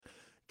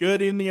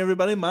Good evening,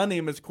 everybody. My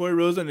name is Corey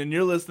Rosen, and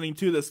you're listening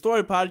to the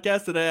Story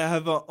Podcast. Today I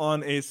have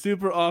on a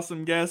super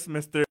awesome guest,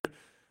 Mr.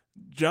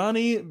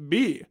 Johny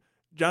B.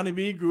 Johny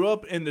B grew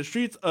up in the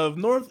streets of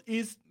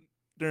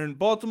northeastern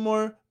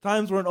Baltimore.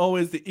 Times weren't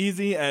always the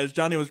easy as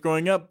Johny was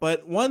growing up,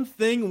 but one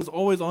thing was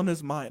always on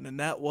his mind, and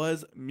that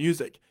was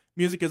music.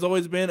 Music has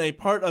always been a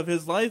part of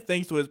his life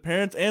thanks to his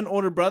parents and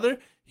older brother.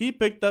 He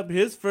picked up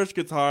his first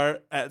guitar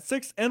at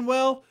 6, and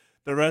well,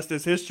 the rest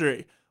is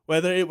history.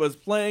 Whether it was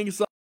playing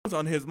songs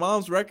on his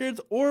mom's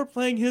records or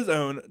playing his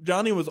own,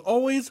 Johny was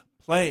always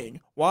playing.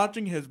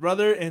 Watching his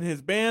brother and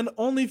his band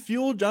only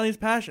fueled Johnny's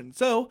passion.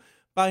 So,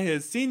 by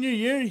his senior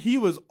year, he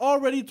was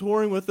already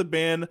touring with the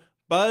band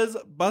Buzz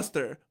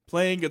Buster,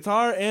 playing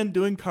guitar and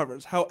doing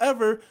covers.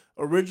 However,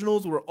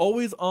 originals were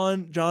always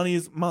on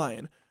Johnny's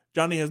mind.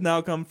 Johny has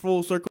now come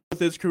full circle with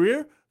his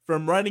career,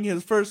 from writing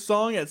his first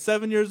song at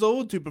 7 years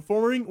old to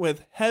performing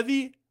with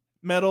heavy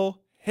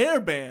metal hair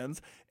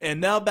bands, and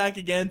now back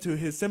again to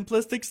his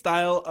simplistic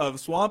style of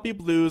swampy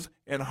blues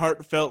and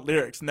heartfelt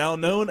lyrics. Now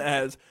known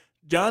as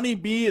Johny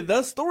B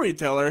the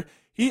Storyteller,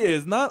 he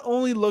is not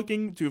only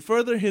looking to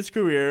further his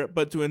career,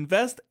 but to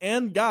invest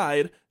and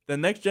guide the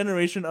next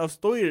generation of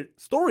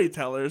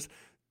storytellers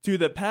to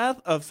the path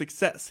of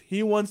success.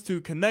 He wants to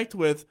connect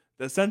with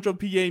the Central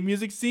PA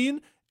music scene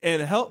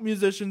and help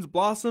musicians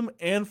blossom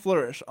and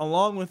flourish.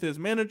 Along with his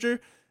manager,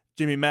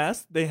 Jimmy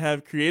Mast, they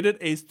have created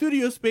a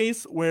studio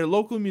space where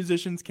local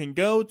musicians can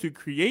go to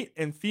create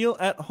and feel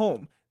at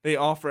home. They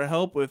offer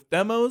help with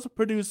demos,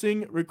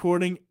 producing,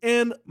 recording,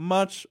 and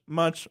much,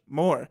 much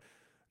more.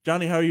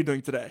 Johny, how are you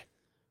doing today?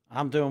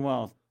 I'm doing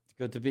well. It's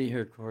good to be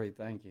here, Corey.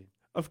 Thank you.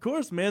 Of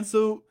course, man.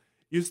 So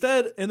you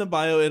said in the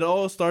bio it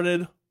all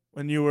started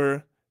when you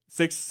were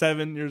 6,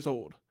 7 years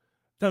old.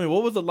 Tell me,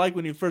 what was it like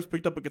when you first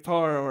picked up a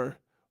guitar or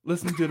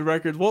listened to the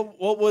records?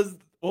 What was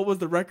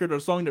the record or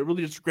song that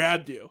really just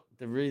grabbed you?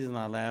 The reason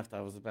I laughed,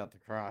 I was about to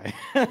cry.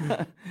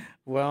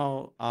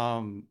 Well,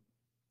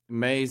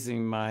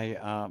 amazing.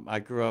 I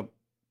grew up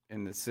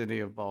in the city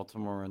of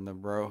Baltimore in the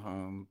row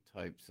home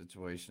type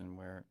situation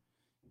where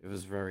it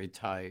was very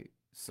tight.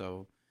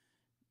 So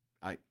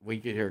we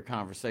could hear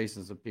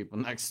conversations of people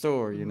next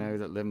door,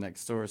 that live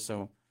next door.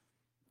 So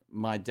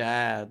my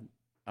dad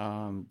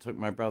took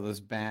my brother's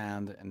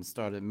band and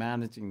started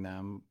managing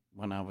them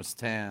when I was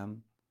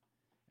 10.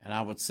 And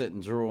I would sit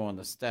and drool on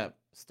the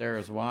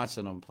stairs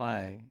watching them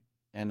play.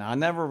 And I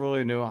never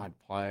really knew I'd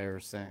play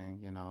or sing,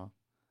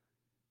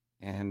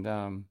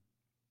 And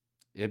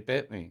it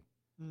bit me.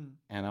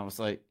 And I was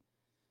like,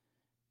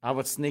 I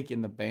would sneak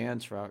in the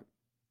band truck,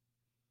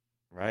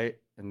 right?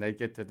 And they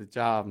get to the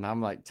job, and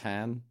I'm like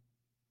 10,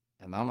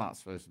 and I'm not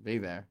supposed to be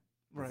there.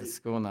 Right. It's a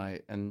school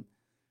night. And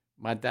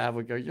my dad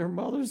would go, your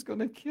mother's going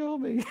to kill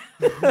me.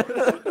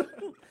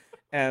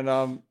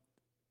 And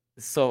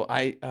so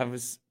I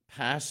was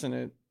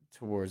passionate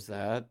towards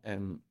that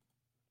and,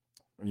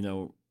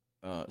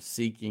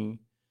 seeking.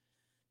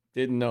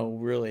 Didn't know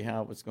really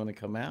how it was going to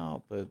come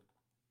out, but,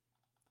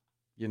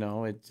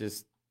 it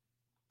just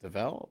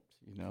developed,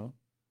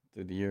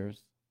 through the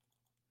years.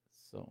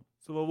 So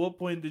at what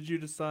point did you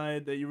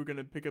decide that you were going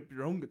to pick up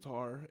your own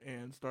guitar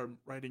and start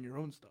writing your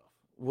own stuff?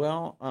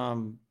 Well,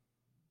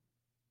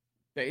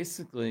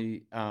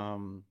 basically,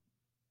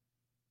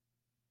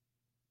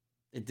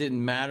 it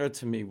didn't matter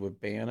to me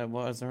what band it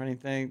was or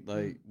anything,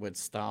 like what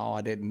style.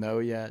 I didn't know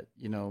yet,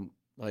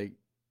 like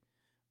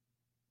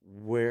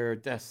where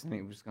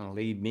destiny was going to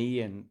lead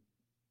me and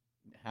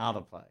how to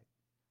play.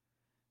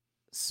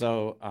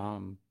 So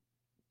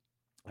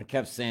I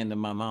kept saying to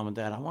my mom and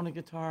dad, I want a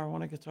guitar, I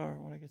want a guitar,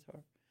 I want a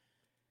guitar.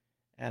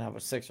 And I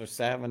was 6 or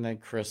 7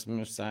 at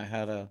Christmas. I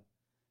had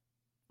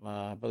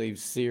I believe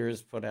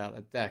Sears put out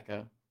a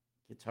Decca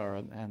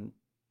guitar,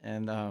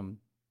 and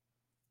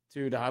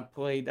dude, I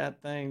played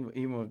that thing,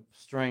 even with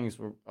strings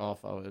were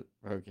off of it,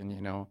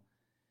 broken,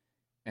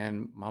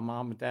 And my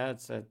mom and dad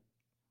said,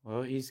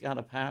 well, he's got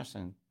a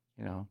passion,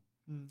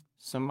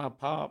 So my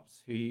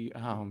pops, he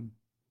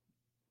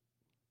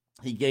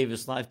gave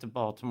his life to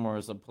Baltimore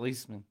as a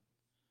policeman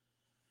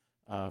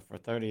for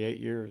 38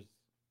 years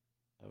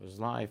of his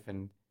life,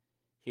 and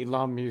he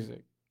loved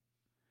music.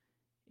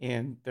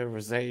 And there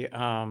was a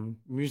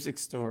music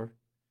store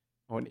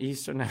on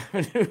Eastern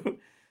Avenue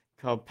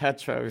called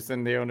Petros,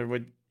 and the owner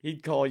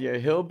he'd call you a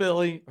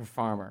hillbilly or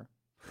farmer.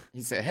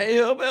 He'd say, hey,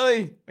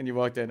 hillbilly, when you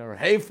walked in, or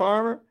hey,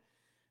 farmer.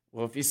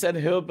 Well, if you said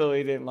hillbilly,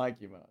 he didn't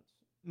like you much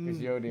because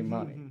you owed him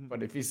money.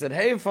 But if you said,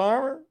 hey,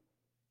 farmer,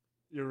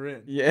 you're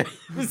in. Yeah.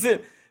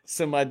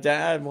 So my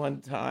dad,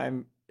 one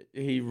time,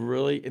 he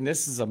really, and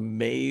this is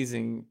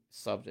amazing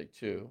subject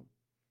too,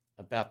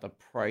 about the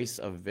price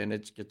of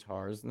vintage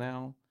guitars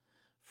now.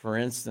 For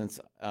instance,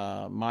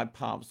 my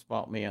pops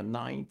bought me a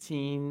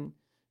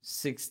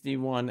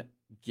 1961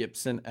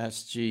 Gibson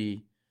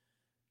SG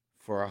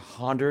for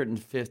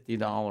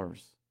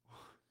 $150.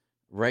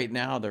 Right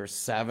now, they're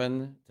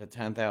 $7,000 to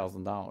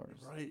 $10,000.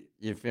 Right.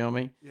 You feel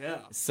me? Yeah.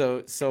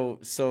 So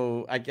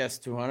I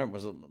guess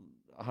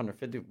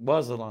 150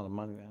 was a lot of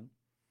money then.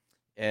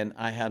 And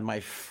I had my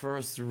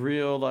first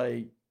real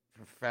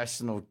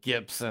professional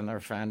Gibson or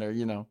Fender,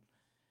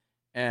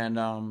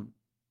 and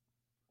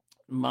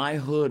my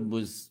hood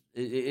was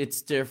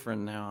it's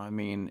different now. I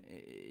mean,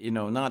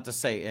 not to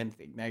say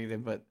anything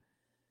negative, but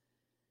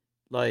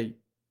like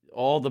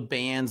all the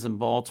bands in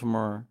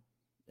Baltimore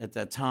at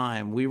that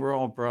time, we were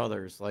all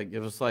brothers. Like it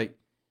was like,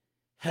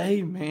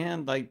 hey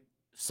man, like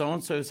so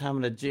and so's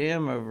having a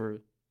jam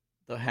over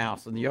the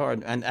house in the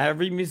yard, and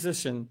every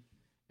musician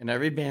and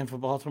every band for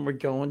Baltimore would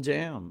go and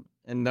jam,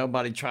 and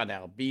nobody tried to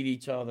outbeat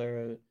each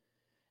other.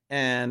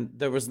 And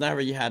there was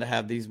never you had to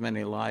have these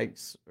many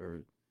likes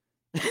or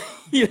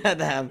you had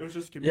to have It was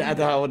just you had to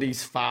community. have all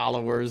these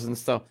followers and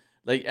stuff.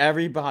 Like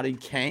everybody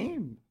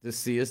came to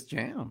see us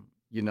jam,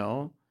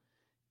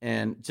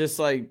 and just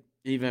like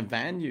even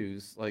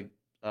venues like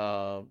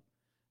uh,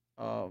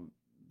 uh,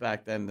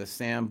 back then the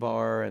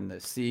Sandbar and the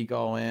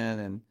Seagull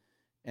Inn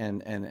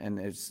and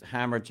it's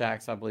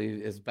Hammerjacks I believe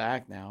is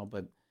back now,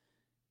 but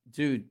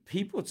dude,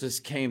 people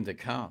just came to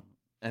come.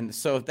 And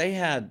so if they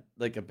had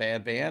like a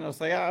bad band, I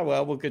was like,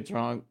 well, we'll get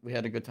drunk. We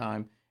had a good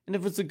time. And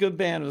if it's a good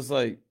band, it was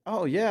like,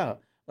 oh yeah.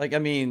 Like, I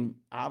mean,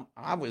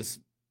 I was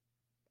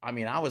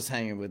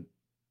hanging with,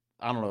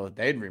 I don't know if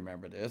they'd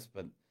remember this,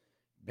 but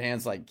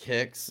bands like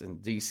Kicks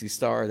and DC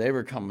Star, they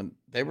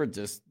were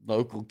just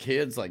local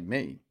kids like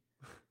me.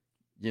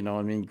 You know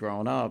what I mean?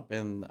 Growing up.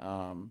 And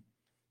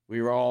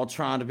we were all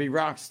trying to be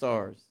rock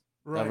stars.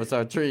 That was Right.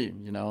 our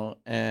dream,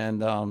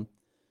 And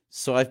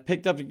so I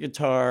picked up a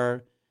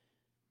guitar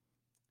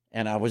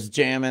and I was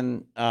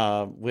jamming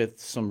with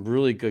some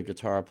really good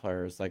guitar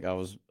players. Like I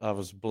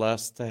was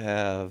blessed to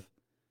have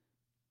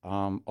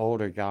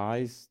older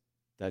guys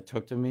that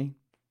took to me,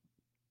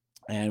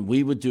 and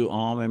we would do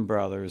Allman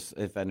Brothers.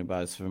 If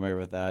anybody's familiar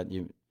with that,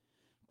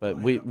 but Oh,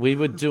 we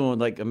would yeah. do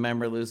like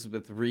remember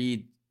Elizabeth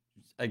Reed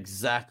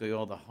exactly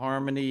all the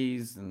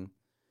harmonies and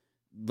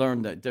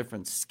learn the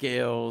different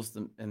scales.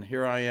 And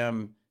here I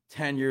am,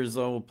 10 years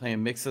old, playing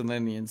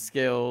Mixolydian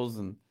scales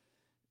and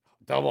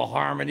double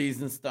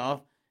harmonies and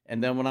stuff.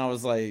 And then when I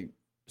was like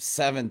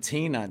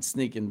 17, I'd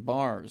sneak in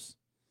bars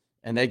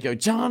and they'd go,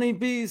 Johnny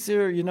B's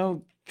here,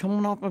 come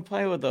on up and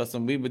play with us.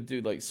 And we would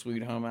do like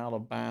Sweet Home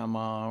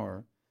Alabama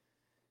or,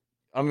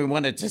 I mean,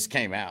 when it just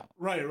came out.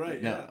 Right,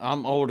 right, yeah.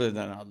 I'm older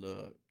than I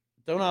look.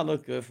 Don't I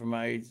look good for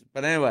my age?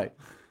 But anyway,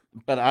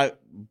 but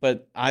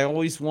I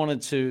always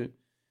wanted to,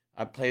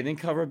 I played in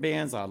cover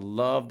bands. I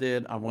loved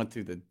it. I went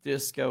through the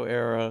disco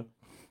era.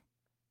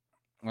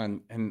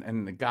 And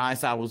the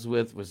guys I was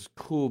with was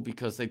cool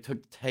because they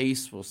took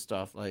tasteful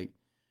stuff like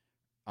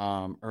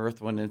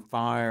Earth, Wind and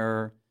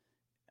Fire,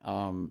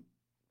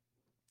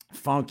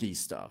 funky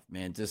stuff,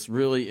 man, just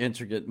really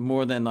intricate,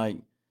 more than like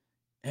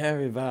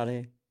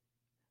everybody,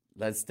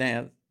 let's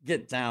dance,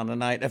 get down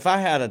tonight. If I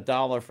had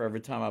 $1 for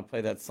every time I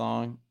play that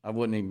song, I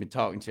wouldn't even be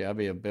talking to you. I'd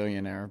be a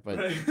billionaire. But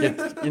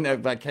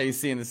Right. like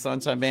Casey and the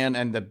Sunshine Band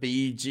and the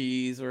Bee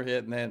Gees were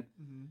hitting it.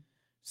 Mhm.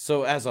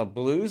 So as a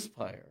blues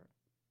player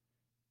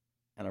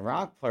and a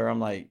rock player,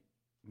 I'm like,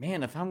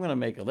 man, if I'm going to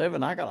make a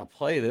living, I got to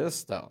play this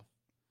stuff.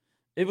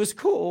 It was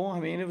cool. I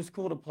mean, it was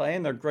cool to play,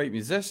 and they're great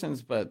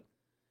musicians, but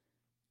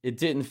it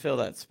didn't fill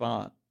that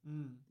spot.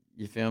 Mm.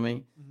 You feel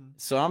me? Mhm.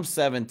 So I'm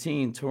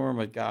 17, touring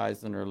with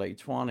guys in their late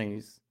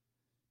 20s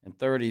and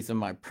 30s. And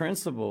my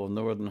principal in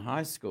Northern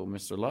High School,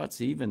 Mr.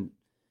 Lutz, even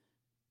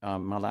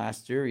my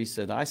last year, he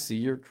said, I see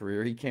your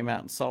career. He came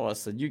out and saw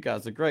us, said, you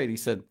guys are great. He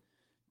said,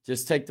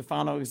 just take the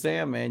final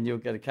exam, man. You'll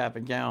get a cap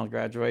and gown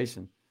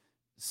graduation.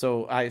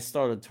 So I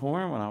started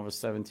touring when I was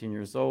 17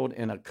 years old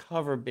in a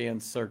cover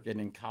band circuit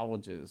in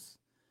colleges.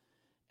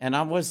 And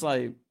I was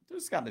like,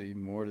 there's got to be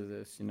more to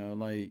this,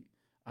 like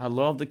I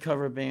love the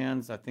cover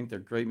bands. I think they're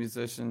great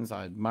musicians.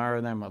 I admire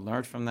them. I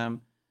learned from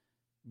them.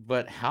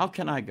 But how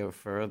can I go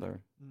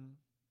further? Mm.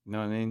 You know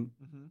what I mean?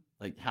 Mhm.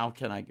 Like, how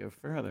can I go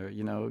further?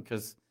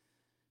 Because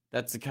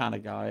that's the kind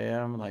of guy I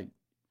am. Like,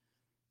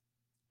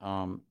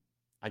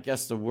 I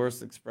guess the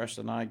worst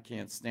expression I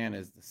can't stand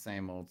is the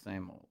same old,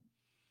 same old.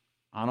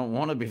 I don't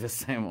want to be the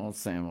same old,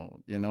 same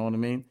old. You know what I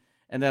mean?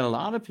 And then a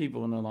lot of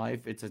people in their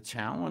life, it's a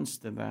challenge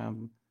to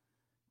them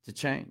to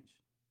change.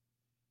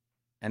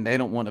 And they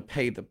don't want to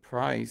pay the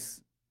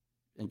price.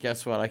 And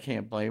guess what? I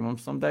can't blame them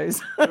some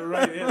days.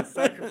 Right, yeah,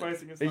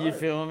 sacrificing is Are you hard.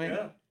 feeling me?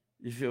 Yeah.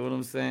 You feel what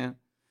I'm saying?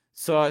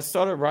 So I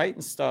started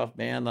writing stuff,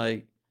 man.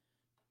 Like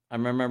I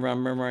remember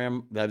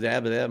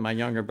my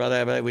younger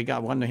brother. We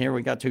got one here,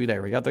 we got two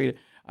there, we got three.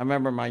 I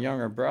remember my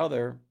younger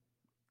brother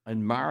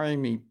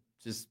admiring me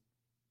just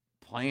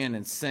playing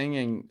and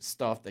singing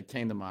stuff that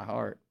came to my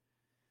heart.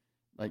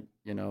 Like,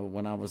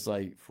 when I was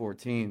like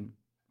 14.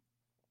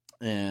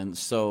 And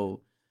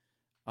so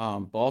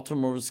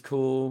Baltimore was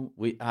cool.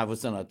 I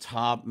was in a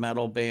top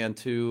metal band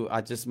too. I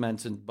just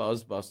mentioned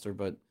Buzzbuster,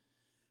 but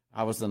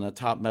I was in a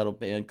top metal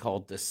band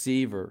called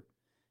Deceiver,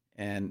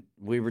 and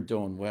we were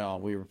doing well.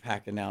 We were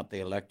packing out the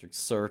Electric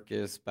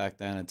Circus back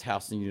then at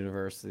Towson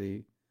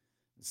University,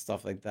 and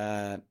stuff like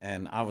that.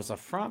 And I was a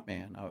front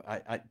man.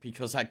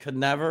 Because I could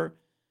never,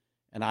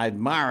 and I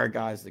admire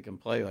guys that can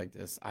play like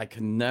this. I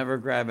could never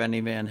grab Eddie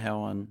Van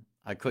Halen.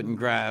 I couldn't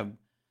grab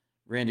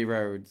Randy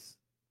Rhoads.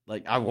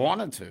 Like I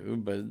wanted to,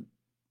 but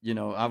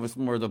I was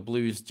more the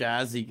blues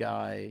jazzy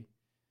guy,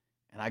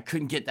 and I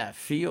couldn't get that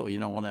feel,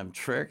 on them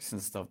tricks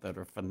and stuff that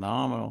are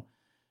phenomenal.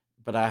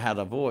 But I had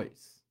a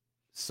voice.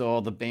 So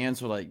all the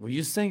bands were like, will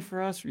you sing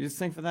for us? Will you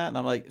sing for that? And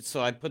I'm like, so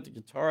I put the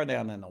guitar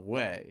down in a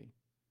way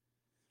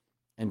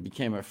and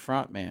became a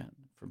front man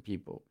for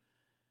people.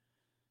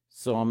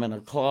 So I'm in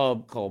a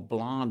club called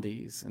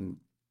Blondie's in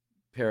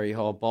Perry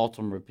Hall,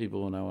 Baltimore.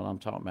 People will know what I'm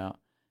talking about.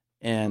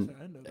 And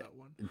I know that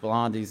one.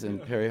 Blondie's in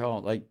Perry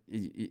Hall.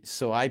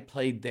 So I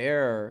played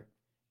there,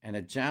 and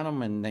a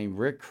gentleman named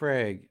Rick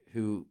Craig,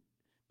 who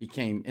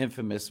became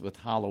infamous with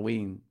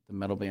Halloween, the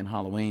metal band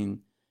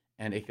Halloween,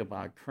 and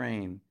Ichabod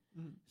Crane,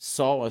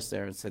 saw us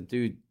there and said,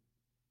 dude,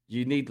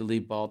 you need to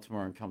leave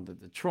Baltimore and come to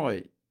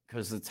Detroit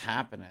because it's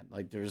happening.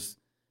 Like, there's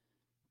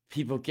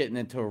people getting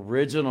into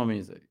original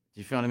music. Do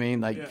you feel what I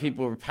mean? Like,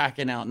 people were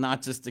packing out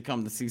not just to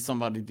come to see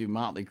somebody do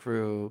Motley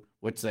Crue,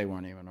 which they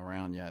weren't even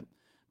around yet,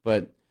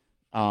 but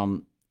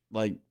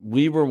like,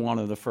 we were one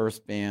of the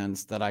first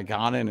bands that I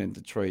got in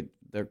Detroit.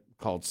 They're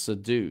called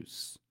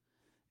Seduce.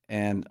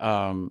 And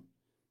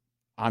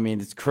I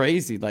mean, it's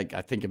crazy. Like,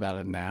 I think about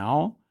it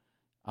now,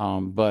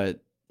 but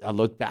I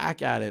look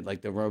back at it,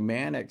 like the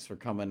Romantics were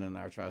coming in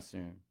our dressing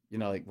room.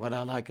 Like, what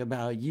I like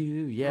about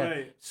you, yeah.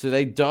 Right. So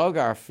they dug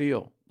our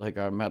feel, like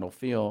our metal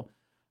feel.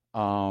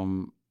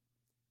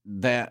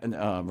 That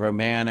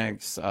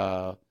Romantics,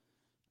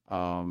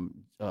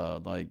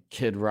 like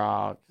Kid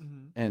Rock,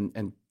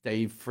 and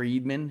Dave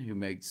Friedman, who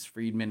makes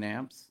Friedman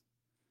amps.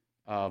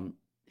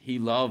 He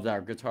loved our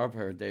guitar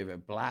player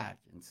David Black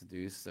in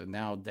Seduce. So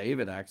now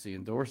David actually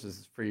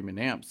endorses Friedman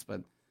amps.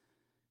 But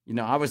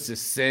I was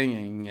just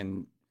singing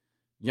and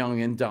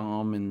young and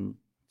dumb and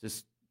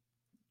just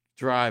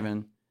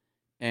driving.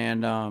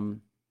 And,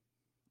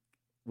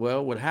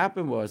 well, what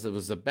happened was, it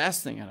was the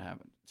best thing that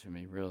happened to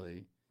me,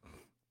 really,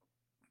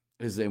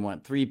 is they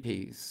went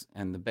 3-piece,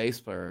 and the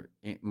bass player,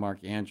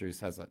 Mark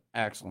Andrews, has an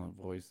excellent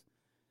voice.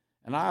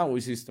 And I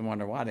always used to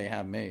wonder why they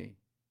had me.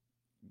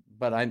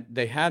 But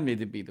they had me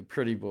to be the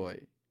pretty boy,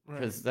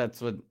 because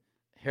that's what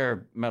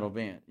hair metal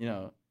band,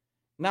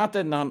 Not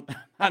that not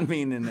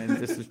meaning in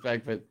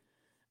disrespect, but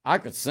I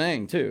could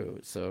sing too.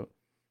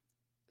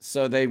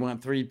 So they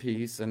went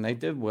 3-piece, and they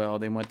did well.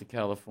 They went to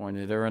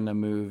California. They're in the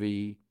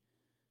movie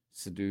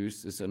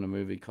Seduce. It's in a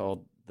movie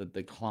called The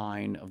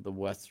Decline of the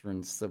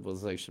Western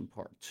Civilization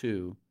Part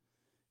 2.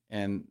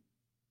 And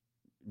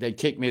they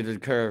kicked me to the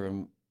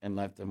curb and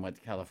left and went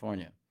to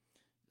California.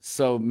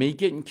 So me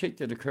getting kicked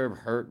to the curb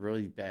hurt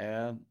really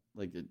bad.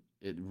 Like,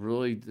 it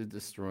really did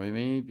destroy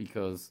me,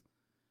 because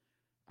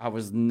I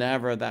was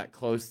never that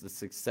close to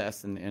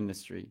success in the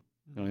industry.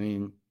 You know what I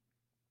mean?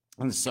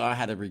 And so I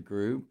had to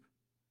regroup.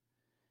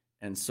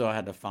 And so I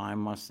had to find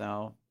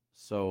myself.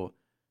 So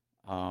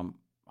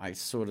I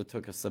sort of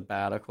took a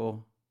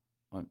sabbatical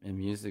in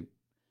music.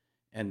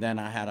 And then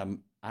I had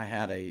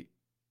a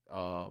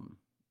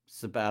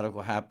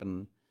sabbatical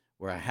happen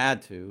where I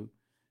had to.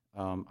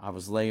 I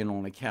was laying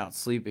on the couch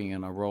sleeping,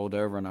 and I rolled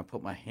over and I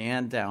put my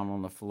hand down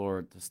on the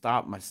floor to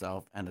stop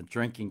myself, and a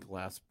drinking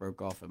glass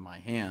broke off in my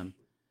hand.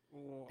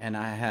 And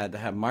I had to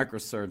have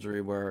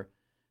microsurgery where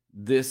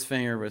this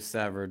finger was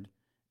severed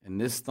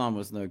and this thumb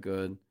was no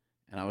good,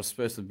 and I was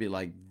supposed to be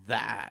like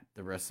that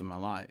the rest of my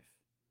life.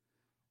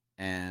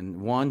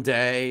 And one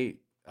day,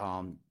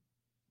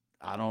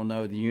 I don't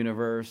know, the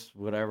universe,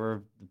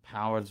 whatever the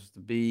powers to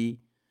be,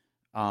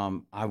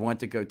 I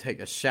went to go take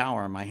a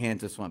shower, and my hand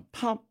just went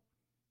pump.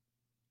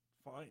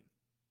 Fine.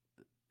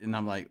 And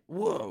I'm like,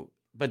 whoa.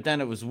 But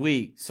then it was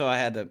weak. So I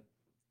had to,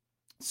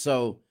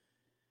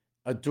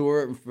 a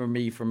door for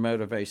me for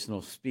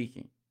motivational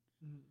speaking.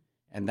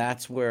 And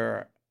that's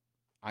where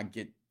I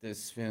get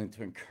this feeling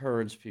to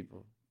encourage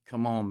people.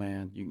 Come on,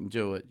 man. You can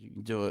do it. You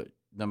can do it.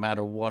 No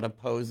matter what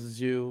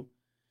opposes you,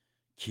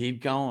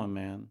 keep going,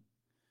 man.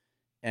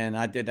 And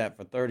I did that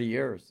for 30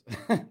 years.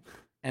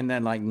 And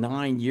then like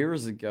 9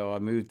 years ago, I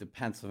moved to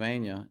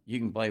Pennsylvania. You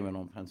can blame it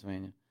on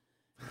Pennsylvania.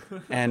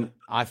 And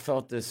I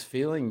felt this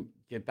feeling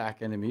get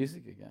back into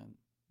music again.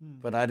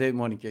 But I didn't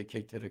want to get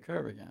kicked to the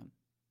curb again.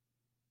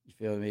 You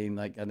feel what I mean?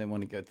 Like, I didn't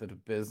want to go to the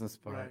business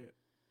part. Right.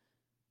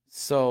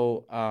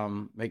 So,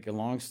 make a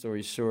long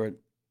story short,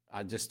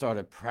 I just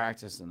started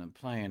practicing and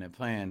playing.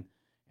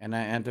 And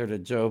I entered a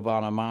Joe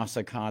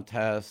Bonamassa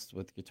contest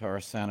with Guitar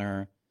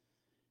Center.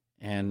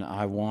 And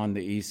I won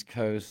the East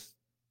Coast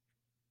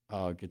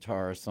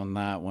guitarist on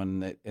that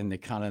one. And they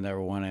kind of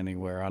never went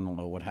anywhere. I don't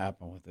know what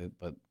happened with it.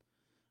 But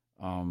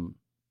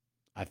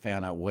I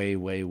found out way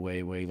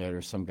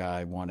later some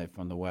guy won it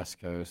from the West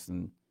Coast.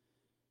 And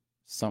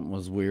something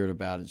was weird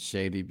about it,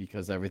 shady,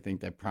 because everything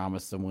they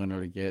promised the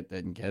winner to get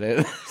didn't get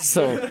it.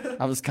 So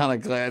I was kind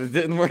of glad it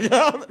didn't work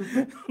out.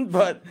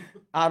 But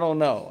I don't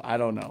know.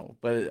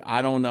 But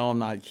I don't know. I'm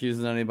not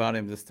accusing anybody.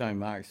 I'm just telling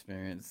my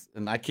experience.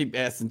 And I keep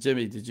asking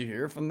Jimmy, did you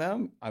hear from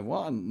them? I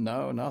won.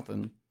 No,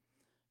 nothing.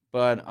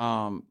 But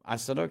I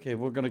said, okay,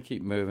 we're going to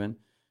keep moving.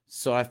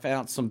 So I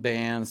found some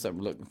bands that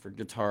were looking for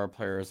guitar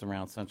players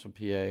around Central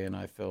PA, and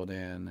I filled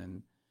in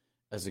and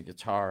as a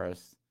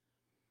guitarist.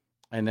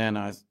 And then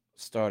I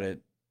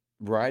started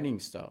writing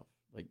stuff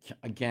like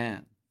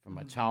again from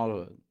my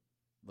childhood,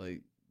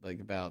 like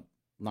about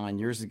 9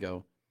 years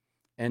ago.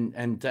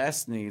 And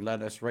Destiny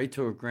led us right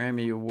to a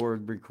Grammy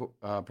Award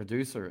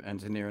producer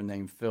engineer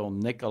named Phil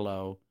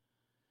Nicolo,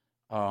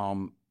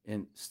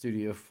 in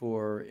Studio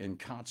 4 in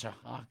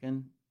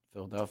Conshohocken,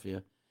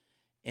 Philadelphia.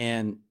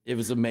 And it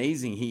was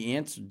amazing. He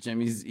answered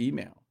Jimmy's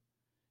email.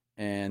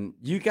 And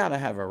you got to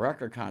have a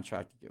record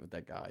contract to get with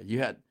that guy.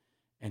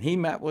 And he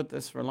met with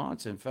us for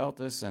lunch and felt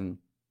this. And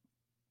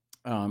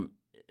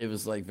it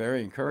was like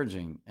very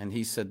encouraging. And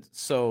he said,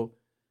 so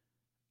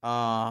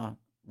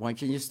when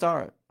can you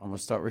start? I'm going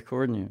to start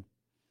recording you.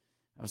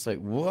 I was like,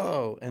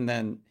 whoa. And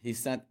then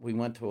we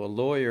went to a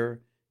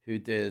lawyer who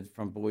did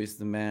From Boys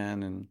to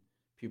Men and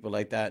people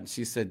like that. And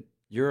she said,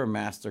 you're a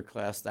master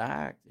class to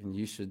act and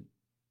you should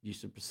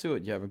pursue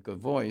it. You have a good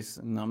voice.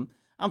 And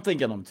I'm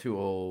thinking I'm too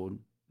old.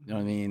 You know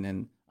what I mean?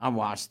 And I'm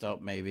washed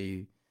up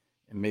maybe.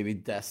 And maybe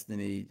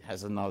Destiny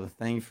has another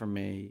thing for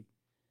me.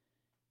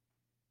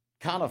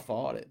 Kind of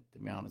fought it, to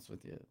be honest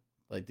with you.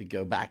 Like to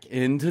go back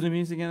into the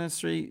music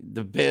industry,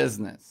 the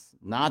business,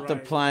 not the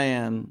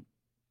plan.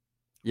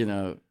 You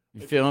know,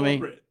 you feel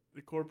me?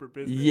 The corporate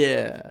business.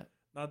 Yeah.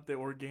 Not the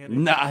organic.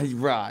 Nah,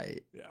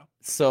 right. Yeah.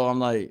 So I'm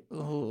like,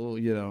 oh,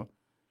 you know.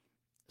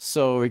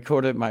 So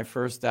recorded my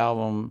first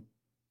album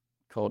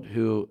called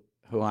Who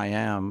I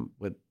Am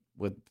with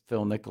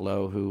Phil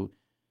Nicolo, who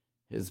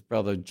his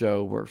brother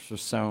Joe works for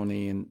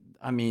Sony. And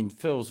I mean,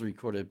 Phil's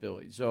recorded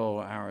Billy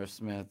Joel,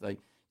 Aerosmith. Like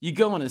you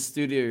go in the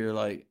studio, you're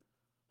like,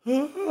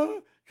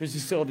 because you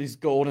saw these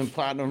gold and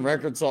platinum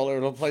records all over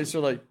the place.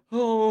 You're like,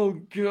 oh,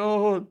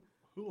 God.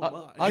 Who am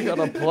I? I got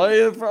to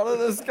play in front of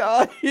this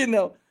guy, you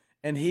know.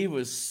 And he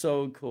was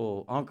so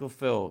cool. Uncle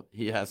Phil,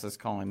 he has this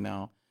calling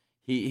now.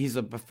 He's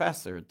a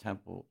professor at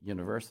Temple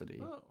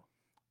University.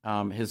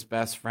 Oh. His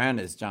best friend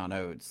is John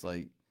Oates.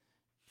 Like,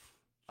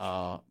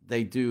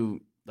 they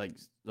do like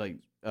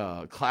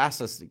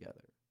classes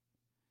together,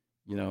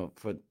 you know,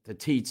 to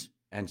teach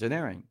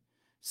engineering.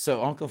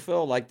 So Uncle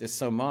Phil liked this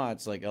so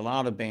much, like a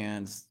lot of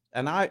bands,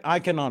 and I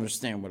can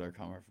understand where they're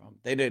coming from.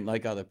 They didn't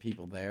like other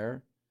people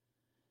there,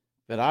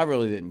 but I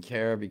really didn't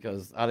care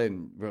because I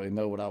didn't really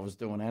know what I was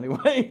doing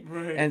anyway.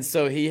 Right. And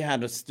so he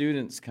had the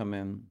students come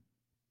in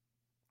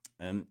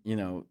and, you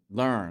know,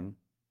 learn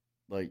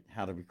like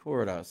how to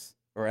record us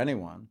or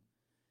anyone.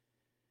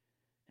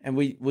 And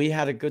we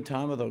had a good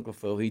time with Uncle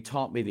Phil. He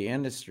taught me the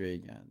industry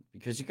again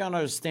because you got to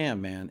understand,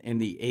 man, in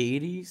the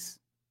 80s,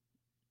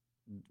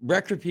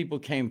 record people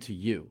came to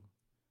you.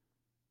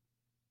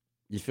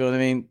 You feel what I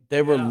mean?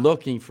 They were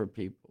looking for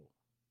people.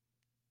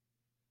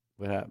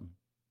 What happened?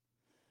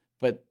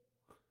 But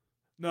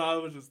no, I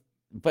was just.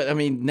 But I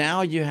mean,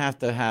 now you have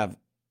to have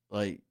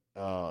like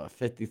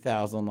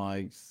 50,000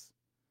 likes.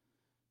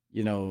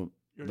 You know,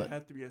 You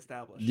have to be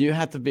established. You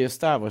have to be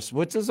established,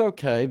 which is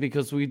okay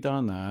because we've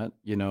done that.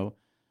 You know,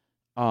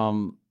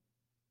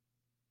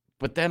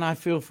 but then I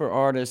feel for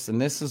artists, and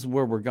this is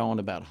where we're going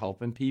about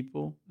helping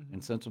people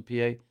in Central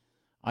PA.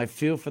 I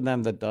feel for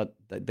them that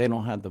they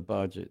don't have the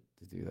budget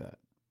to do that.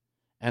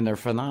 And they're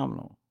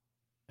phenomenal.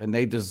 And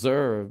they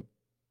deserve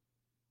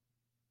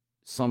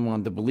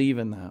someone to believe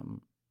in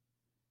them.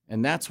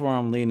 And that's where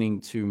I'm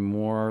leaning to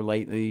more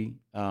lately.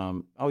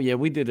 Oh, yeah,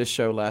 we did a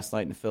show last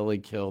night in Philly,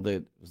 killed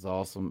it. It was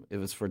awesome. It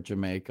was for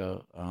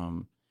Jamaica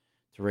to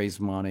raise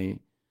money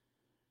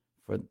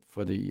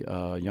for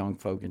the young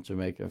folk in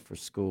Jamaica for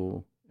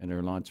school and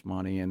their lunch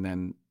money. And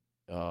then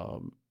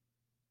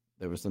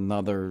there was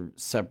another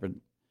separate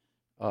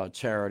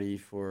charity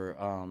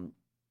for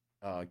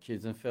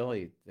kids in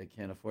Philly that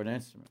can't afford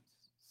instruments.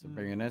 So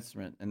bring an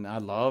instrument. And I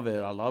love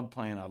it. I love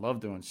playing. I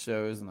love doing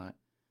shows, and I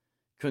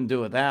couldn't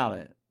do without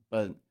it.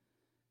 But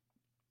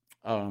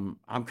I'm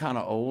kind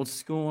of old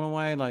school in a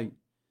way, like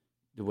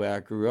the way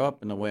I grew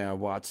up and the way I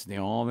watched the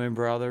Allman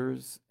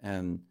Brothers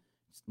and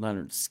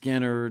Leonard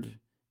Skinner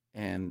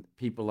and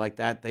people like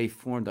that. They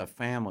formed a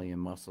family in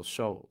Muscle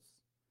Shoals.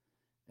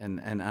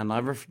 And I'll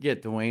never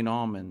forget Dwayne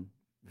Allman.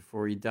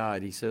 Before he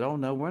died, he said, oh,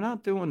 no, we're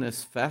not doing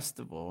this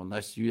festival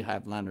unless you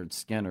have Leonard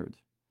Skinner.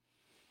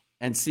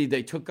 And see,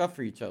 they took up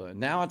for each other.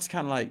 Now it's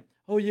kind of like,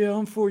 oh, yeah,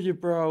 I'm for you,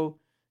 bro.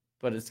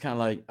 But it's kind of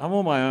like, I'm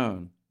on my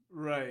own.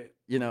 Right.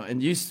 You know,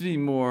 and used to be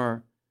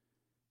more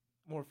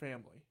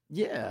family.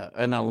 Yeah,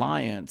 an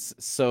alliance.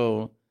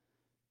 So,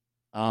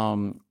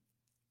 I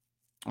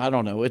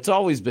don't know. It's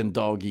always been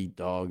dog eat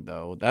dog,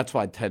 though. That's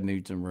why Ted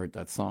Nugent wrote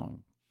that song,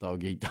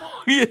 Dog Eat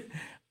Dog.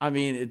 I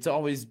mean, it's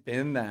always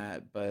been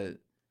that, but...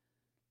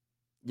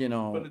 You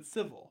know, but it's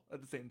civil at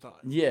the same time.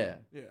 Yeah.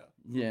 Yeah.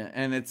 Yeah.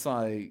 And it's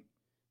like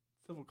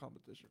civil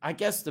competition. I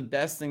guess the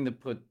best thing to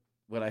put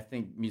what I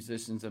think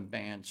musicians and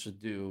bands should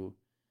do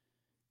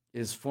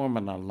is form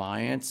an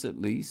alliance at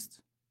least.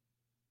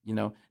 You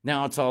know,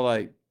 now it's all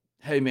like,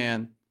 hey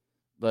man,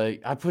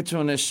 like I put you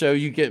on this show,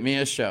 you get me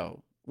a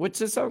show,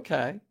 which is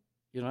okay.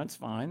 You know, it's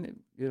fine.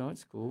 You know,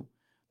 it's cool.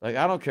 Like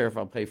I don't care if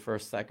I play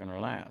first, second,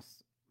 or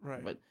last.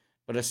 Right.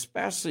 But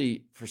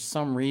especially for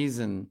some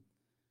reason,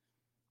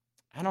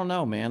 I don't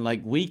know, man. Like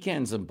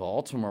weekends in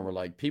Baltimore were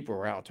like people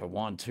were out till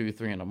 1, 2,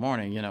 3 in the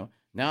morning. You know,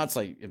 Now it's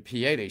like in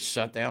PA, they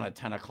shut down at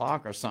 10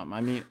 o'clock or something.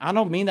 I mean, I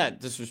don't mean that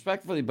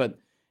disrespectfully, but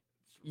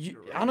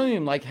I don't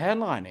even like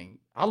headlining.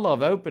 I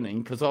love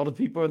opening because all the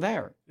people are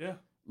there. Yeah.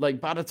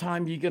 Like by the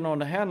time you get on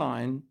the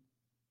headline,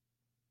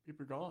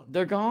 people are gone.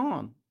 They're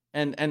gone.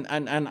 And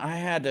I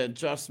had to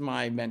adjust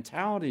my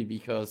mentality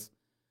because,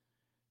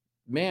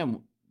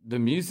 man, the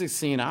music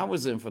scene I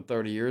was in for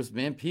 30 years,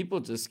 man, people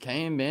just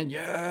came, man.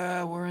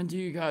 Yeah, we're into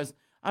you guys.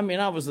 I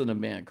mean, I was in a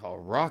band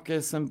called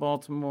Ruckus in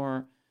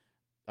Baltimore,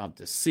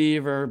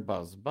 Deceiver,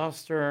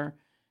 Buzzbuster,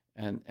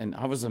 and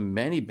I was in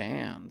many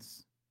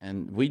bands,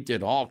 and we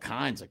did all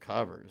kinds of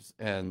covers.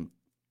 And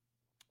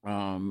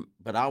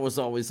but I was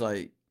always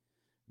like,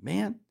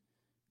 man,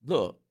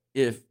 look,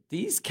 if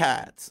these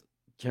cats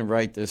can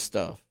write this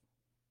stuff,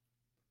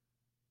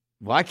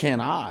 why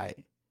can't I?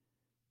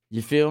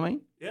 You feel me?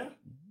 Yeah.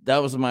 That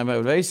was my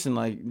motivation.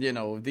 Like, you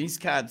know, these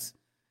cats,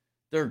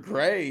 they're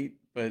great,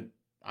 but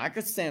I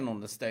could stand on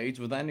the stage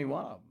with any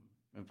one of them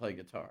and play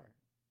guitar,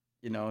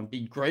 you know, and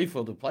be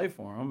grateful to play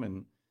for them.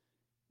 And,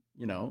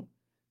 you know,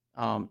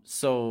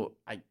 so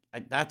I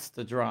that's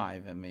the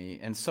drive in me.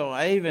 And so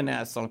I even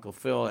asked Uncle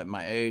Phil at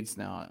my age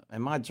now,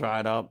 am I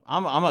dried up?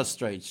 I'm a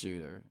straight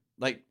shooter.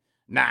 Like,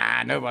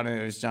 nah, nobody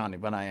knows Johnny,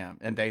 but I am.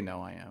 And they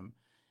know I am.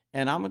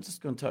 And I'm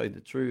just going to tell you the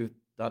truth,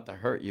 not to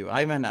hurt you.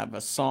 I even have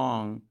a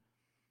song.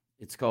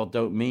 It's called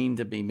Don't Mean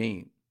to Be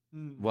Mean,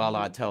 while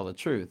I tell the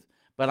truth.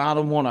 But I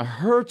don't want to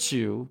hurt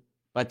you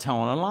by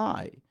telling a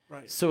lie.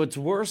 Right. So it's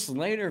worse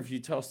later if you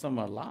tell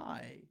someone a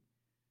lie.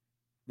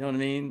 You know what I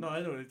mean? No,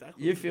 I know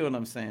exactly. You feel what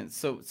I'm saying?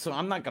 So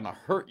I'm not going to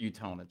hurt you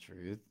telling the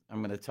truth. I'm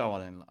going to tell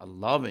it in a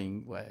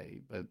loving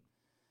way. But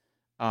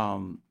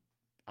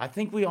I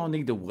think we all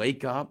need to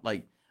wake up.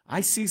 Like,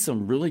 I see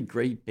some really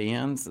great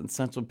bands in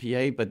Central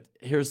PA, but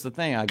here's the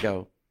thing. I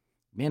go,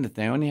 man, if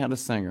they only had a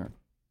singer,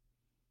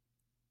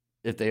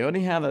 if they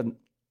only had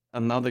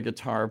another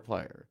guitar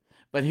player.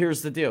 But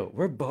here's the deal.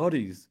 We're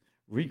buddies.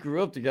 We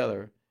grew up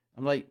together.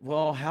 I'm like,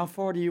 well, how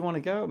far do you want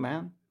to go,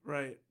 man?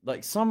 Right.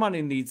 Like,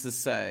 somebody needs to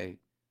say,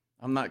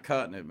 I'm not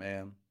cutting it,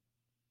 man.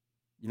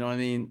 You know what I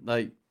mean?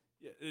 Like,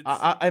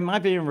 am I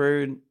being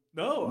rude?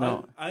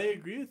 No. I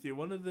agree with you.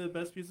 One of the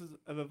best pieces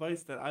of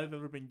advice that I've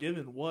ever been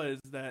given was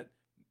that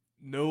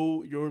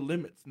know your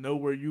limits, know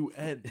where you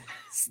end,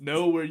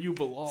 know where you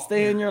belong.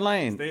 Stay in your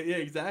lane. Yeah,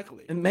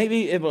 exactly. And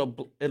maybe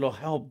it'll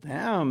help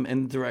them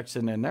in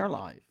direction in their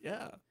life.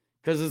 Yeah.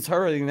 Because it's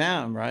hurting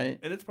them, right?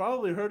 And it's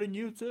probably hurting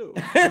you too.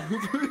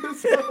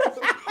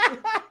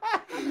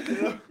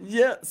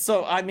 Yeah.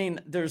 So I mean,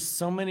 there's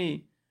so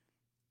many.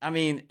 I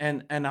mean,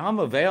 and I'm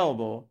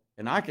available,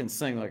 and I can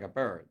sing like a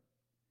bird,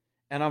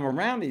 and I'm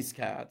around these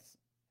cats,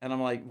 and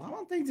I'm like, why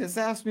don't they just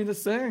ask me to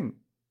sing?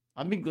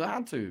 I'd be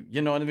glad to.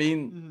 You know what I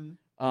mean?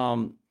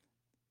 Mm-hmm.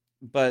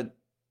 But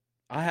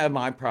I have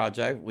my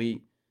project.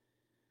 We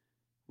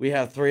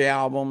have 3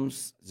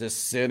 albums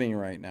just sitting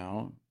right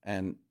now,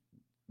 and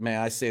may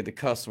I say the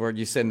cuss word?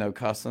 You said no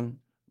cussing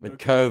with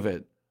okay.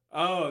 COVID.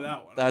 Oh,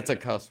 that one. That's a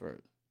cuss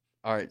word.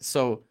 All right,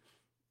 so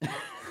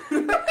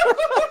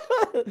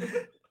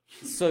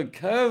so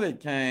COVID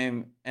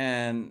came,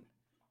 and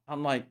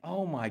I'm like,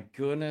 oh my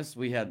goodness,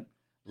 we had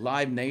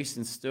Live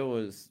Nation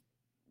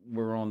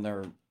we're on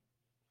their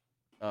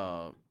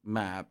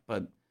map,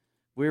 but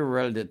we were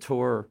ready to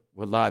tour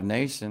with Live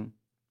Nation,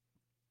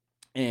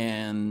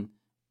 and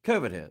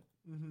COVID hit,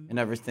 and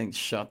everything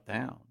shut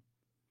down.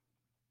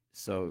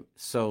 So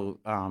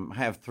I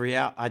have 3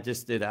 out. I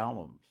just did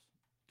albums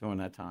during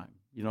that time.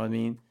 You know what I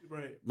mean?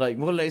 Right. Like,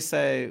 what do they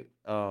say?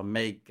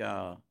 Make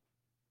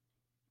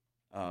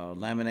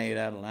lemonade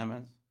out of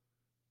lemons,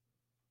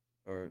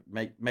 or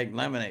make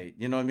lemonade.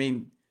 You know what I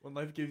mean? When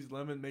life gives you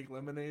lemon, make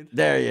lemonade.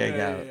 There you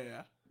go.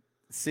 Yeah.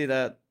 See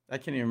that? I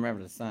can't even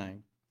remember the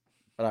saying,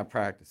 but I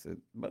practice it.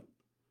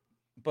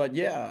 But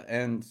yeah,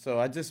 and so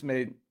I just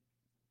made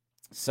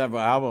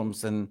several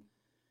albums, and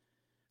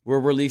we're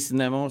releasing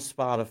them on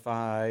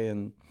Spotify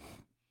and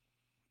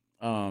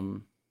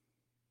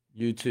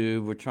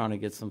YouTube. We're trying to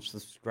get some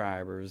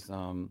subscribers.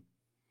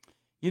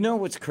 You know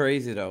what's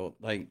crazy though?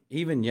 Like,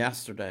 even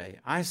yesterday,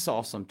 I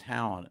saw some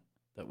talent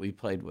that we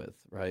played with.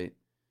 Right,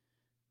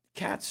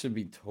 cats should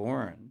be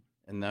touring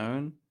and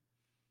known,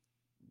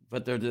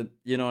 but they're just,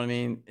 you know what I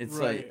mean? It's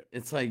right.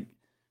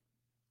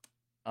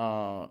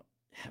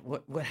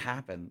 What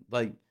happened?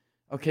 Like,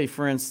 okay,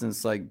 for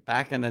instance, like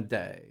back in the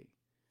day,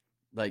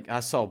 like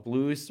I saw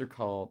Blue Oyster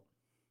Cult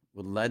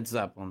with Led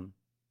Zeppelin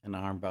and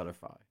Iron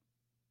Butterfly.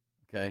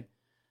 Okay,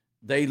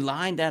 they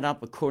lined that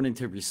up according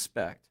to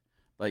respect.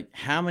 Like,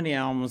 how many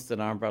albums did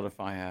Iron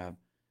Butterfly have?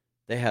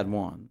 They had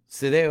 1.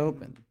 So they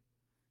opened.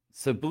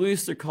 So Blue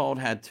Oyster Cult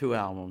had 2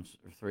 albums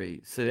or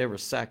 3. So they were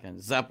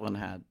second. Zeppelin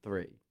had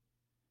 3.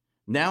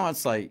 Now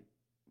it's like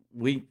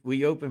we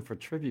open for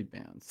tribute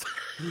bands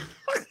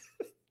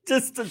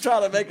just to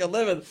try to make a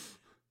living.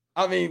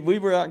 I mean, we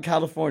were out in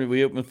California.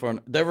 We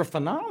opened they were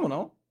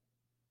phenomenal.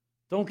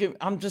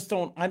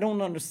 I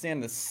don't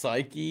understand the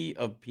psyche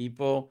of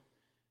people.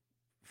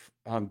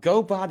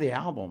 Go buy the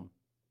album.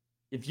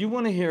 If you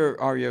want to hear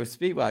REO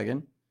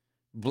Speedwagon,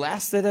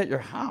 blast it at your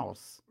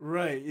house.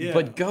 Right, yeah.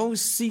 But go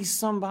see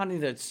somebody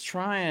that's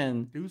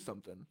trying do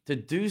something. to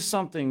do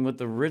something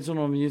with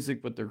original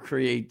music, with their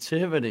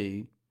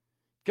creativity.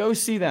 Go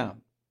see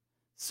them.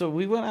 So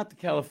we went out to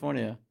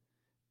California,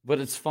 but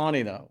it's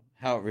funny though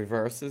how it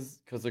reverses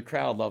because the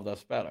crowd loved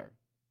us better.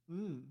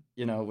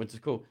 You know, which is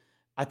cool.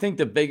 I think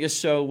the biggest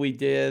show we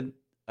did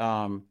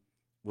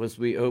was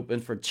we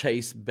opened for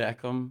Chase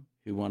Beckham,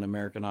 who won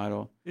American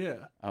Idol. Yeah.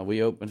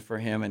 We opened for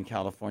him in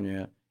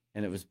California,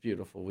 and it was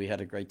beautiful. We had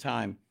a great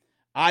time.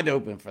 I'd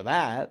open for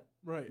that.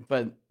 Right.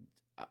 But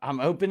I'm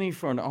opening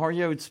for an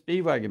REO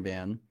Speedwagon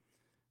band,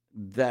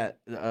 that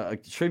a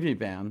tribute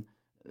band,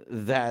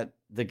 that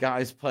the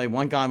guys play.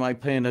 One guy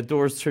might play in the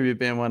Doors tribute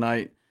band one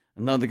night.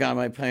 Another guy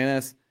might play in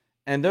this.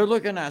 And they're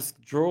looking at us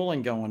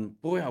drooling, going,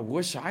 boy, I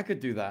wish I could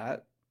do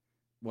that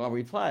while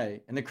we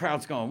play. And the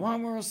crowd's going,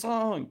 one more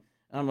song.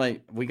 And I'm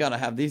like, we got to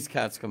have these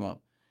cats come up.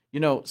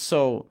 You know,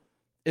 so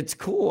it's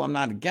cool. I'm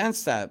not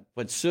against that.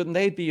 But shouldn't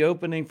they be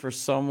opening for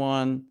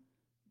someone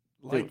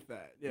like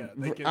that? Yeah.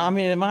 I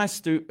mean, am I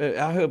stupid?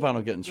 I hope I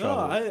don't get in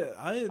trouble.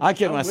 No, I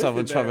get myself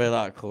in trouble a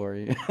lot,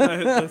 Corey.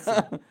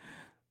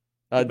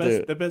 I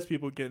do. The best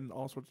people get in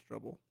all sorts of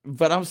trouble.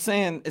 But I'm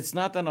saying it's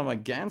not that I'm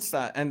against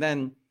that. And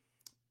then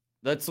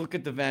let's look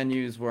at the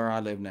venues where I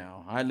live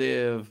now. I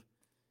live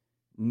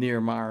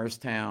near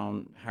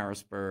Myerstown,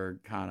 Harrisburg,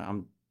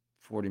 I'm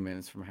 40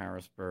 minutes from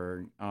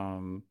Harrisburg.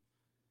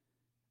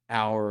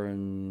 Hour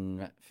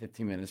and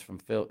 15 minutes from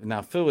Philly.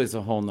 Now, Philly's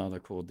a whole nother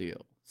cool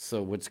deal.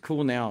 So what's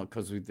cool now,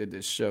 because we did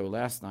this show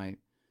last night,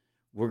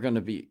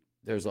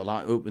 there's a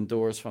lot of open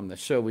doors from the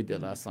show we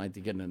did last night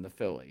to get into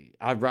Philly.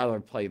 I'd rather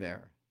play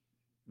there,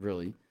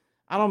 really.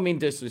 I don't mean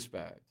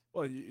disrespect.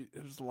 Well,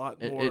 there's a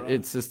lot more.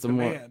 It's just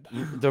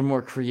they're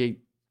more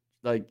creative.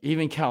 Like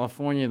even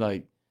California,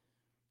 like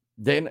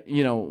they,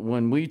 you know,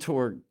 when we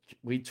toured,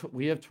 we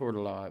have toured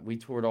a lot. We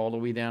toured all the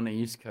way down the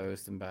East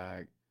Coast and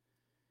back,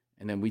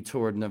 and then we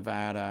toured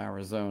Nevada,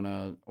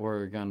 Arizona,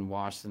 Oregon,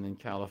 Washington,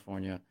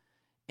 California.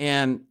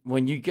 And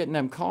when you get in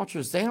them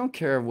cultures, they don't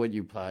care what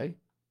you play.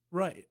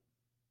 Right.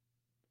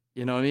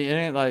 You know what I mean? It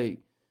ain't like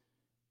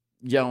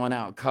yelling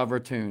out cover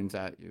tunes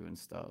at you and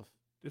stuff.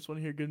 Just want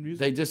to hear good music.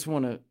 They just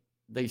want to,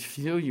 they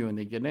feel you and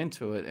they get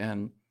into it.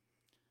 And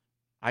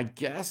I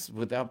guess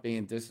without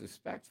being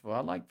disrespectful,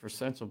 I'd like for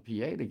Central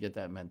PA to get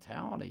that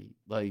mentality.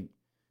 Like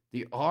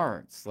the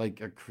arts, like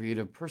a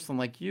creative person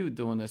like you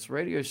doing this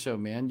radio show,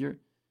 man.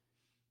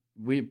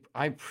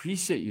 I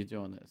appreciate you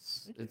doing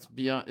this.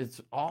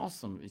 It's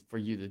awesome for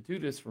you to do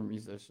this for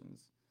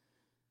musicians,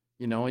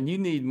 you know, and you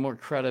need more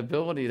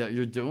credibility that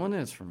you're doing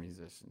this for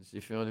musicians.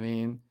 You feel what I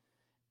mean?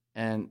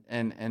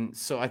 And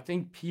so I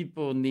think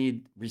people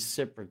need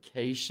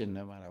reciprocation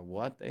no matter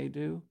what they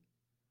do,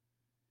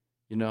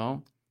 you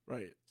know?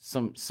 Right.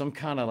 Some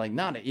kind of like,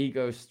 not an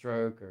ego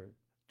stroke or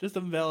just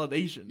a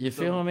validation. You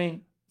feel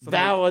me?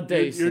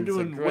 Validation. You're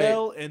doing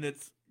well, and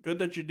it's good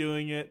that you're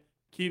doing it.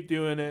 Keep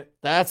doing it.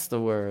 That's the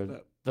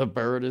word. The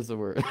bird is the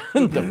word.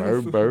 The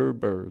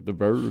bird. The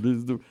bird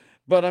is the.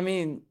 But I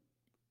mean,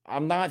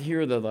 I'm not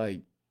here to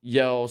like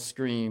yell,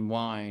 scream,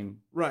 whine.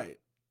 Right.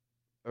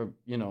 Or,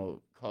 you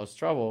know, cause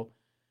trouble.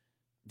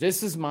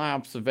 This is my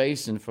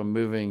observation from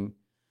moving.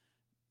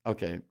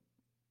 Okay.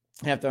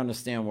 I have to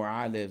understand where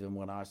I lived and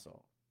what I saw.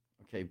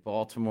 Okay.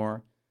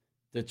 Baltimore,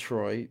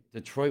 Detroit.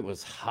 Detroit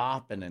was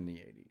hopping in the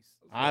 80s.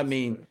 I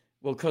mean,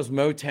 well, because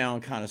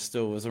Motown kind of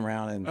still was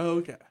around. And,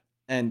 okay.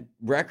 And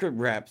record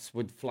reps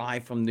would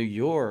fly from New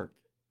York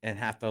and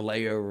have to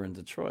lay over in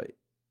Detroit.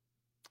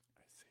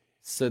 I see.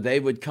 So they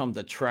would come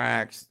to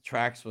Trax.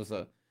 Trax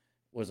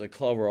was a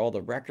club where all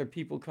the record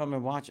people come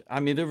and watch.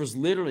 I mean, there was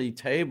literally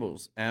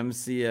tables,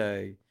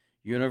 MCA,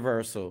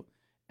 Universal,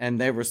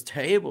 and there was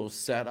tables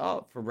set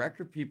up for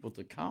record people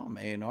to come,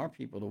 A&R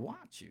people to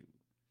watch you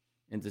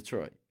in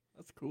Detroit.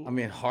 That's cool. I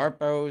mean,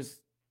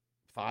 Harpo's,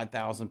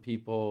 5,000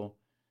 people.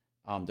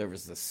 There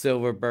was the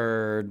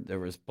Silverbird.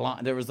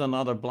 There was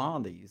another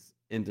Blondies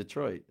in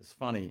Detroit. It's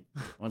funny,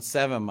 on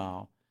 7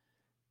 Mile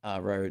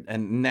Road.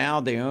 And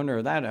now the owner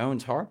of that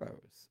owns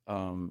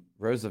Harpo's,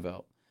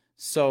 Roosevelt.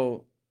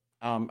 So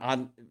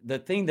the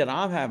thing that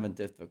I'm having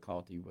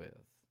difficulty with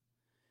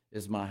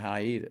is my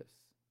hiatus.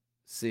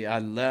 See, I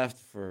left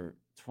for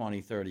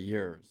 20, 30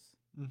 years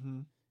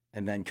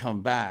and then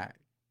come back.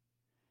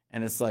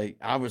 And it's like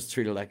I was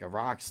treated like a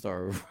rock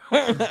star.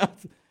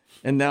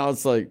 And now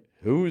it's like,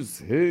 who's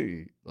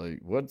he? Like,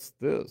 what's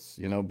this?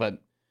 You know,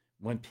 but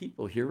when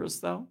people hear us,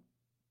 though,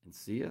 and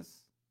see us,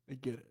 they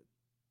get it.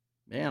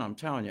 Man, I'm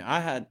telling you, I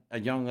had a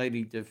young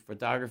lady did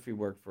photography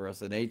work for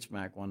us at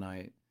HMAC one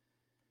night.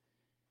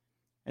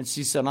 And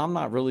she said, I'm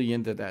not really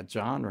into that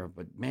genre,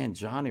 but, man,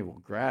 Johny will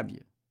grab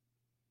you.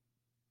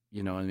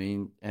 You know what I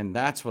mean? And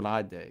that's what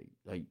I did,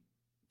 like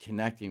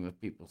connecting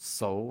with people's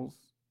souls.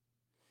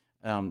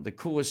 The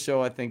coolest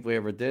show I think we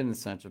ever did in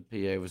Central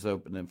PA was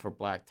opening for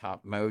Blacktop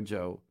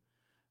Mojo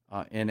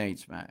in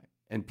HMAC.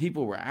 And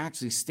people were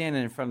actually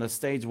standing in front of the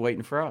stage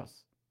waiting for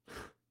us.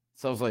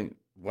 So I was like,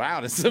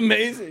 wow, this is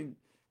amazing.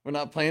 We're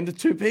not playing to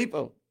two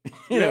people.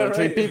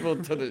 Two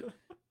people to the,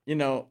 you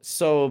know,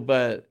 so,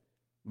 but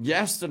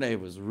Yesterday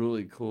was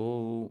really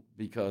cool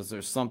because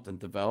there's something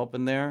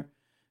developing there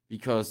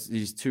because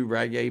these two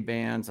reggae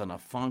bands and a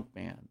funk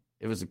band.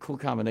 It was a cool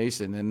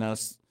combination. And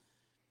us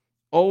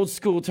old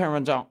school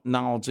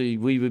terminology,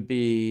 we would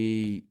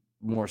be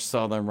more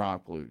Southern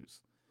rock blues.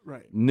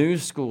 Right. New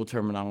school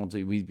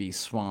terminology, we'd be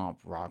swamp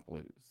rock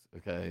blues.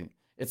 Okay.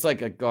 It's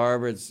like a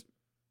garbage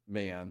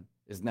man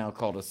is now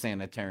called a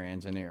sanitary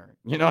engineer.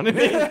 You know what I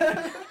mean?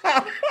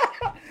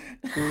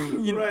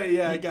 Right,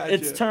 yeah, I got you.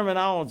 It's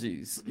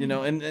terminologies,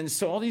 and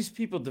so all these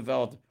people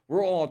developed,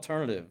 we're all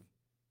alternative.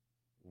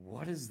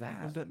 What is that?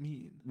 What does that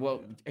mean?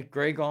 Well,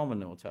 Greg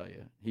Allman will tell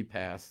you. He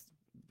passed,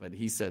 but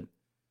he said,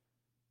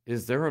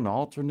 is there an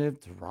alternative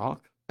to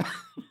rock?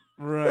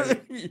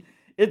 Right.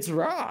 It's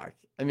rock.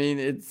 I mean,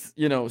 it's,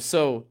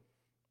 so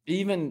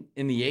even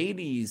in the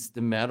 80s,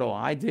 the metal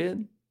I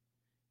did,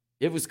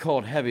 it was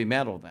called heavy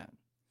metal then.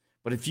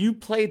 But if you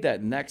played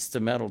that next to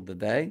metal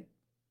today,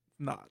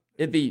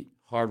 it'd be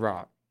hard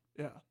rock.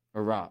 Yeah.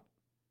 Or rock.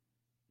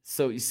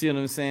 So you see what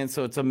I'm saying?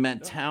 So it's a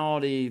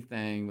mentality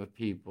thing with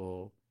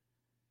people.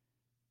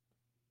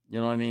 You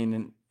know what I mean?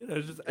 And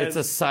it's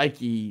a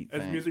psyche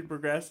thing. As music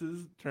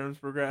progresses, terms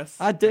progress.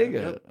 I dig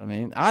it. Yep. I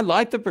mean, I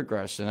like the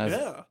progression.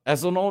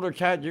 As an older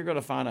cat, you're going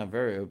to find I'm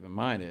very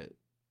open-minded,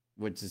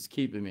 which is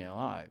keeping me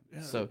alive.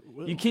 Yeah, so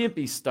you can't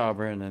be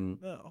stubborn.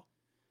 And no.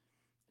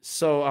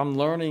 So I'm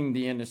learning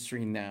the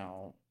industry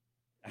now.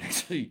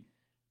 Actually,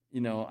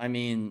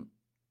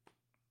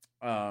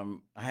 I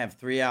have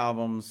 3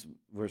 albums.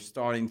 We're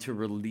starting to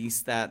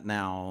release that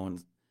now.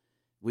 And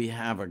we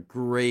have a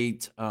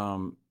great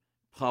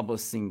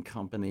publishing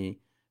company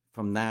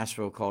from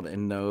Nashville called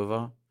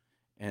Innova.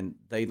 And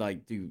they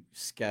do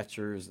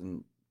sketchers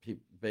and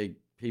big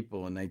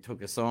people, and they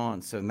took us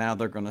on. So now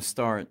they're going to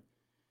start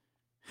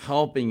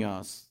helping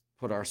us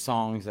put our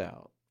songs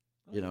out,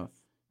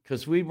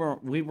 because we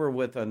were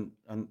with on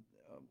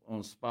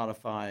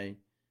Spotify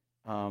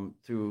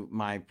through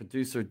my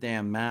producer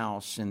Dan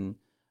Mausch and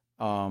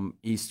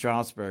East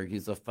Stroudsburg.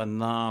 He's a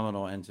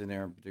phenomenal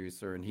engineer and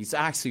producer, and he's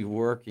actually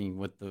working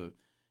with the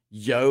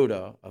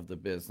Yoda of the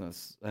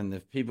business. And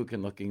if people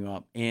can look him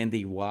up,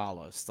 Andy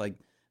Wallace,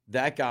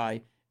 that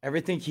guy,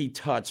 everything he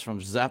touched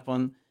from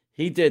Zeppelin,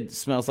 he did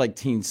Smells Like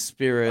Teen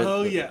Spirit.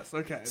 Oh yes,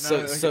 okay.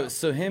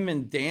 So him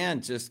and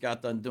Dan just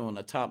got done doing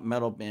a top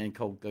metal band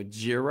called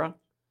Gojira,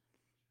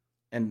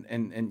 and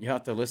you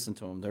have to listen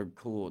to them. They're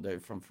cool.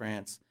 They're from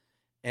France,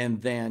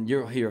 and then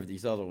you'll hear of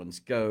these other ones: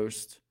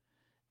 Ghost,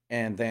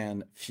 and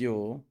then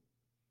Fuel,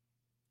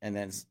 and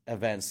then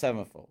Avenged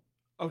Sevenfold.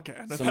 Okay.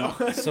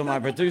 So my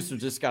producer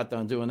just got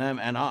done doing them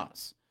and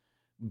us,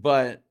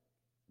 but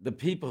the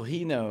people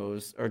he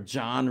knows are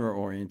genre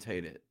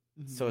orientated.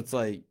 Mm-hmm. So it's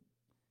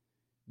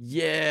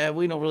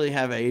we don't really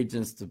have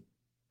agents to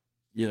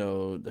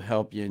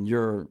help you in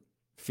your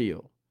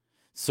field.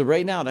 So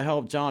right now, to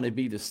help Johny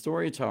be the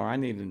storyteller, I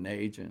need an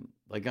agent.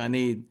 I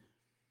need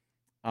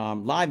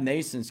Live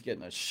Nation's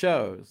getting us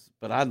shows,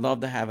 but I'd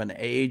love to have an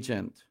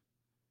agent.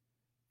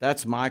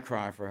 That's my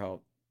cry for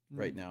help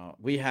right now.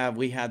 We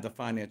had the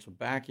financial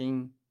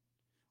backing.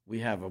 We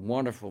have a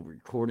wonderful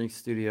recording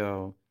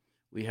studio.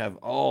 We have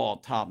all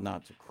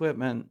top-notch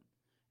equipment.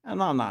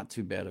 And I'm not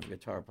too bad of a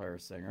guitar player,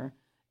 singer.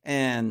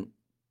 And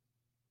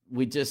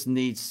we just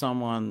need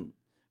someone.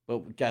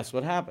 But guess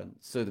what happened?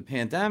 So the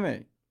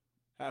pandemic,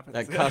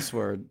 that cuss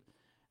word,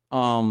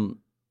 the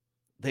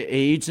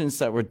agents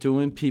that were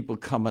doing people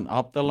coming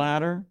up the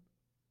ladder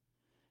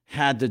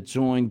had to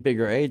join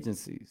bigger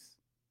agencies.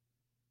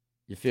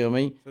 You feel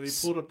me? So they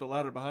pulled up the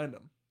ladder behind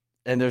them.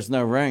 And there's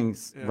no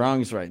rungs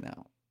right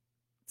now.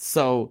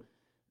 So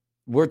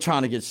we're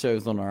trying to get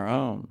shows on our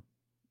own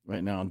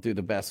right now and do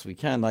the best we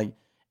can.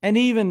 And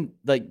even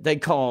they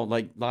call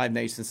Live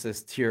Nation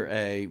says tier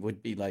A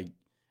would be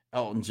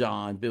Elton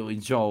John, Billy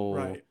Joel,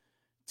 right.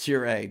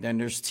 Tier A. Then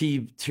there's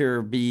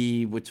tier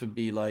B, which would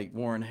be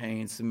Warren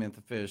Haynes,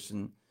 Samantha Fish,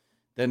 and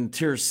then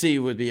tier C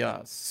would be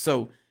us.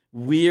 So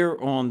we're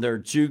on their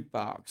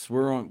jukebox.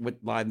 We're on what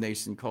Live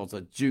Nation calls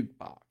a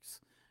jukebox.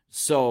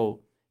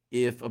 So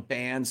if a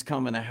band's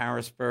coming to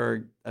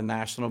Harrisburg, a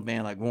national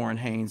band like Warren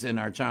Haynes in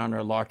our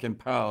genre, Larkin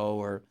Poe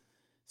or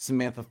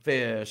Samantha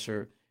Fish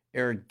or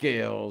Eric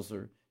Gales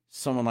or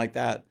someone like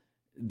that,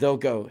 they'll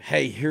go,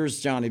 hey,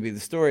 here's Johny B. the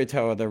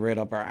Storyteller. They're right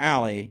up our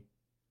alley.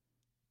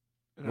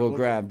 We'll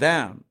grab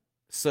them.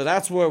 So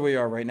that's where we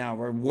are right now.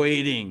 We're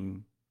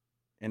waiting.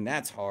 And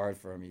that's hard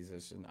for a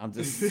musician. I'm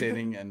just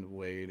sitting and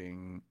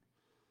waiting.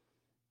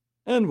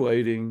 And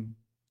waiting.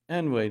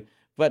 And wait.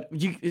 But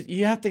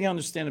you have to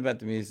understand about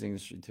the music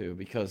industry, too,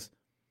 because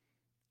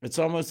it's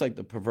almost like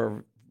the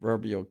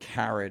proverbial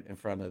carrot in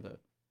front of the,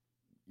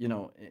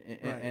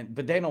 right.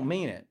 But they don't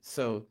mean it.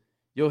 So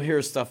you'll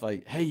hear stuff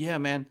like, hey, yeah,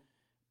 man.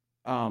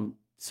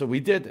 So we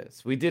did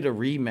this. We did a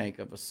remake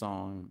of a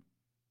song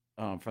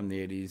from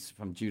the 80s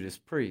from Judas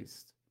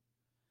Priest.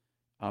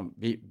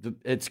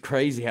 It's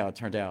crazy how it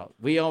turned out.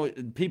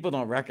 People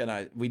don't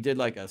recognize. We did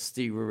a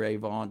Stevie Ray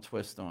Vaughan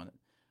twist on it.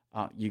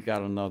 You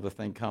got another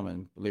thing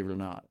coming, believe it or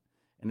not.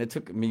 And it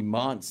took me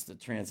months to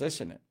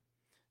transition it.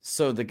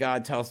 So the guy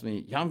tells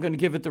me, yeah, I'm going to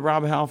give it to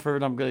Rob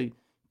Halford. I'm going to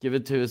give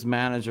it to his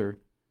manager.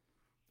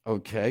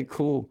 Okay,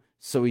 cool.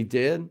 So he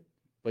did,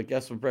 but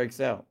guess what breaks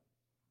out?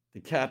 The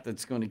cat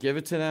that's going to give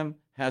it to them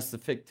has to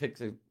pick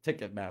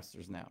ticket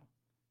masters now.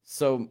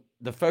 So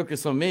the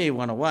focus on me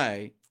went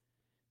away.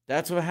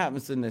 That's what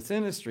happens in this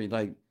industry.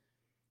 Like,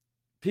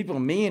 people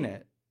mean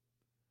it.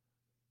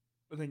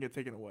 But then get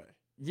taken away.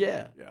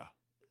 Yeah. Yeah.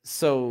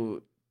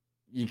 So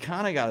you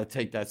kind of got to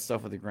take that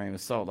stuff with a grain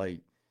of salt.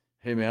 Like,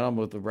 hey, man, I'm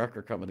with the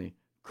record company.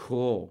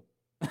 Cool.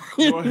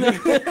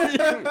 Whatever.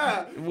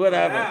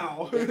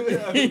 Wow.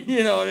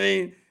 You know what I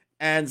mean?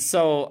 And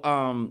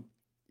so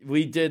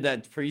we did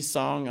that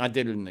pre-song. I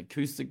did an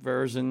acoustic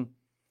version,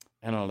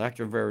 an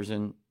electric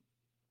version,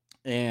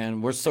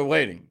 and we're still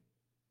waiting.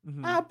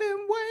 Mm-hmm. I've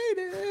been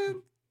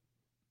waiting.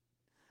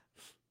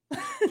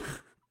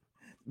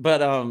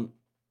 But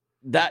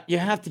that you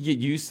have to get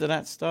used to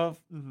that stuff.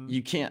 Mm-hmm.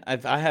 You can't.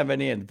 If I have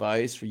any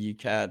advice for you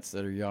cats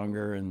that are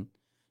younger and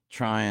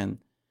trying,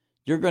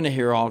 you're going to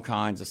hear all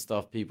kinds of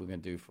stuff people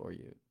can do for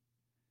you.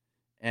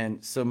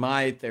 And so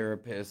my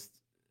therapist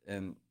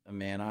and a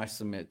man I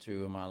submit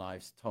to in my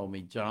life told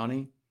me,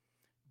 Johnny,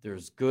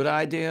 there's good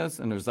ideas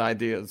and there's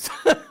ideas.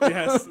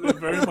 Yes,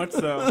 very much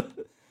so.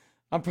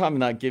 I'm probably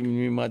not giving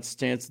you much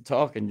chance to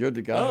talk, and you're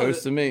the guy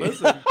hosting me.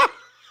 Listen,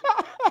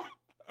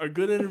 a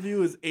good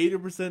interview is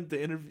 80%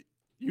 the interview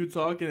you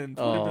talking and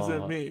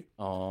 20% me.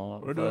 Oh,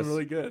 we're doing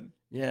really good.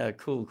 Yeah,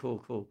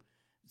 cool.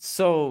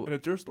 So, and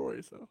it's your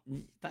story, so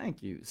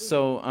thank you.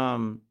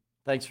 So,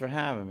 thanks for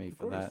having me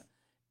for that.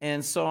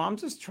 And so I'm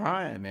just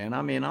trying, man.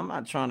 I mean, I'm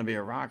not trying to be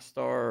a rock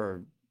star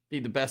or be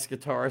the best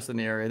guitarist in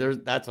the area.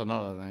 That's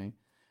another thing.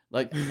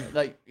 Like,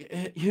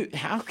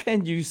 how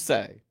can you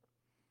say?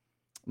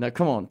 Now,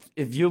 come on,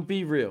 if you'll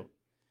be real,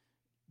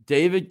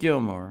 David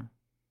Gilmour,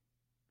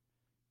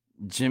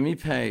 Jimmy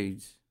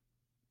Page,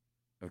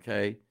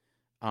 okay,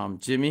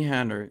 Jimi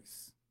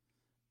Hendrix,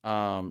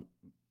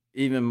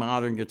 even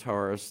modern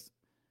guitarists,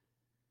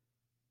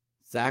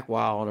 Zakk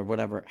Wylde or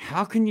whatever,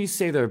 how can you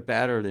say they're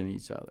better than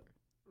each other?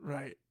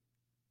 Right.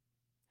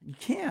 You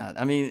can't.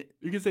 I mean,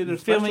 you can say they're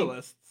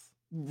specialists.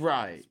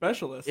 Right.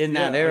 Specialists. In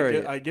that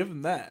area. I give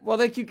them that. Well,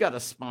 like you got a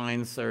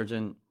spine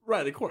surgeon.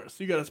 Right, of course.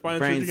 You got a spine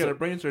surgeon, you got a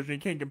brain surgeon. You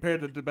can't compare it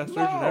to the best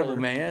surgeon ever.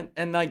 Man.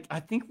 And like, I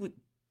think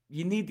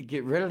you need to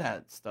get rid of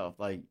that stuff.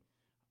 Like,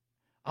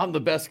 I'm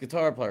the best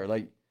guitar player.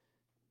 Like,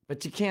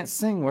 but you can't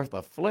sing worth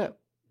a flip.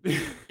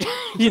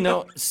 You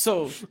know,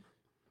 so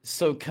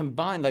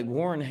combined, like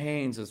Warren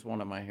Haynes is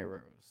one of my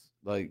heroes.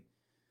 Like,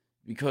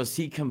 because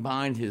he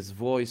combined his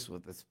voice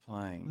with his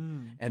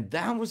playing. And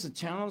that was a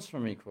challenge for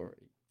me,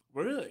 Corey.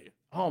 Really?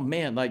 Oh,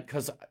 man. Like,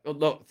 because,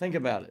 look, think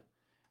about it.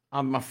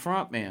 I'm a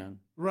front man.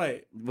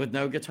 Right. With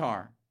no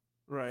guitar.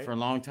 Right. For a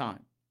long time.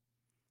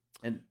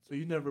 And so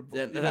you never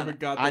got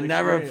that I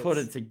never experience. Put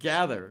it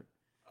together.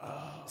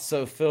 Oh.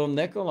 So Phil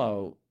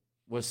Niccolo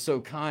was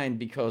so kind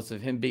because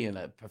of him being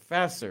a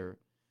professor.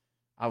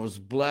 I was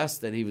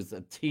blessed that he was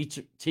a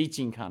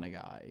teaching kind of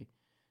guy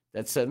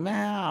that said,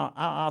 man,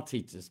 I'll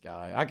teach this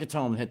guy. I could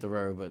tell him to hit the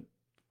road, but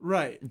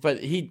right.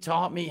 But he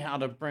taught me how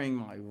to bring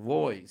my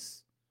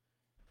voice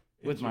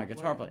with my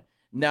guitar playing.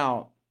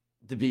 Now,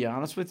 to be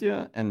honest with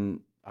you, and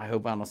I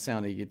hope I don't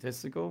sound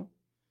egotistical,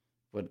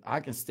 but I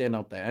can stand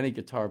up to any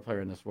guitar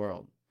player in this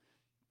world.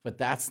 But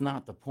that's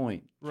not the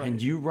point. Right. Can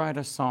you write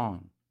a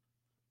song?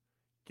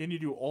 Can you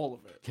do all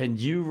of it? Can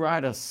you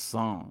write a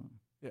song?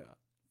 Yeah.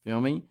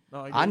 Feel me?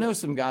 No, I know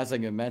some guys I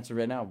can mention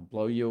right now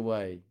blow you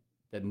away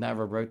that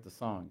never wrote the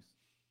songs.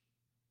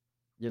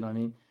 You know what I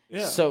mean?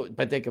 Yeah. So,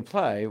 but they could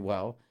play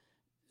well.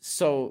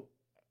 So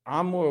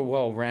I'm more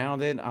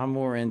well-rounded. I'm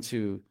more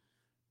into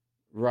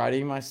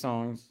writing my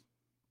songs.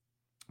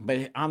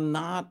 But I'm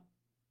not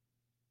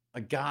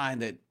a guy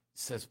that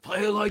says,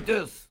 play it like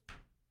this.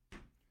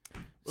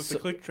 With the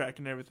click track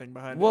and everything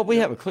behind it. Well, we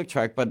have a click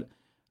track, but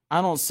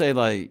I don't say,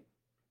 like,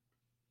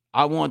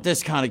 I want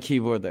this kind of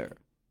keyboard there.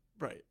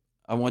 Right.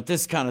 I want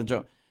this kind of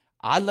drum.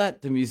 I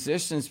let the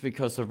musicians,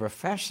 because they're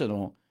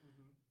professional,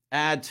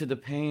 add to the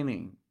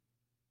painting.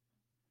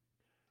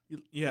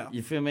 Yeah.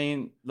 You feel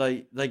me?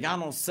 Like I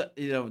don't say,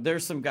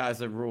 there's some guys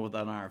that rule with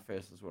an iron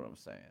fist is what I'm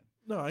saying.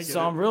 No, I get it. So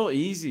I'm real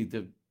easy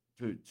to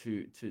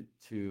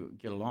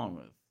get along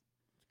with.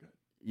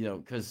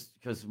 Good.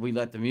 Because we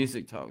let the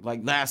music talk.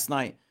 Like last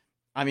night,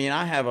 I mean,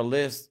 I have a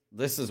list.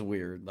 This is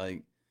weird.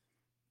 Like,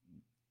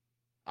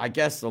 I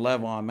guess the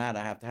level I'm at,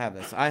 I have to have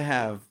this.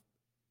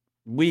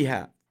 We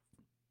have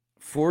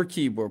 4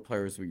 keyboard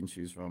players we can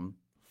choose from,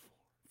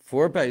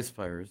 4 bass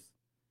players,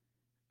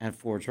 and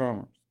 4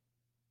 drummers.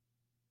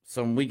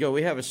 So when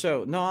we have a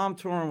show. No, I'm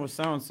touring with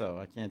so-and-so.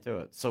 I can't do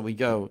it. So we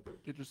go.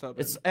 Get yourself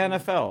it's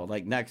NFL,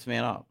 like next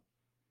man up.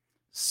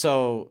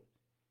 So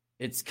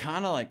it's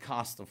kind of like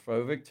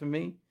claustrophobic to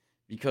me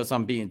because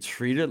I'm being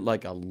treated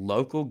like a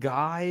local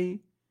guy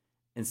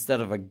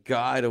instead of a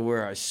guy to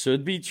where I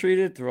should be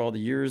treated through all the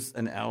years,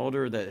 an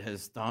elder that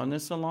has done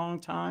this a long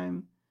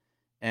time.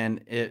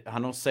 And I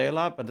don't say a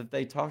lot, but if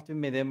they talk to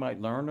me, they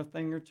might learn a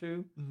thing or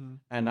two. Mm-hmm.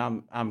 And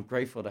I'm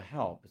grateful to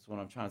help, is what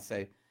I'm trying to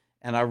say.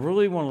 And I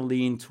really want to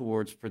lean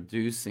towards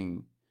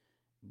producing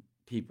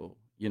people,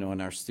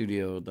 in our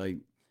studio. Like,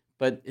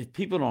 but if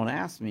people don't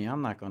ask me,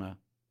 I'm not gonna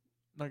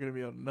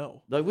be able to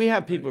know. Like, we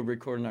have people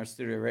recording our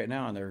studio right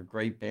now, and they're a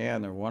great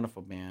band, they're a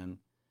wonderful band,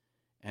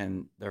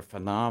 and they're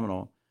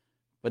phenomenal.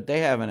 But they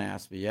haven't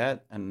asked me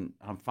yet, and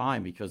I'm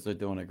fine because they're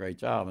doing a great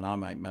job, and I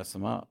might mess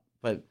them up.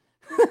 But,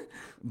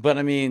 but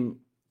I mean,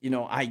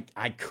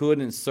 I could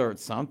insert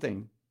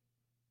something,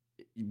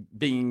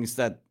 being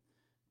that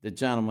the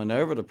gentleman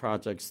over the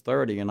project's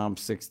 30 and I'm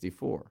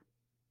 64.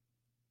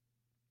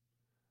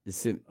 You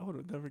see, I would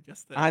have never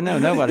guessed that. I know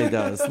nobody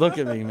does. Look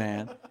at me,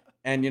 man.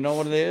 And you know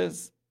what it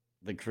is?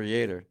 The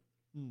creator.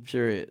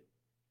 Period.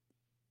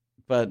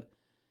 But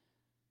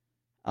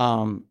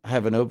I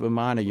have an open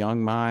mind, a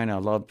young mind. I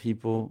love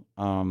people.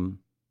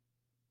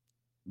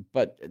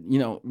 But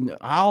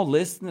I'll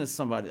listen to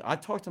somebody. I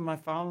talked to my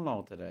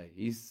father-in-law today.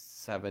 He's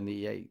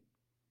 78.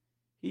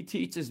 He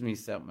teaches me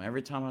something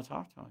every time I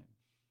talk to him.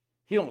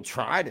 He don't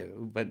try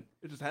to, but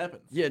it just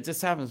happens. Yeah, it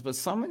just happens. But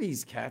some of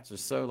these cats are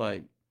so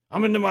like,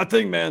 I'm into my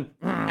thing, man.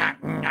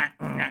 And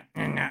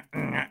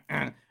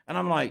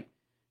I'm like,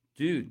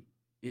 dude,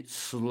 it's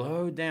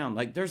slowed down.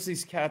 Like, there's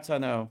these cats I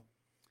know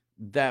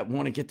that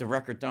want to get the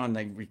record done.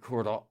 They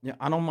record all.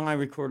 I don't mind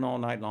recording all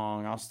night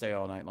long. I'll stay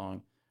all night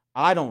long.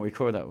 I don't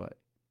record that way.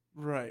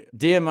 Right.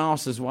 Dan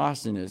Mouse is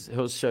watching this.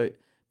 He'll show you,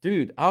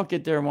 dude, I'll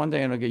get there one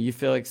day and I'll go, you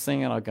feel like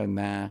singing? I'll go,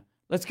 nah.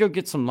 Let's go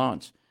get some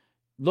lunch.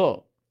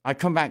 Look, I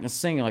come back and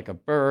sing like a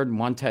bird in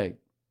one take.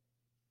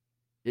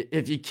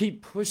 If you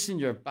keep pushing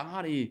your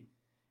body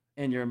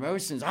and your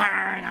emotions, you're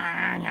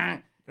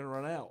gonna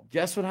run out.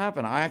 Guess what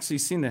happened? I actually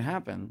seen it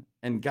happen.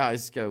 And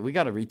guys go, we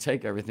got to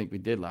retake everything we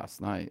did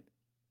last night.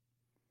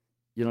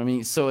 You know what I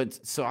mean? So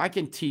I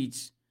can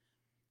teach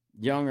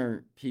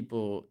younger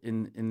people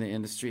in the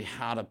industry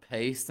how to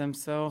pace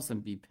themselves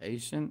and be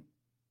patient.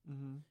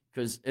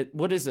 Because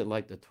what is it,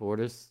 like the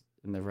tortoise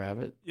and the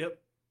rabbit? Yep.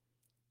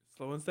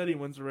 Slow and steady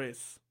wins the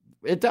race.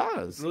 It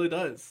does. It really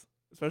does.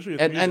 Especially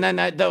with and then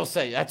they'll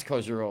say, that's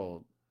because you're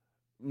old.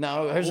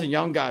 No, there's a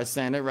young guy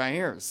saying it right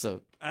here.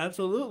 So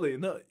absolutely.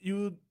 No,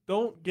 you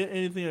don't get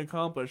anything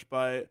accomplished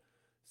by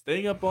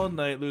staying up all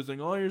night, losing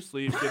all your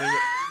sleep,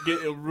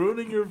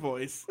 ruining your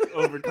voice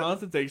over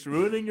constant takes,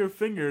 ruining your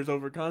fingers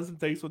over constant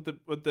takes with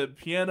the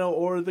piano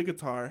or the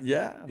guitar.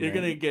 Yeah, you're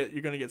gonna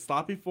get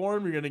sloppy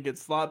form. You're gonna get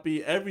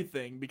sloppy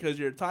everything because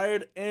you're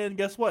tired. And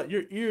guess what?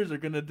 Your ears are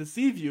gonna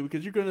deceive you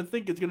because you're gonna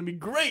think it's gonna be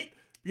great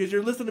because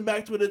you're listening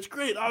back to it. It's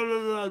great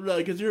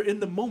because you're in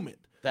the moment.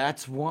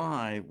 That's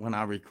why when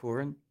I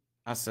record,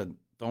 I said,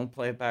 don't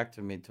play it back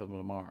to me till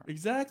tomorrow.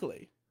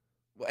 Exactly.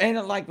 And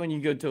like when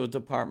you go to a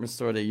department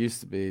store, they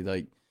used to be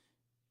like,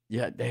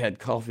 yeah, they had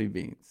coffee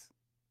beans.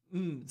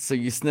 So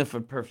you sniff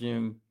a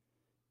perfume,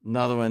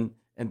 another one,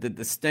 and to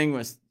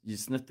distinguish, you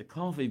sniff the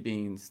coffee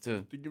beans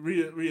to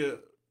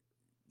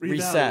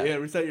reset. Yeah,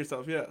 reset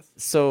yourself. Yes.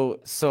 So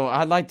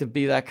I'd like to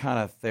be that kind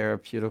of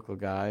therapeutical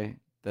guy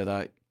that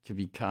I could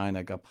be kind,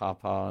 like a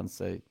papa, and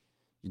say,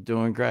 "You're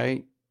doing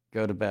great.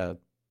 Go to bed."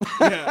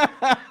 Yeah.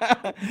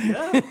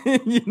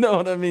 You know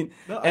what I mean?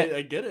 No,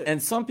 I get it.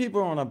 And some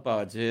people are on a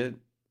budget,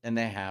 and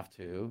they have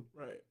to.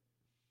 Right.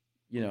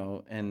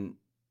 And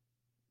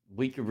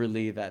we could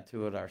relieve that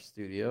too at our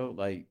studio.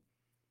 Like,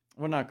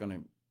 we're not going to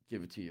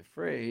give it to you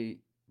free,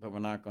 but we're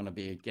not going to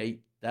be a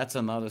gate. That's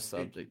another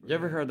subject. You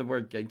ever heard the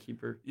word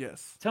gatekeeper?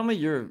 Yes. Tell me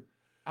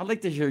I'd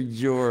like to hear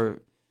your.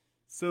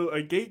 So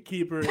a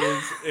gatekeeper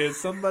is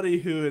somebody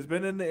who has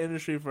been in the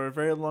industry for a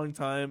very long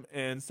time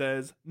and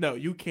says, no,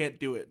 you can't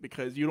do it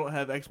because you don't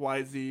have X,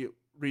 Y, Z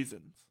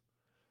reasons.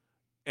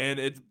 And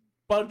it's a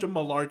bunch of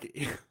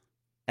malarkey.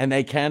 And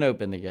they can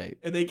open the gate.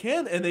 They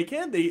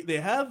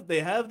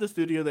have the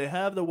studio, they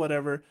have the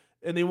whatever,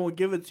 and they won't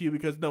give it to you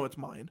because no, it's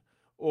mine.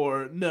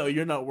 Or no,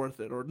 you're not worth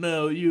it. Or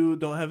no, you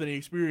don't have any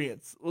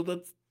experience. Well,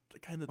 that's the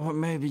kind of. Or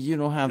maybe you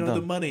don't have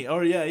the money.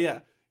 Or yeah.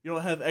 You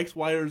don't have X,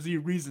 Y, or Z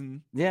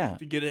reason. To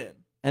get in.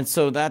 And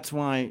so that's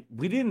why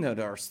we didn't know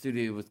that our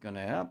studio was going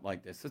to end up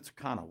like this. It's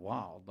kind of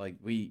wild. Like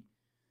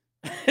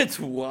it's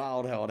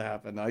wild how it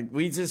happened. Like,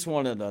 we just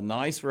wanted a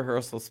nice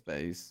rehearsal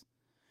space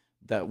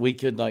that we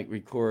could like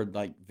record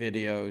like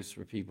videos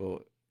for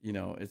people.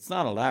 It's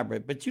not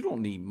elaborate, but you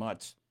don't need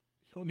much.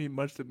 You don't need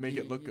much to make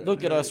it look good.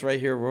 Look at us right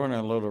here. We're in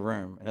a little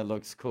room and it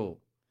looks cool.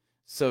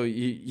 So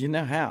you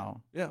know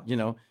how. Yeah.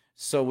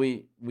 So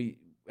we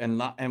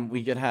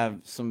could have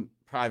some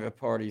private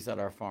parties at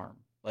our farm,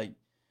 like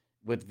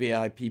with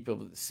VIP people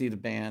to see the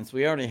bands.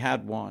 We already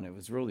had one. It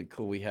was really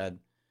cool. We had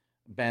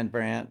Ben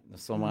Brandt, the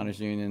Soul Miners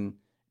Union,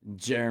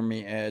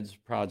 Jeremy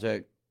Edge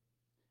Project,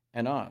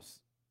 and us.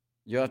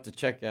 You have to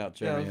check out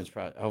Jeremy Edge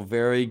Project. Oh,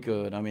 very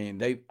good. I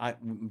mean,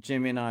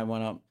 Jimmy and I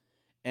went up,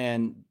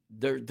 and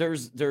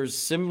there's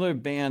similar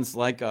bands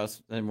like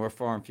us, and we're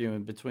far and few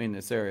in between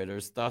this area.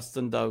 There's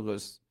Dustin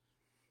Douglas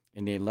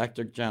and the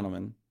Electric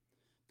Gentleman.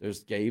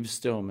 There's Gabe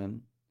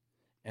Stillman,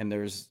 and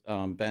there's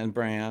Ben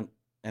Brandt,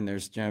 and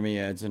there's Jeremy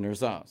Edge, and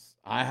there's us.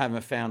 I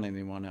haven't found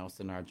anyone else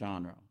in our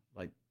genre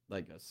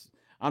like us.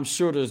 I'm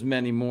sure there's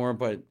many more,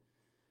 but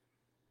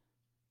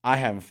I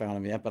haven't found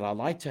him yet, but I'd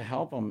like to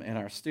help him in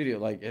our studio.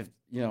 Like if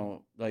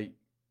like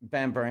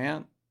Ben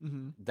Brandt,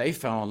 they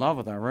fell in love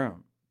with our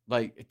room.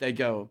 Like they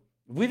go,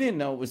 we didn't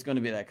know it was going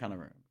to be that kind of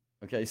room.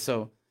 Okay,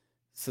 so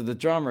the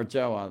drummer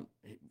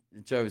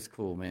Joe's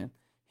cool, man.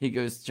 He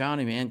goes,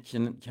 Johnny, man,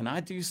 can I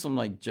do some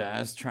like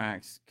jazz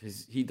tracks?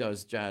 Because he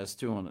does jazz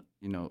too on it,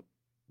 to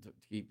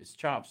keep his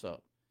chops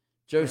up.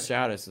 Joe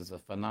Shaddis is a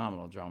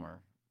phenomenal drummer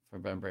for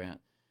Ben Brandt.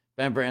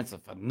 Ben Brandt's a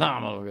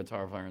phenomenal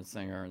guitar player and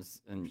singer,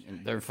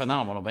 and they're a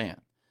phenomenal band.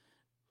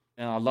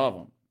 And I love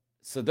them.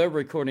 So they're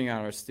recording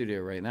out our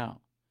studio right now.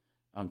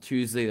 On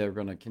Tuesday, they're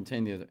going to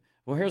continue.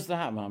 Well, here's the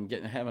hot one. I'm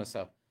getting ahead of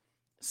myself.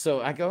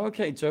 So I go,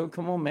 okay, Joe,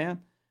 come on, man.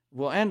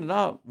 Well, ended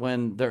up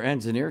when their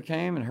engineer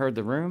came and heard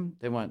the room,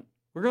 they went,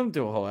 we're going to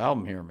do a whole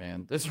album here,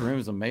 man. This room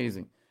is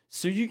amazing.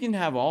 So you can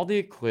have all the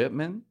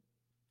equipment,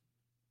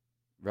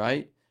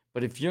 right?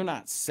 But if you're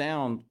not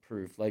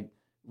soundproof, like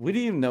we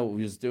didn't even know what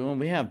we was doing.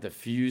 We have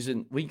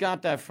diffusion. We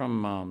got that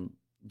from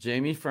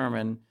Jamie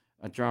Furman,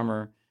 a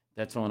drummer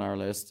that's on our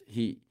list.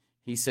 He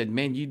said,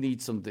 man, you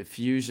need some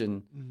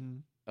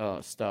diffusion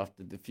stuff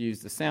to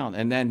diffuse the sound.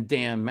 And then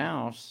Dan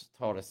Mouse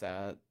taught us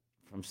that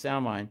from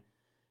Soundmind.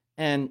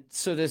 And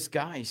so this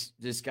guy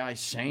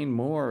Shane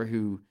Moore,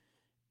 who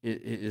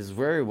is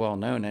very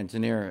well-known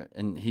engineer,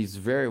 and he's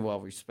very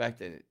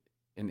well-respected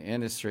in the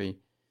industry,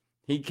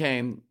 he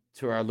came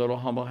to our little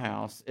humble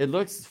house. It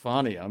looks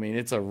funny. I mean,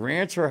 it's a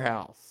rancher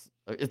house.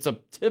 It's a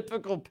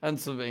typical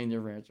Pennsylvania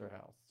rancher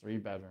house, 3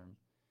 bedrooms.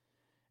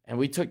 And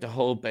we took the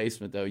whole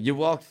basement, though. You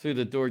walk through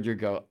the door, you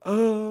go,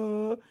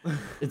 oh.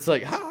 It's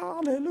like,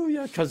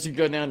 hallelujah. Because you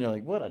go down, you're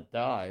like, what a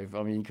dive.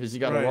 I mean, because you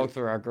got to walk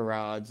through our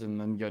garage and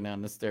then go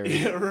down the stairs.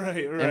 Yeah,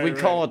 right. And we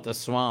call it the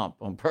swamp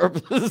on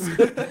purpose.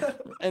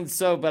 And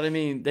so, but I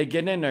mean, they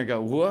get in there and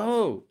go,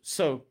 whoa.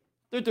 So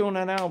they're doing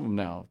an album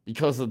now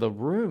because of the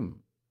room.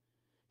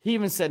 He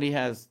even said he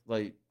has,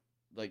 like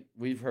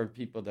we've heard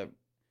people that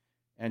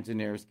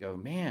engineers go,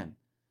 man,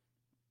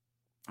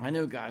 I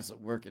know guys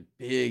that work at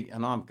big,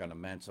 and I'm going to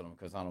mention them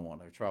because I don't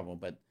want no trouble,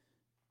 but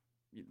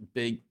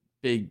big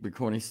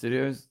recording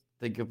studios,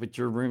 they go, but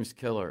your room's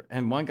killer.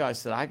 And one guy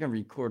said, I can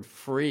record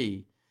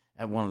free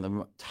at one of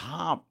the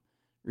top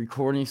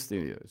recording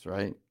studios,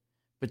 right?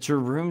 But your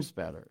room's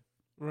better.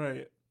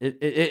 Right.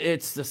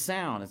 It's the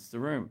sound. It's the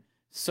room.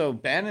 So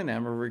Ben and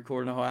them are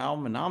recording the whole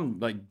album, and I'm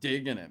like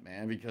digging it,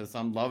 man, because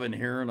I'm loving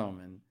hearing them.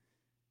 And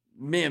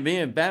me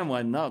and Ben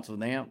went nuts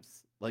with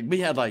amps. Like we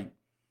had like,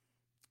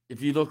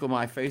 if you look on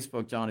my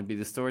Facebook, Johnny B.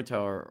 the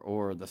Storyteller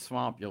or The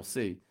Swamp, you'll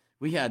see.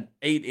 We had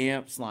 8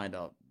 amps lined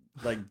up,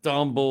 like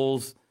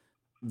Dumbles,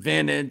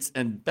 vintage,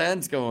 and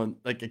Ben's going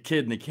like a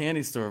kid in a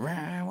candy store.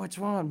 Which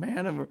one,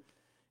 man? And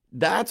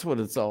that's what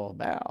it's all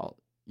about,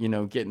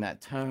 getting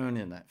that tone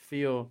and that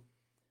feel.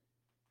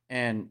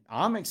 And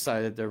I'm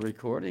excited they're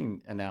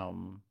recording an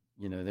album.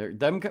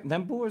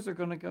 Them boys are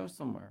going to go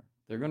somewhere.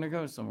 They're going to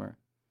go somewhere.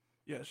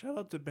 Yeah, shout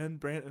out to Ben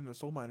Brandt and the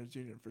Soul Miners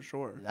Union for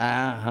sure.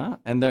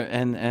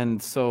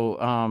 And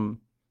so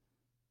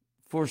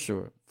for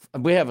sure,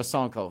 we have a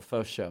song called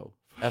 "Faux Show,"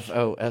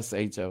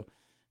 FOSHO,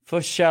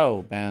 for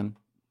show, man.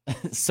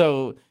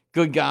 So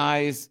good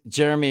guys,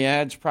 Jeremy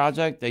Edge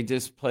Project. They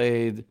just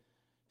played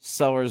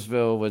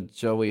Sellersville with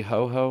Joey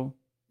Ho-Ho,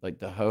 like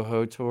the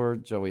Ho-Ho tour,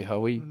 Joey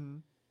Hoey,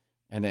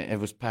 and it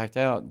was packed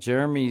out.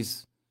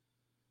 Jeremy's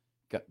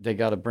they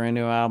got a brand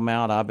new album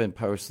out. I've been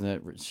posting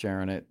it,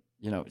 sharing it.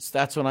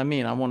 That's what I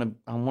mean. I want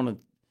to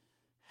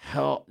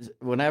help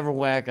whenever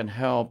way I can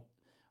help.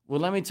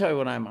 Well, let me tell you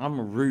what I'm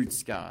a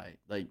roots guy,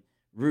 like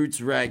roots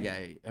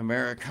reggae,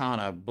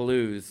 Americana,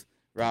 blues,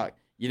 rock,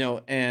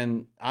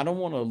 and I don't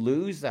want to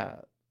lose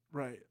that.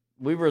 Right.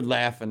 We were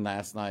laughing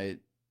last night.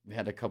 We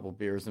had a couple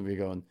beers and we were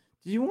going,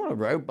 do you want a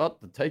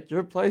robot to take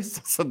your place?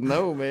 I said,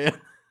 no, man.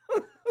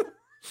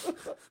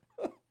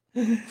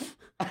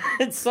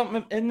 It's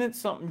something, isn't it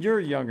something? You're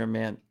a younger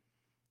man.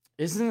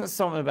 Isn't it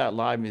something about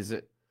live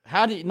music?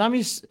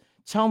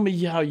 Tell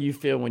me how you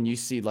feel when you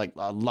see like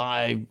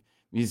live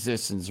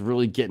musicians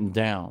really getting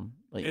down.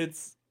 Like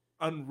it's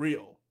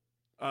unreal.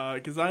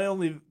 Because I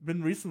only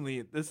been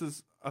recently. This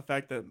is a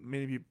fact that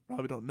many of you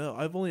probably don't know.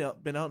 I've only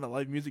been out in the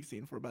live music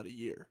scene for about a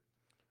year.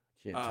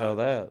 Can't tell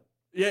that.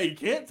 Yeah, you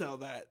can't tell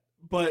that.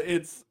 But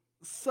it's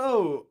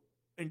so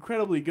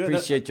incredibly good.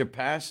 Appreciate your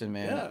passion,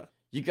 man. Yeah.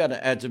 You got an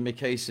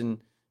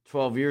education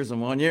 12 years in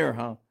 1 year,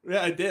 huh?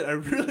 Yeah, I did. I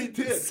really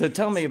did. So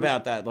tell me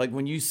about that. Like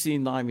when you see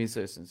live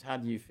musicians, how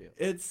do you feel?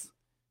 It's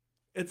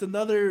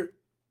another.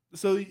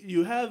 So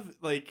you have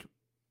like,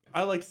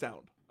 I like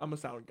sound. I'm a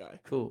sound guy.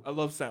 Cool. I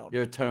love sound.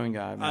 You're a tone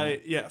guy,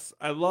 man. Yes,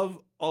 I love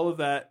all of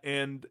that,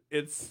 and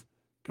it's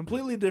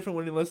completely different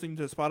when you're listening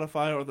to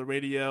Spotify or the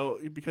radio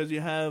because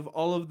you have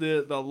all of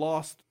the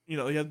lost. You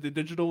have the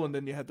digital, and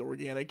then you have the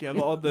organic. You have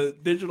all the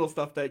digital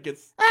stuff that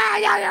gets.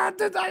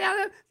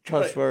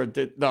 Cuss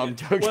word. No, I'm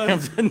joking. Well,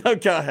 no,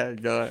 go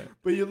ahead.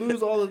 But you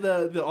lose all of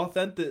the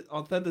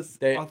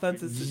authenticity.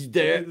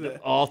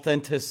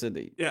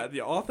 Authenticity. Yeah,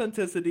 the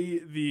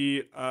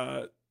authenticity.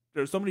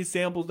 There's so many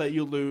samples that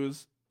you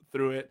lose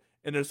through it,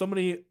 and there's so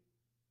many.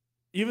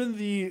 Even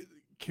the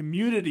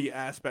community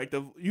aspect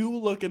of you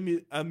look at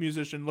a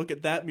musician, look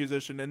at that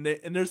musician, and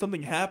there's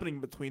something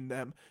happening between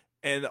them,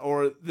 and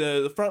or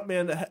the front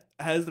man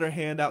has their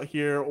hand out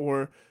here,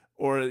 or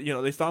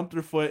they stomp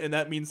their foot, and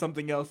that means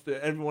something else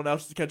that everyone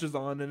else catches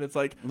on, and it's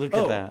like, Look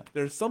at that.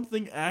 There's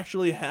something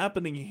actually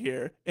happening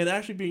here, and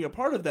actually being a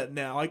part of that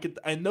now.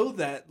 I know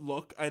that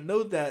look, I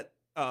know that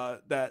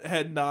that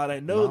head nod, I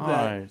know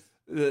that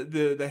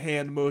the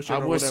hand motion.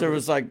 I wish there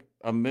was like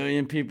a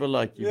million people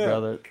like you,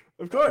 brother.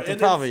 Of course, it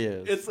probably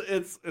is.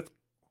 It's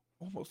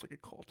almost like a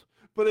cult,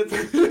 but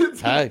it's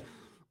hey,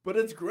 but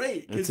it's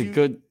great. It's a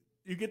good.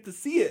 You get to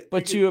see it,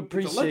 but you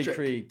appreciate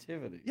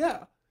creativity.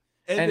 Yeah.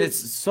 And it's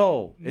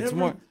soul. It's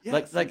more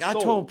like I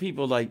soul. told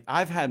people, like,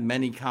 I've had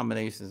many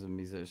combinations of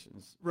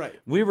musicians. Right.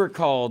 We were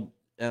called,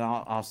 and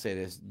I'll say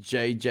this,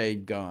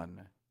 JJ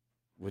Gunn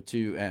with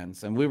 2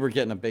 N's. And we were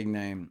getting a big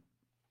name.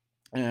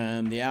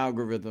 And the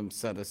algorithm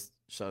shut us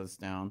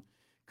down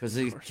because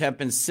he kept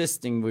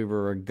insisting we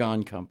were a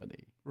gun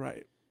company.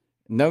 Right.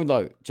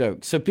 No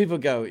joke. So people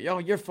go, yo,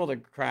 you're full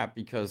of crap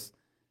because,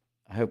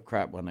 I hope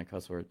crap wasn't a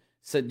cuss word.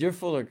 Said, you're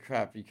full of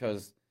crap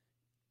because,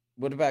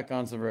 what about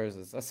Guns N'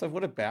 Roses? I said,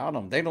 what about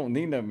them? They don't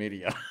need no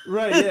media.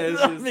 Right,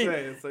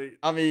 yeah.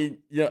 I mean,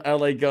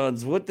 LA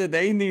Guns, what do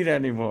they need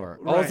anymore?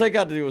 Right. All they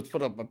got to do is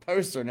put up a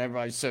poster and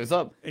everybody shows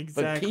up.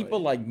 Exactly. But people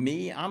like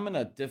me, I'm in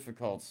a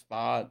difficult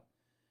spot.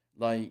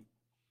 Like,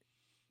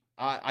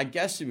 I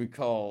guess you would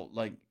call,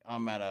 like,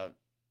 I'm at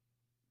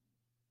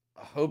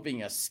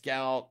hoping a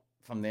scout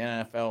from the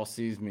NFL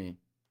sees me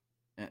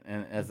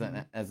and as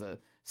a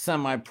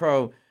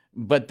semi-pro,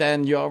 but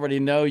then you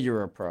already know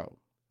you're a pro.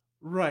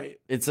 Right.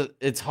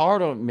 It's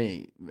hard on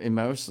me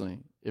emotionally.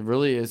 It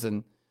really is.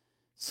 And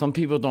some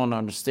people don't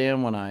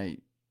understand when I,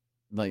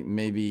 like,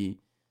 maybe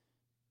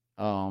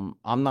I'm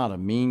not a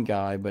mean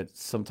guy, but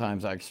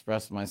sometimes I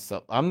express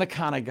myself. I'm the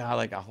kind of guy,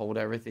 like, I hold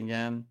everything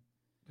in.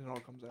 It all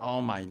comes out.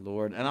 Oh my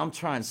Lord. And I'm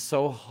trying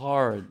so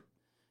hard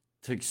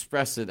to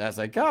express it as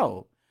I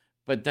go.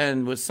 But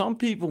then with some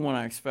people, when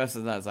I express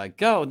it as I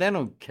go, they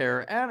don't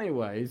care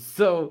anyway.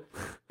 So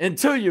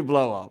until you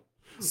blow up.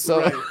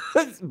 So,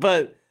 right.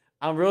 But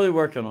I'm really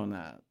working on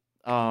that.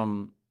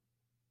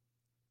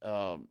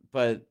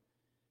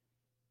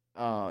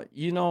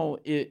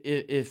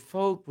 If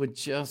folk would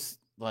just,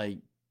 like,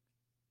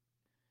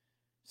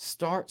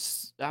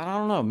 starts, I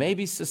don't know,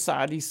 maybe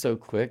society's so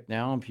quick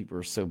now and people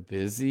are so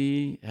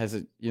busy. Has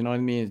it, you know what I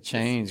mean? It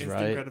changed, right?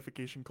 Instant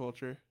gratification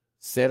culture.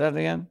 Say that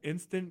again?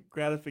 Instant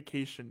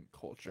gratification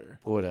culture.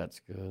 Boy, that's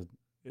good.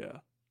 Yeah.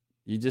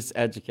 You just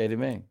educated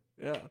me.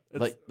 Yeah.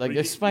 Like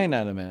explain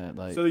that a minute.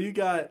 Like,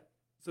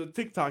 so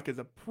TikTok is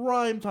a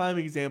prime time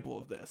example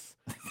of this.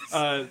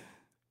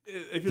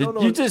 If you don't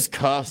know, you just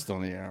cussed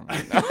on the air,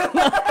 man.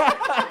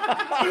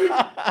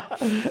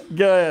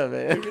 Go ahead,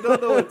 man. If you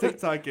don't know what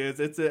TikTok is,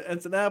 it's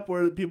an app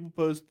where people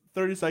post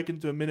 30-second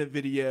to a minute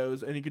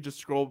videos, and you can just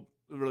scroll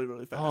really,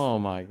 really fast. Oh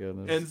my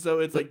goodness! And so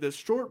it's like this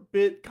short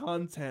bit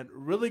content,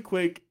 really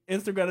quick,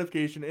 instant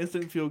gratification,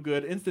 instant feel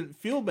good, instant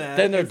feel bad.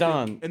 Then they're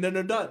done, and then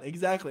they're done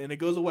exactly, and it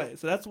goes away.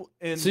 So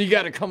so you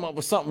got to come up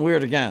with something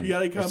weird again. You got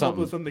to come up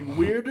with something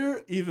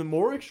weirder, even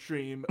more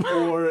extreme,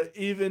 or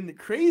even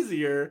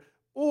crazier.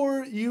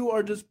 Or you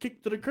are just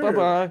kicked to the curb.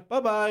 Bye-bye.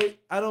 Bye-bye.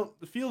 I don't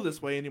feel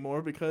this way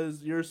anymore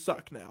because you're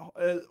suck now.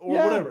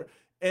 Whatever.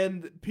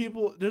 And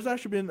people, there's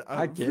actually been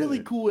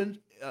really cool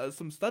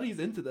some studies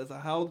into this,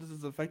 how this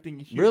is affecting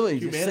humanity.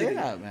 Just say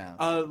that, man.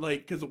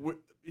 Because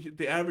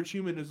the average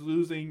human is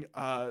losing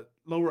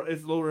lower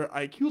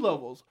IQ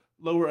levels,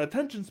 lower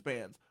attention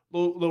spans,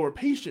 lower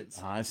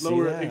patience,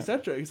 lower et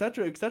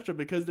cetera,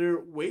 because they're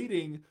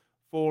waiting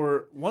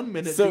for 1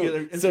 minute to get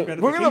their instant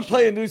gratification. We're going to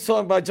play a new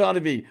song by Johny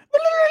B.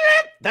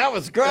 That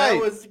was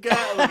great.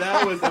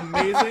 That was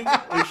amazing.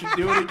 We should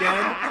do it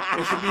again.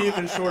 It should be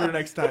even shorter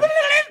next time.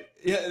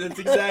 Yeah, that's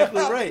exactly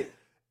right.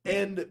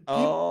 And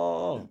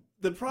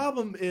the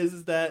problem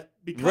is that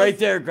because right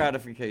there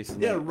gratification.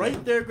 Yeah,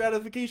 right there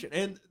gratification.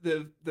 And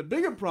the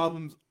bigger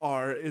problems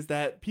is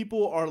that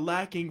people are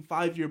lacking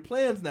 5-year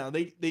plans now.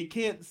 They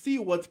can't see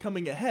what's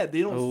coming ahead.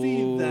 They don't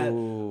see that,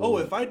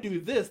 if I do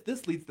this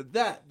leads to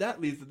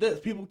that leads to this.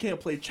 People can't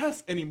play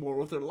chess anymore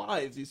with their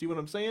lives. You see what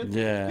I'm saying?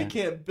 Yeah. They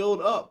can't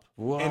build up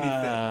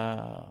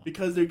anything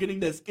because they're getting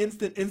this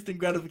instant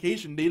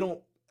gratification. They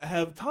don't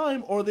have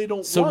time, or they don't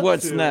want to. So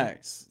what's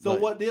next? So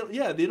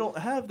they don't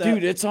have that.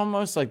 Dude, it's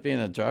almost like being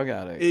a drug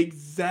addict.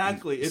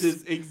 Exactly. It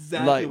is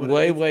exactly like what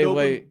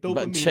way,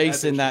 but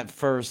chasing that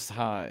first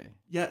high.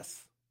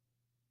 Yes.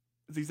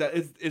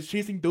 It's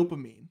chasing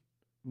dopamine.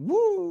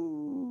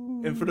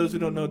 Woo! And for those who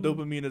don't know,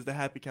 dopamine is the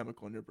happy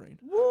chemical in your brain.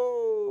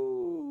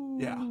 Woo!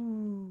 Yeah.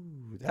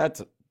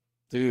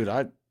 Dude,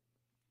 I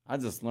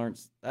just learned,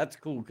 that's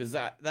cool, because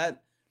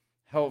that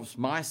helps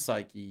my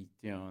psyche,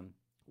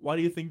 Why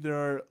do you think there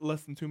are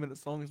less than 2-minute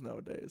songs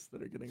nowadays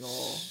that are getting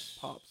all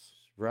pops?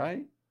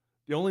 Right?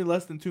 The only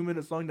less than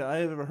 2-minute song that I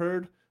have ever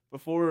heard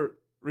before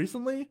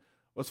recently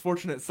was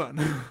Fortunate Son.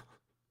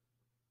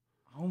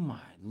 Oh my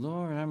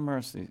Lord, have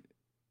mercy.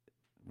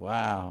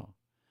 Wow.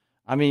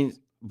 I mean,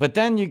 but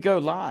then you go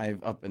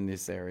live up in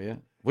this area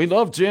We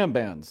love jam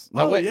bands.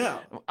 No, wait, yeah,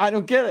 I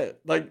don't get it.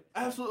 Like,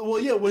 absolutely. Well,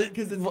 yeah,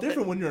 because it's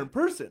different when you're in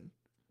person.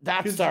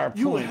 that's our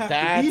point.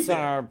 That's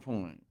our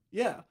point.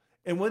 Yeah.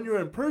 And when you're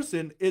in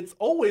person, it's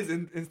always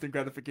instant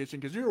gratification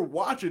because you're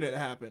watching it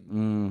happen.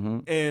 Mm-hmm.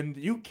 And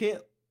you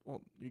can't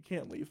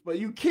leave. But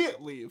you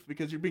can't leave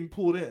because you're being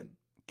pulled in.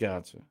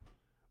 Gotcha.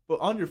 But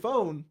on your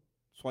phone,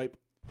 swipe.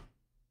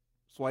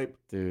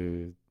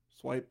 Dude.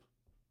 Swipe.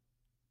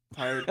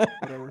 Tired,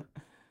 whatever.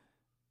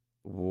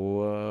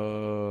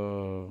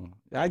 Whoa.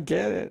 I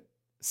get it.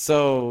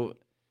 So,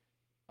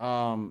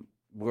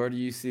 where do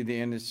you see the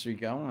industry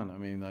going? I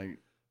mean, like,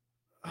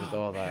 with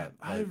all that.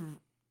 Like,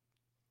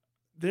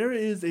 there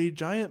is a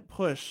giant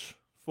push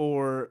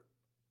for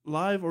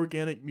live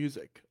organic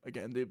music.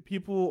 Again, the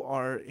people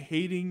are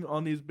hating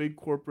on these big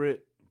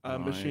corporate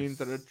machines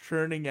that are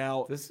churning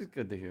out. This is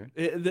good to hear.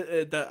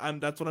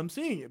 That's what I'm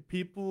seeing.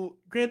 People,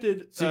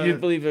 granted. So you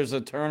believe there's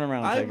a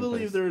turnaround? I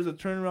believe there is a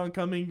turnaround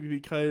coming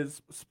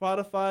because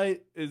Spotify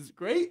is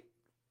great,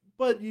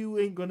 but you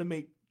ain't gonna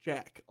make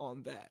jack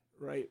on that,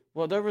 right?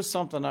 Well, there was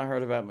something I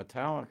heard about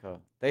Metallica.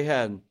 They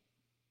had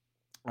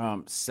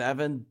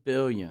 7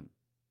 billion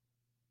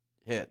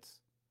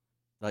hits,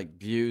 like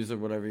views or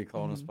whatever you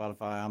call it on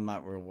Spotify. I'm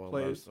not real well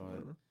versed on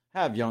it.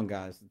 I have young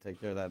guys to take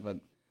care of that, but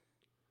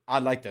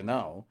I'd like to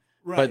know.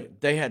 Right. But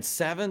they had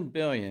 7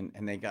 billion,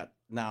 and they got,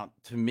 now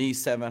to me,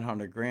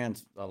 700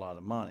 grand's a lot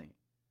of money.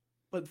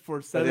 But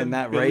for 7 in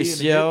that billion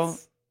ratio,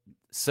 hits?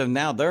 So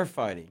now they're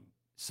fighting.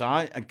 So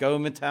I go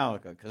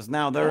Metallica because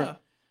now they're.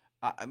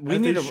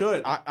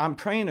 I'm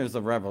praying there's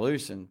a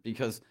revolution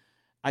because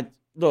I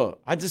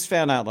just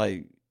found out,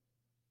 like,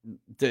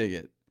 dig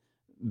it,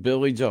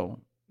 Billy Joel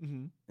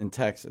in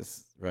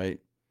Texas, right?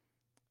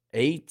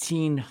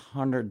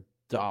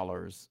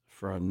 $1,800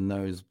 for a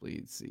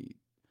nosebleed seat,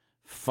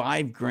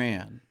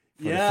 $5,000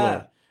 for the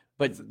floor.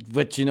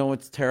 But you know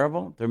what's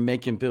terrible? They're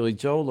making Billy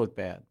Joel look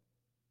bad.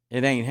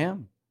 It ain't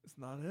him. It's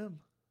not him.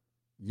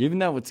 You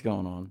know what's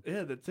going on.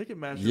 Yeah, the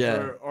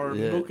Ticketmasters are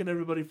milking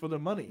everybody for their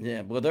money.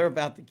 Yeah, well, they're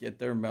about to get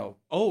their milk.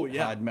 Oh,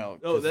 yeah. Hide milk.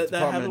 Oh, that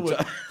happened with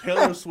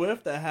Taylor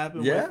Swift. That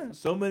happened with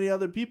so many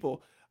other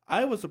people.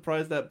 I was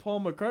surprised that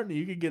Paul McCartney,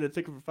 you could get a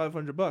ticket for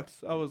 $500.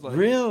 I was like,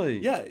 really?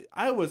 Yeah,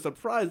 I was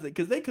surprised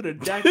because they could have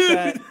jacked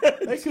that.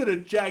 They could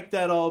have jacked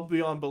that all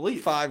beyond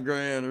belief.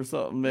 $5,000 or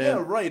something, man.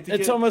 Yeah, right.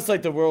 It's almost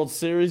like the World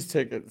Series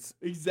tickets.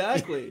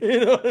 Exactly.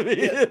 You know what I mean?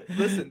 Yeah,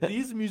 listen,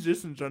 these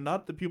musicians are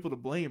not the people to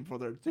blame for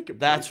their ticket prices.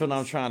 That's what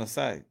I'm trying to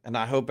say, and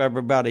I hope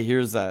everybody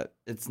hears that.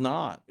 It's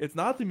not. It's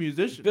not the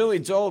musicians. Billy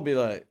Joel will be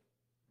like,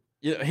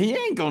 he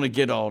ain't gonna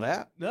get all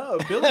that. No,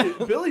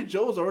 Billy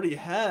Joel's already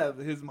have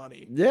his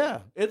money.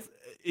 Yeah,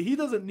 he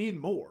doesn't need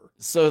more.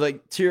 So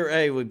like tier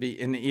A would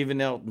be, and even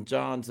Elton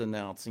John's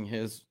announcing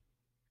his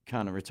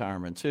kind of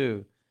retirement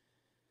too.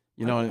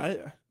 You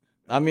know,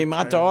 I mean,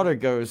 my daughter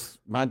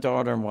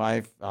and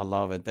wife, I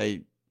love it.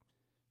 They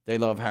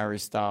love Harry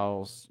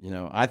Styles. You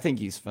know, I think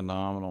he's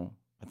phenomenal.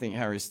 I think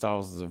Harry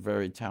Styles is a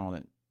very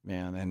talented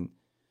man, and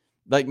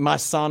like my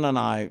son and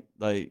I,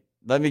 like,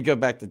 let me go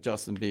back to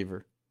Justin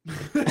Bieber.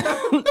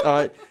 All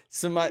right.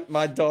 So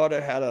my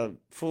daughter had a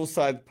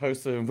full-size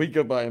poster, and we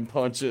go by and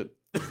punch it.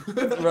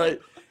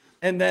 Right.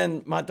 And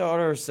then my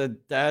daughter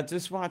said, "Dad,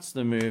 just watch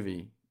the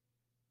movie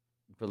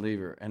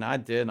Believer." And I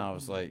did, and I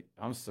was like,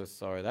 I'm so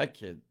sorry. That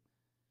kid,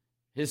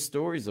 his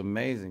story's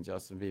amazing,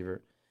 Justin Bieber.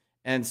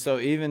 And so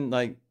even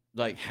like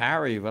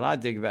Harry, what I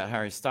dig about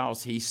Harry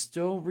Styles, he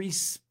still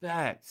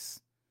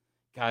respects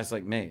guys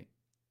like me.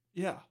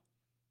 Yeah.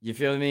 You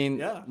feel what I mean?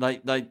 Yeah.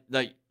 Like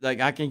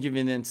I can give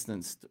you an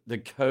instance. The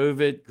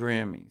COVID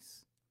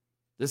Grammys.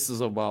 This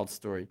is a wild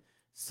story.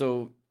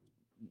 So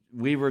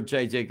we were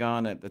JJ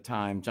Gone at the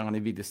time,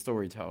 Johny B the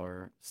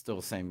storyteller, still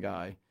the same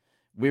guy.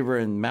 We were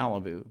in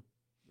Malibu,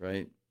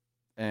 right?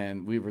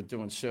 And we were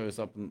doing shows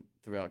up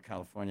throughout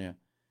California.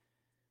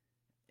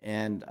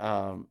 And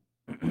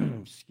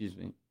excuse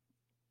me.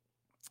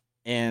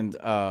 And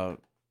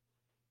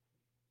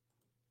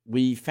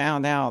we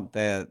found out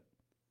that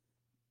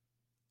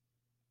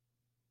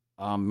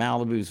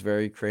Malibu is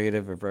very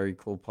creative, a very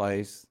cool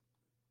place,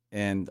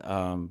 and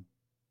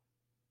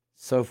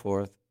so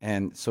forth.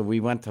 And so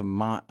we went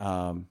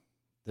to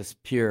this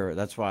pier.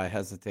 That's why I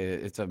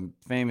hesitated. It's a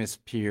famous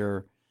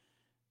pier.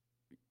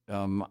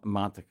 I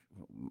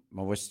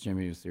wish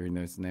Jimmy was here. He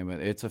knows the name of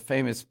it. It's a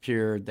famous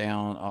pier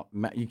down.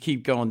 You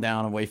keep going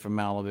down away from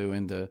Malibu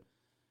into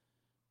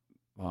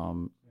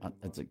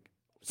it's a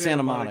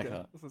Santa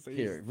Monica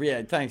Pier.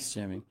 Yeah, thanks,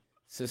 Jimmy.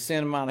 So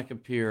Santa Monica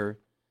Pier.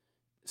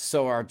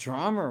 So our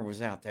drummer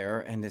was out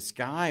there, and this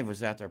guy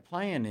was out there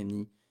playing, and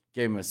he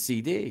gave him a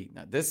CD.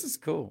 Now, this is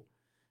cool.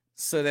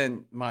 So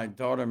then my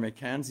daughter,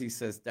 Mackenzie,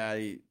 says,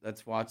 "Daddy,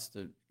 let's watch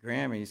the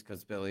Grammys,"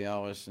 because Billie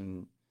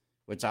Eilish,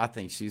 which I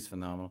think she's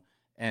phenomenal,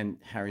 and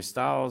Harry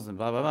Styles, and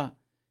blah, blah, blah.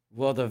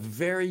 Well, the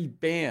very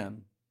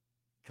band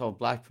called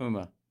Black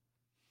Puma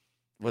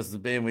was the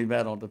band we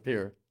met on the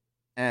pier.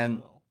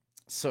 And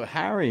so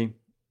Harry,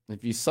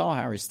 if you saw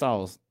Harry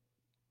Styles,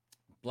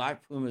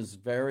 Black Puma's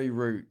very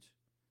root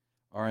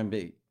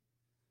R&B,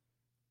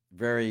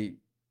 very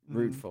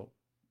rootful,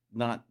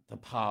 not the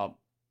pop,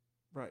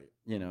 Right.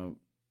 you know,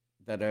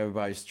 that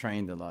everybody's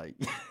trained to like.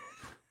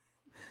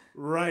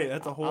 Right.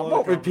 That's a I whole other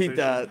won't repeat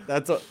conversation.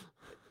 that.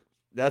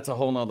 That's a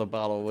whole nother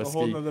bottle of It's a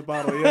whole whiskey. nother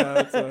bottle. Yeah.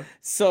 It's a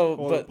So,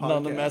 whole other but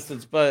none the podcast.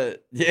 message.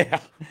 But yeah,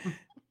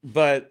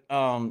 but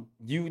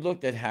you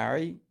looked at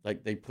Harry,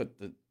 like they put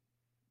the,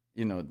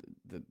 you know,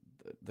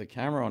 the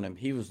camera on him.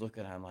 He was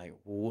looking at him like,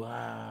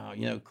 wow,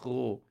 you know,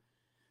 cool.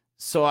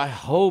 So I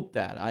hope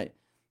that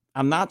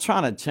I'm not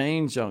trying to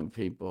change young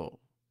people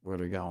where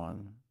they're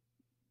going,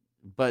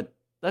 but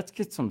let's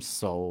get some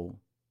soul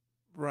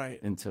Right.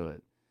 into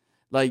it.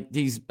 Like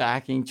these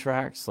backing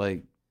tracks,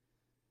 like,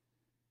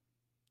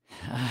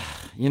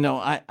 you know,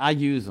 I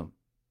use them.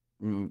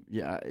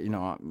 Yeah, you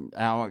know,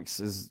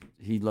 Alex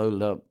he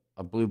loaded up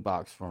a blue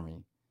box for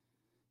me,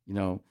 you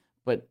know.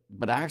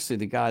 But actually,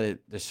 the guy at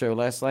the show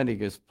last night, he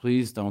goes,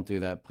 please don't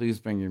do that. Please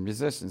bring your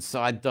musicians. So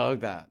I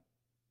dug that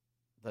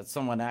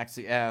someone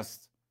actually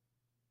asked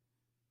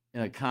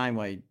in a kind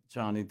way,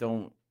 Johnny,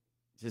 don't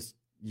just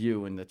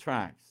you in the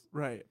tracks.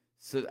 Right.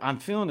 So I'm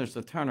feeling there's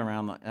a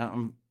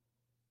turnaround.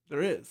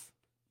 There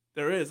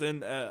is,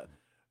 and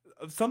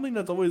something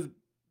that's always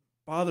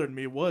bothered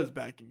me was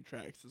backing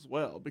tracks as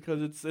well,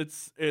 because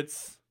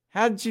it's.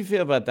 How did you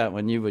feel about that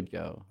when you would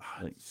go?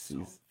 Like,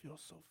 Feels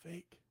so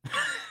fake.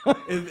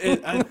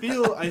 I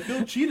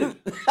feel cheated.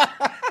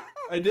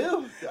 I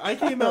do. I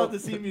came out to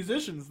see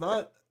musicians,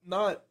 not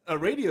a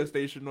radio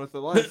station with a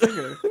live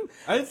singer.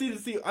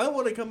 I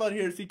want to come out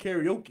here to see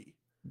karaoke.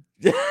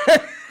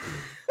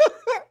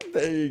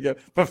 There you go.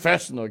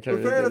 Professional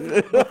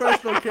karaoke.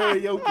 Professional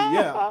karaoke,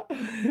 yeah.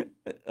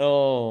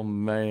 Oh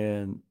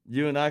man.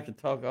 You and I could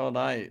talk all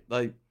night.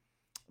 Like,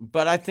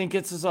 but I think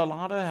it's just a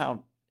lot of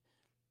how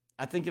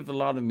I think if a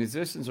lot of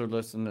musicians are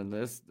listening to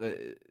this,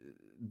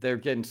 they're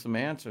getting some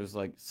answers,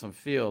 like some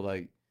feel,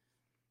 like,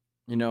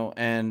 you know,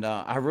 and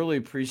I really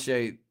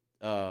appreciate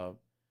the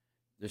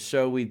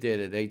show we did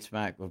at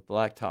HMAC with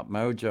Blacktop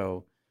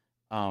Mojo.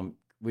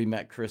 We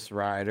met Chris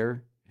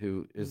Ryder,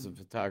 who is a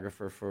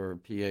photographer for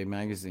PA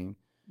Magazine,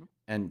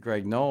 and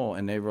Greg Knoll,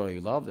 and they really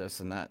loved us,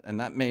 and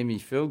that made me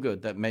feel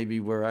good that maybe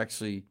we're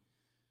actually,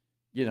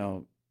 you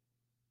know,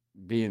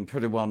 being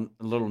pretty well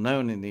a little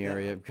known in the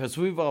area, because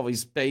we've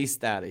always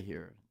based out of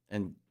here,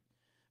 and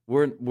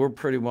we're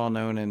pretty well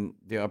known in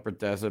the upper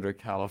desert of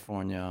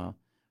California,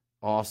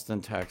 Austin,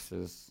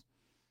 Texas.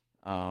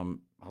 I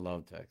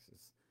love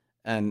Texas,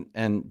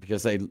 and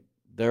because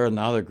they're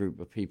another group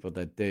of people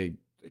that they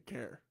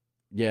care.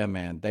 Yeah,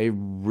 man, they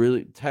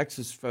really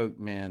Texas folk,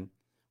 man.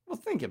 Well,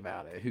 think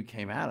about it. Who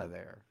came out of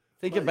there?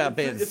 Think about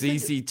bands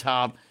ZZ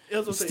Top,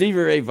 Stevie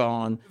Ray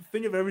Vaughan.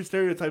 Think of every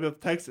stereotype of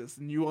Texas,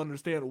 and you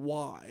understand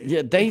why.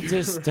 Yeah,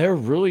 they're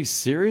really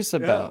serious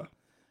about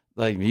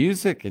like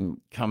music and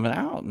coming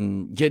out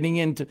and getting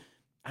into.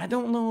 I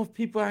don't know if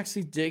people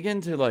actually dig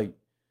into like,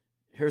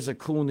 here's a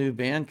cool new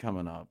band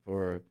coming up,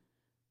 or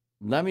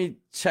let me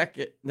check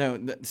it. No,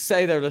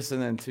 say they're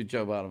listening to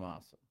Joe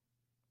Bonamassa.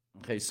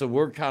 Okay, so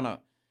we're kind of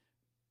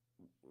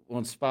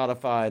on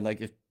Spotify, like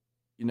if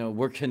you know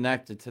we're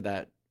connected to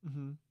that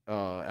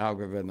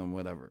algorithm,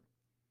 whatever.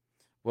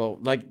 Well,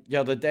 like the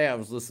other day, I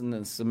was listening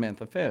to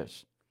Samantha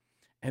Fish,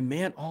 and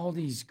man, all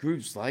these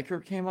groups like her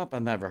came up I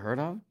never heard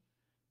of.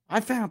 I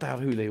found out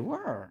who they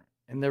were,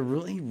 and they're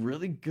really,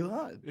 really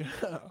good.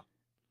 Yeah,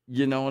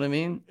 you know what I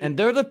mean. And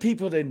they're the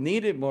people that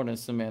need it more than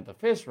Samantha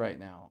Fish right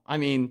now. I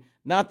mean,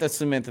 not that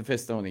Samantha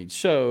Fish don't need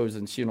shows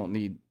and she don't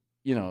need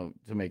to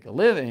make a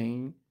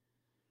living.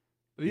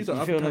 These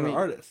are up-and-coming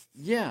artists.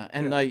 Yeah,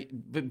 and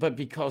but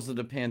because of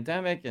the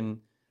pandemic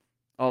and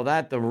all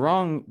that,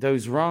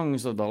 those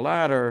rungs of the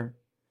ladder,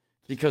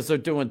 because they're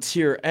doing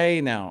tier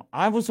A now.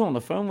 I was on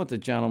the phone with the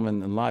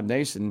gentleman in Live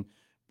Nation.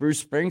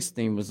 Bruce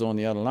Springsteen was on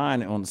the other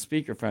line on the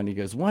speakerphone. He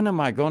goes, "When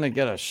am I going to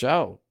get a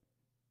show?"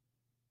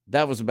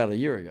 That was about a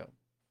year ago,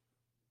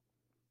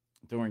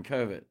 during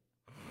COVID.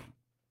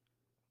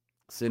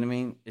 See what I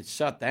mean? It's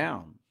shut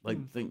down.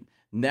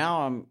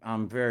 Now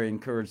I'm very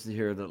encouraged to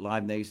hear that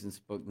Live Nation's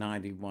booked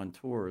 91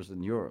 tours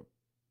in Europe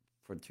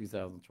for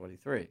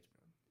 2023.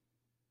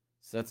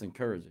 So that's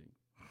encouraging.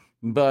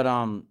 But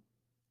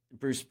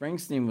Bruce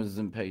Springsteen was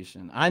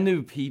impatient. I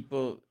knew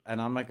people,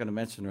 and I'm not going to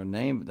mention their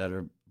name, that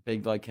are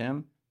big like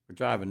him, were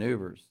driving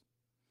Ubers.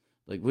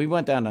 Like, we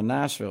went down to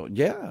Nashville.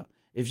 Yeah,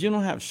 if you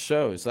don't have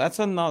shows, that's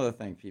another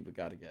thing people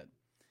got to get.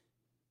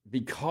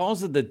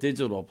 Because of the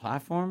digital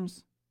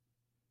platforms,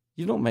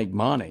 you don't make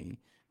money.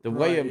 The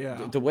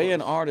way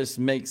an artist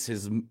makes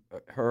his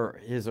or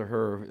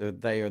her,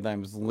 they or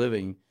them's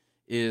living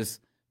is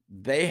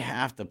they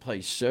have to play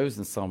shows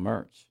and sell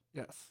merch.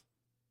 Yes.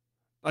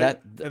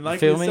 Like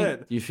you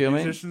said, you feel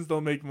me? Musicians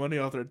don't make money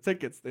off their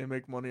tickets; they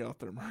make money off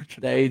their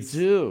merchandise. They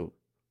do,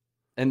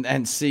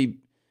 and see,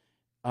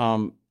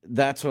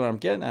 that's what I'm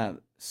getting at.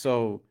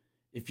 So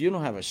if you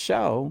don't have a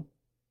show,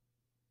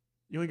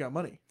 you ain't got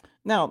money.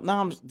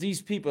 Now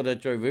these people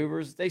that drove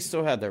Ubers, they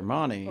still had their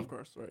money, of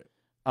course, right?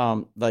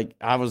 Like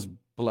I was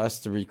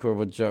blessed to record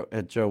with Joe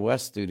at Joe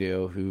West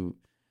Studio, who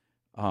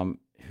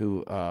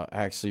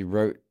actually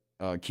wrote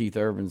Keith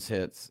Urban's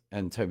hits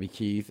and Toby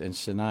Keith and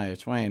Shania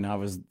Twain. I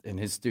was in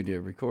his studio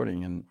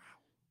recording, and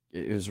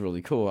it was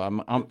really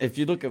cool. If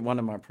you look at one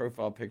of my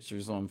profile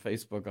pictures on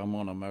Facebook, I'm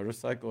on a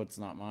motorcycle. It's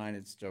not mine.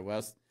 It's Joe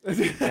West.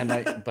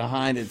 And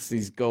behind it's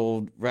these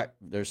gold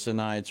there's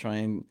Shania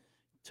Twain,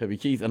 Toby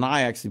Keith. And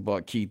I actually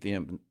bought Keith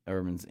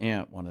Urban's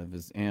amp, one of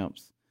his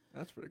amps.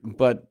 That's pretty cool.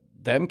 But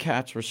them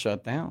cats were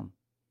shut down.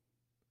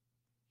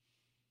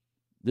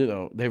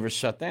 They were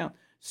shut down.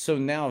 So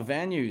now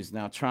venues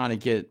trying to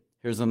get,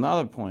 here's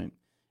another point.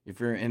 If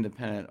you're an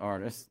independent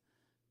artist,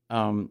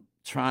 trying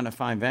to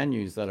find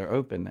venues that are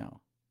open now.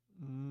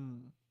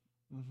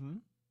 Mm-hmm.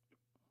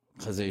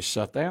 Because they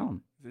shut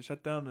down. They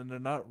shut down and they're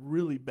not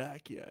really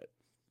back yet.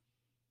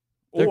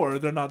 Or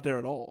they're not there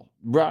at all.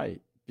 Right.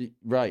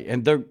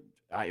 And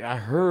I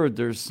heard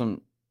there's a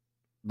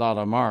lot of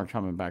them are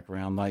coming back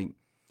around. Like,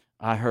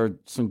 I heard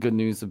some good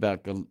news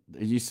about, it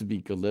used to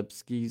be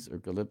Galipski's or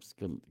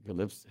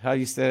Galips. How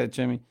you say it,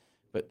 Jimmy?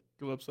 But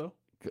Calypso?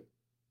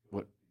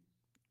 What?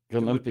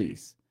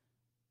 Galimpies.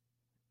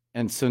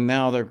 And so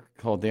now they're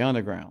called the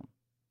Underground.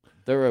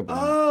 They're open.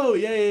 Oh,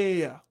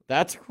 yeah.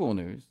 That's cool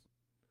news.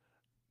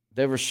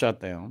 They were shut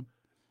down.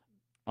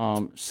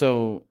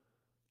 So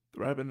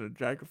Thriving and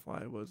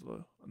Dragonfly was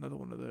another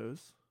one of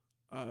those.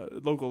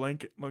 Local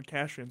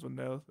Lancastrians one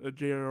now. A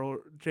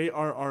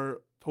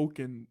J.R.R.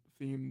 Tolkien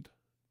themed.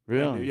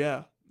 Really?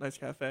 Yeah. Nice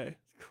cafe.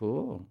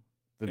 Cool.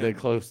 Did they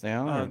close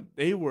down?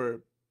 They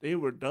were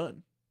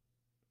done.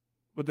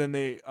 But then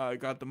they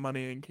got the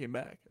money and came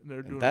back. And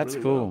they're doing That's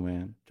really cool, well.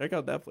 man. Check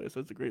out that place.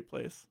 It's a great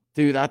place.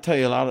 Dude, I tell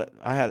you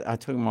I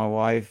took my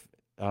wife,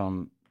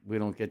 we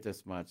don't get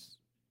this much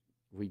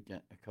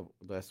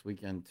last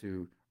weekend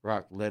to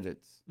Rock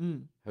Lidditz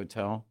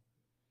Hotel.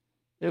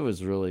 It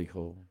was really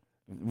cool.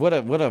 What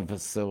a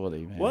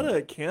facility, man. What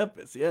a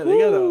campus. Yeah, they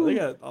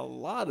got a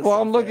lot of Well,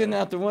 stuff I'm looking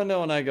there. out the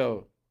window and I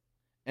go,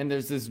 and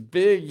there's this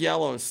big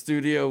yellow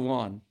Studio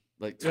One.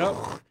 Like, yep.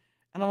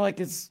 And I'm like,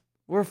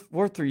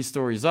 we're 3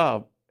 stories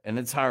up and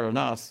it's higher than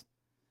us.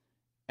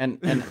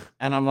 And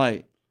I'm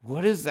like,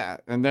 what is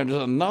that? And then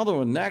there's another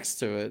one next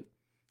to it.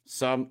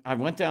 So I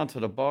went down to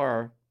the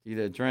bar to get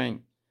a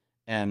drink,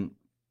 and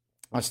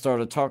I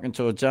started talking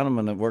to a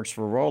gentleman that works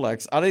for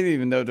Rolex. I didn't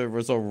even know there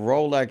was a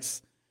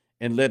Rolex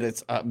in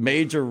Lidditz, a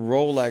major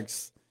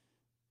Rolex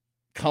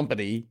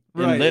company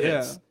in Lidditz.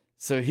 Yeah.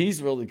 So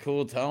he's really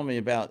cool telling me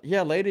about,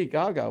 Lady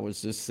Gaga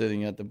was just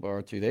sitting at the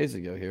bar 2 days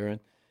ago here. And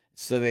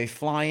so they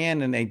fly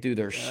in and they do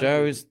their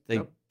shows.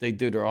 They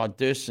do their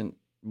audition.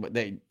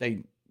 They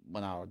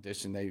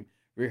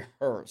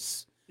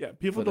rehearse. Yeah,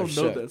 people don't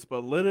know this,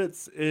 but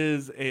Lidditz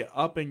is a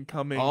up and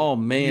coming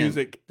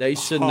music. They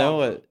should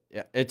know it.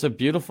 Yeah, it's a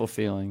beautiful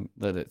feeling,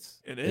 Lidditz.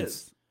 It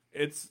is.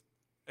 It's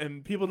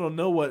and people don't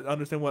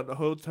understand what the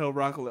Hotel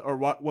Rock or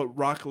what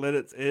Rock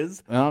Lidditz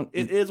is.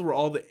 It is where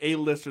all the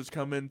A-listers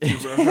come in to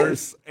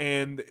rehearse,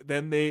 and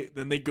then they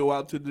go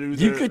out to do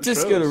their You could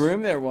just shows. get a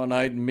room there one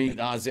night and meet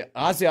Ozzy.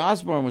 Ozzy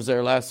Osbourne was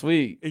there last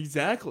week.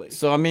 Exactly.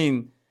 So I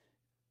mean,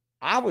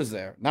 I was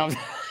there. Now you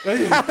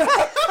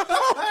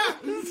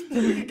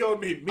can go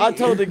meet me. I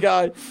told the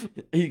guy,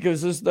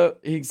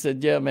 he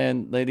said, yeah,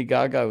 man, Lady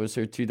Gaga was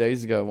here 2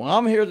 days ago. Well,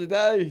 I'm here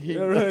today.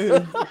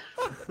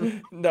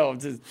 No,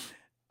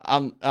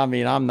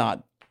 I'm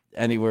not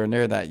anywhere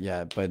near that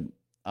yet, but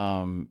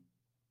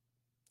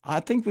I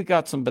think we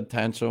got some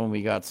potential and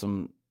we got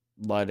some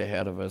light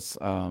ahead of us.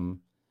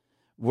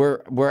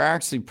 We're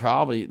actually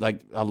probably,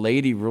 like, a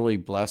lady really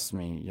blessed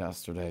me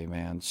yesterday,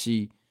 man.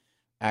 She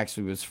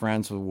actually was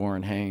friends with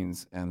Warren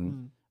Haynes,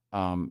 and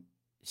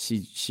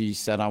she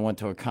said, I went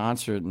to a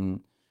concert,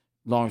 and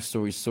long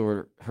story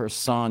short, her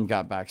son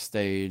got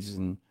backstage,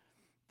 and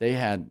they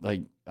had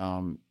like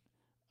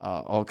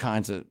all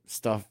kinds of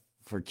stuff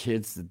for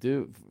kids to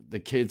do. The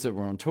kids that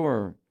were on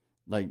tour,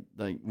 like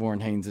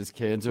Warren Haynes'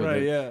 kids,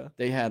 or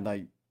they had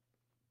like.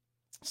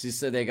 She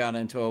said they got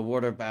into a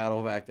water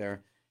battle back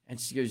there, and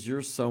she goes,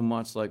 "You're so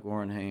much like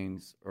Warren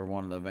Haynes or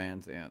one of the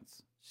Van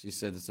Zants." She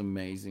said it's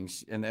amazing,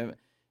 and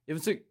it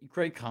was a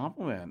great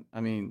compliment.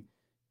 I mean.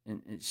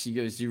 And she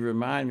goes, you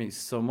remind me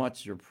so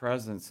much of your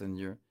presence and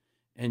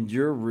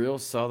your real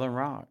Southern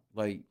rock.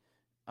 Like,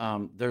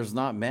 there's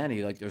not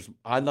many. Like,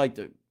 I'd like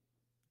to,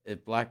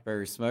 if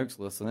Blackberry Smoke's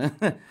listening,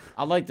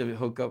 I'd like to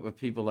hook up with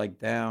people like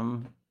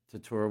them to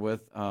tour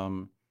with,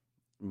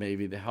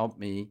 maybe to help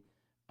me.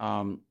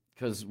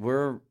 Because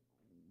we're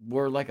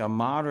like a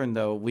modern,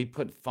 though. We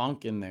put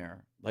funk in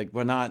there. Like,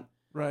 we're not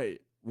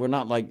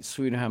like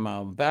Sweet Home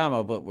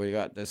Alabama, but we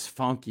got this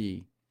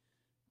funky,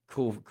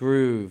 cool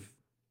groove.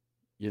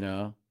 You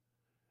know,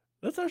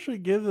 let's actually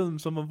give them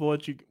some of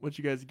what you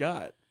guys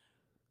got.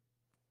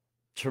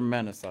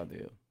 Tremendous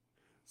idea.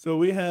 So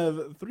we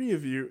have 3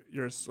 of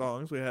your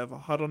songs. We have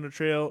Hot on the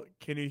Trail,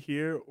 Can You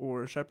Hear,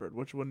 or Shepherd.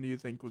 Which one do you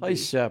think would play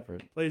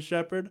Shepherd? Play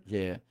Shepherd.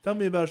 Yeah. Tell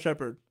me about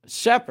Shepherd.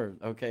 Shepherd.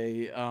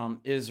 Okay.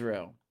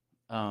 Israel.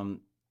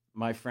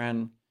 My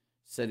friend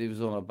said he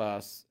was on a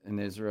bus in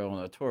Israel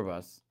on a tour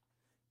bus,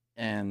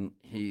 and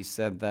he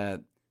said that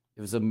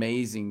it was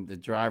amazing. The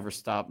driver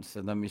stopped and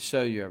said, "Let me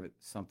show you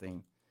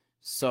something."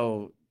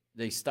 So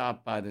they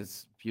stopped by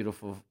this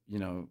beautiful,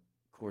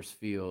 course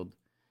field,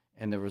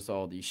 and there was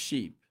all these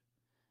sheep,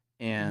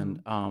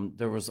 and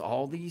there was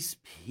all these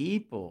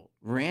people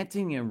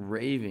ranting and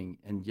raving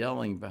and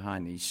yelling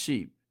behind these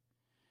sheep,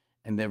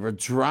 and they were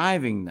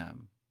driving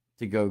them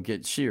to go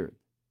get sheared.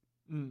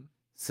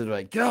 So they're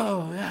like,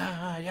 go,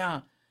 yeah,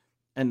 yeah.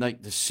 And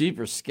like the sheep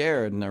are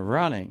scared and they're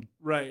running.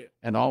 Right.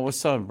 And all of a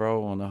sudden,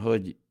 bro, on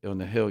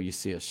the hill, you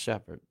see a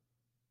shepherd.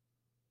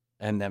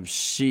 And them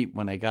sheep,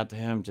 when they got to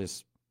him,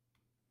 just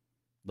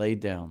laid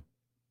down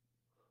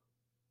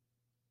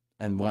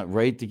and went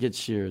right to get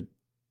sheared.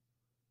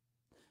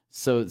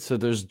 So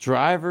there's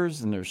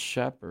drivers and there's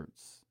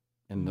shepherds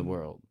in the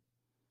world.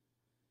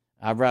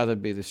 I'd rather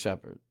be the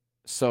shepherd.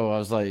 So I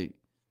was like,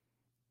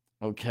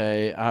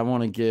 okay, I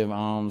want to give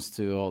alms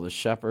to all the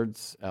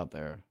shepherds out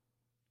there.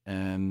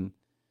 And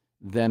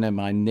then in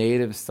my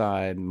native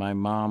side, my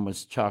mom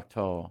was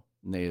Choctaw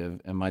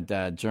native and my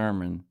dad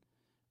German.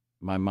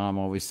 My mom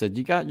always said,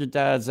 you got your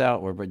dad's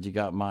outward, but you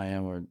got my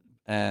inward.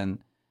 And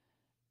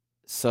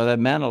so that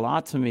meant a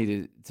lot to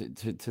me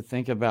to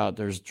think about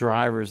there's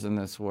drivers in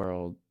this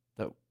world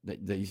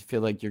that you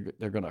feel like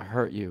they're going to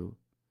hurt you,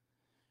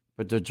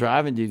 but they're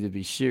driving you to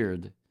be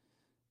sheared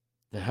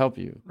to help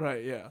you.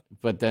 Right, yeah.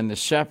 But then the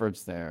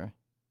shepherd's there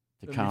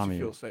to calm you.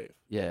 Feel safe.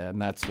 Yeah,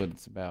 and that's what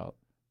it's about.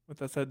 With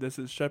that said, this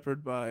is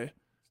Shepherd by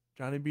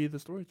Johny B, the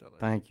storyteller.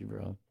 Thank you,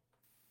 bro.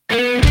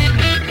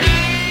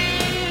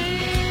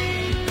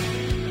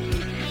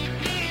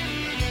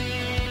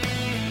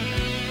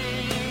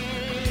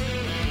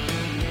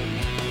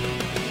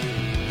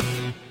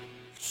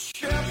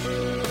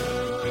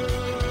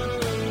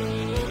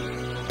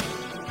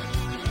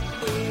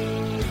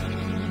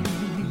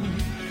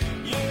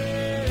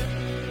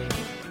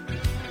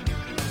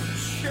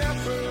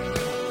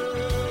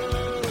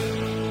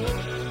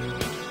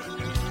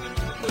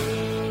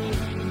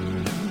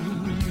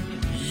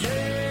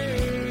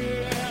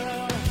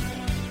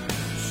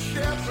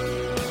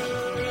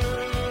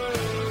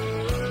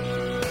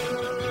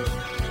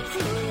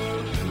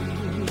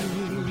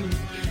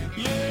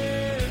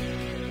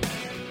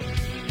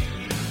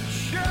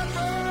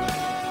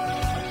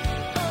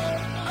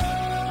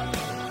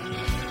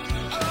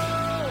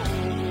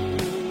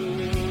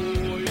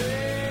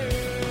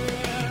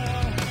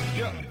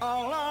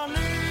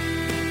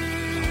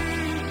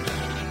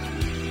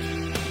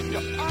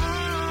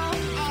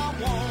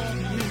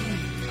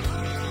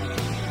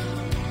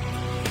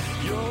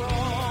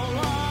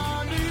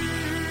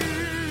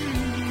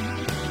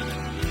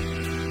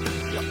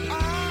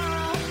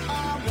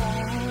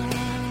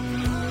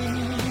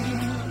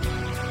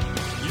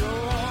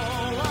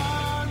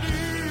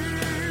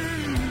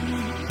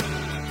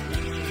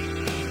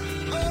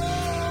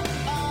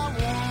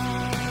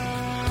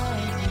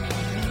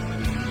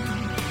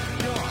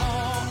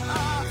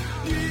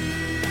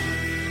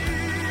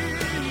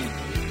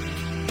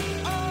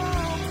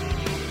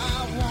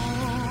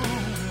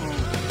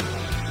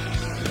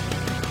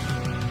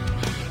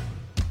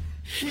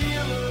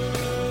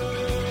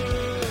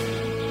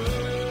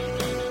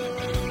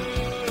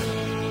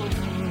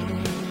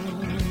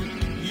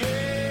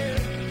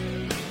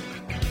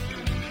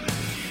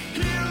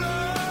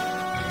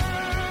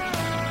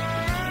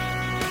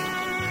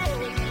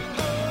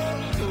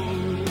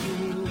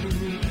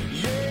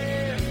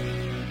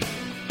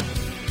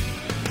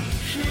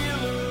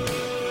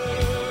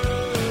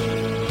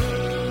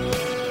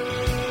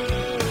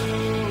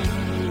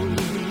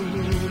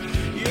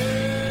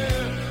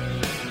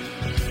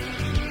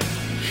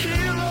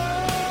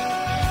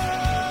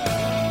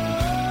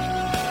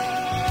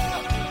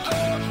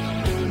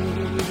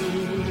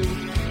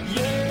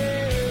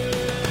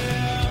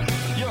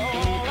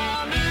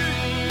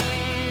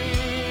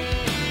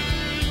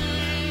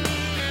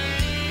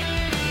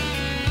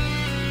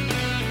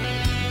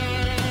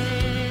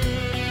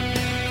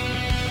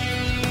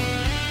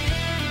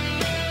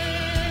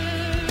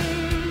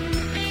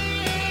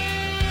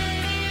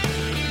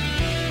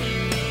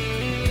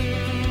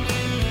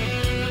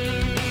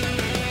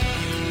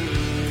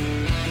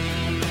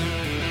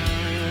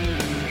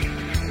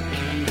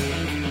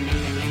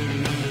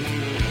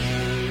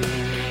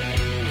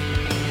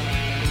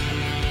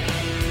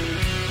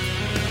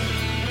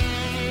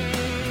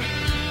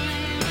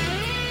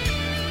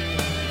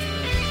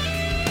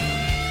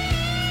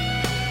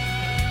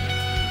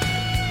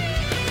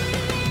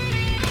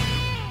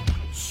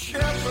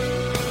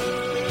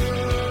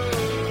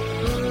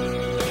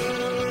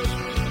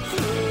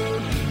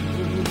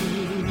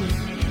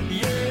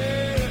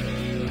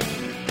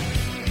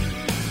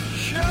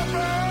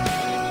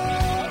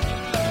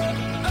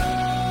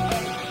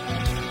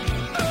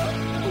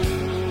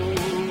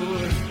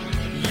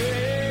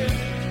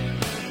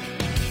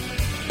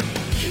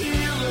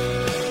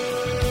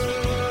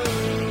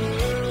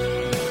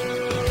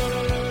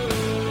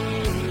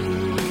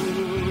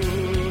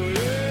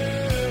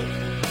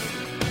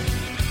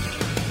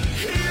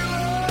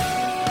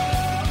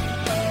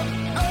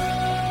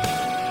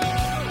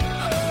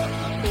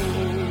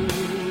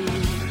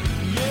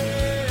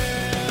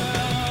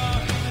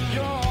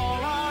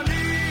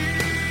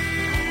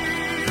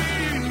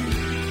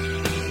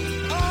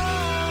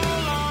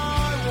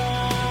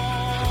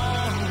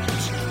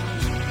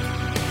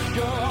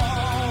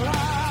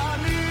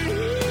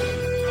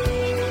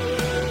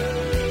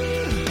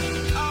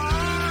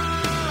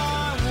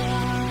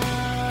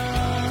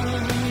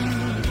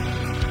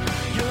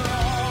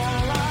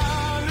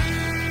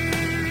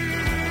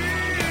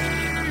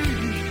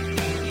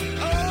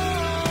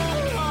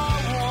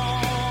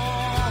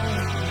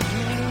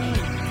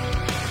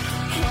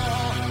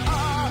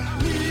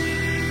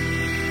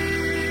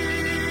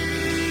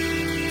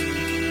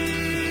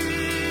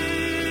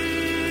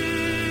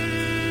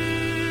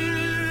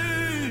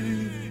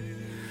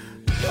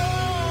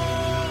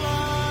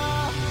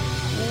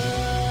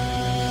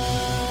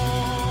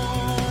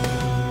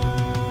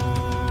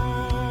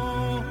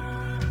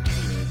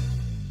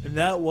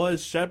 that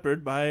was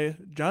Shepherd by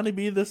Johnny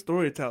B, the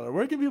Storyteller.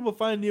 Where can people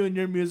find you and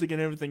your music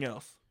and everything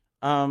else?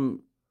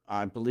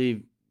 I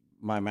believe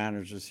my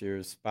manager's here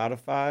is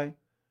Spotify,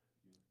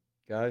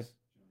 guys.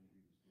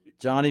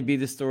 Johnny B,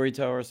 the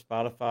Storyteller,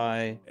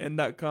 Spotify.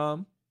 And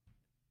 .com,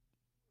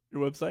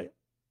 your website?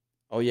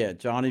 Oh, yeah,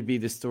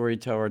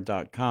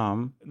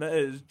 JohnnyBTheStoryteller.com. And that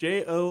is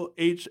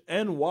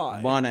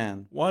JOHNY. One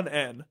N. One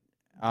N.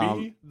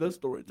 B, the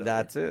Storyteller.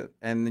 That's it.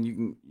 And then you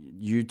can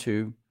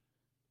YouTube.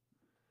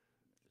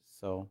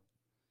 So,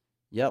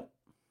 yep.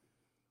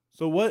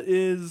 So what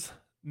is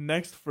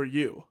next for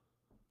you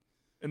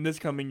in this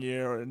coming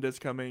year or in this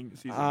coming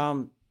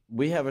season?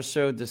 We have a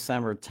show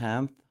December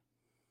 10th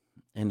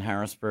in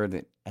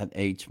Harrisburg at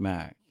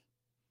HMAC.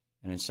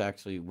 And it's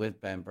actually with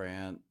Ben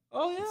Brandt,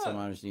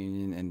 Somers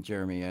Union, and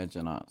Jeremy Edge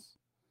and us.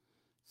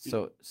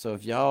 So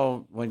if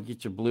y'all want to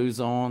get your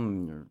blues on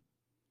and your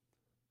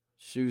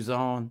shoes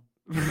on,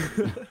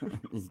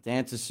 these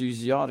dancing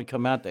shoes, you ought to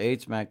come out to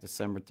HMAC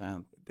December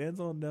 10th. Dance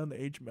on down to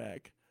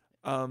HMAC.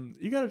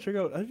 You got to check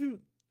out,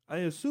 I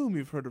assume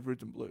you've heard of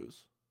Roots and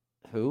Blues.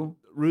 Who?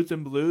 Roots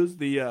and Blues,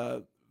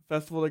 the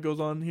festival that goes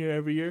on here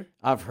every year.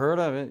 I've heard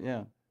of it,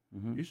 yeah.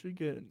 Mm-hmm. You should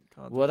get in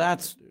contact. Well,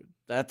 that's dude.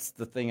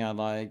 the thing I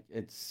like.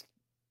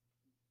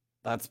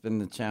 That's been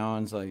the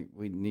challenge. Like,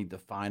 we need to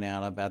find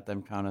out about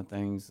them kind of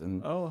things.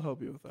 And I'll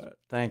help you with that.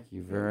 Thank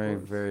you very,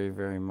 very,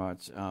 very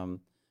much.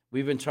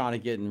 We've been trying to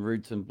get in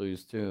Roots and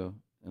Blues too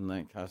in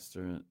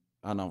Lancaster.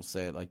 I don't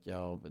say it like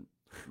y'all, but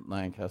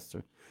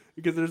Lancaster.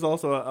 Because there's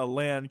also a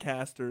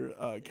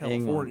Lancaster,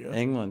 California.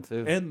 England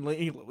too. And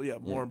England, yeah,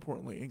 more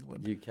importantly,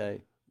 England.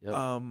 UK. Yep.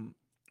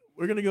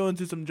 We're going to go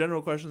into some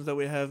general questions that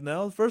we have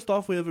now. First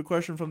off, we have a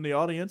question from the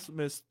audience,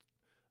 Miss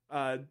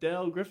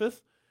Dale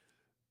Griffith.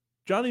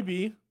 Johnny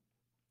B,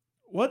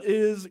 what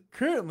is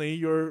currently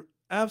your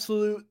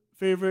absolute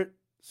favorite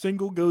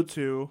single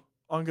go-to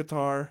on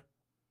guitar,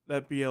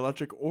 that be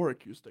electric or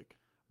acoustic?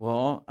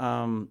 Well,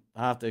 I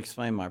have to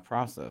explain my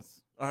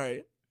process. All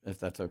right. If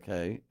that's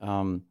okay.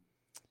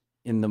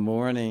 In the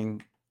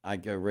morning, I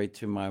go right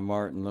to my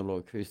Martin little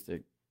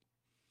acoustic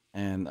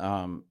and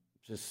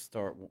just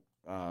start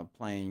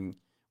playing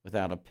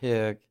without a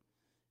pick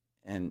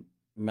and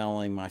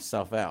mellowing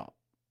myself out.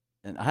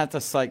 And I have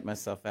to psych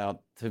myself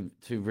out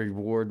to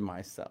reward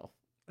myself.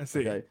 I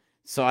see. Okay?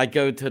 So I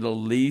go to the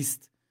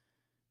least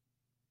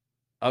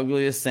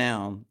ugliest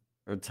sound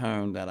or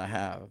tone that I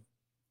have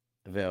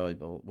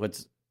available.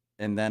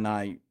 And then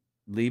I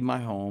leave my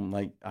home.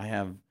 Like, I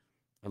have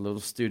a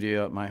little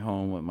studio at my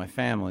home with my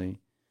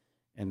family,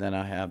 and then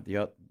I have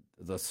the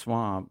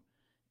swamp.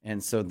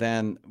 And so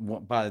then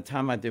by the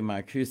time I do my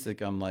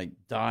acoustic, I'm like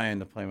dying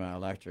to play my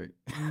electric.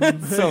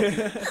 So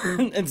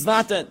it's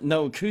not that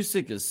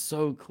acoustic is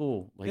so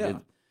cool.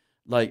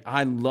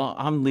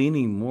 I'm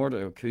leaning more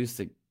to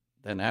acoustic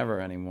than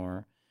ever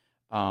anymore.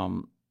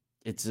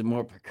 It's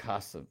more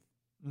percussive,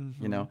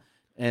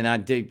 and I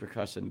dig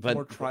percussion, but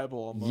more tribal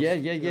almost.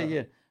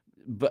 Yeah.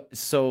 But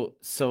so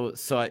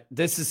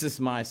this is just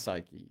my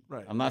psyche.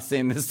 Right. I'm not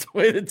saying this is the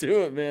way to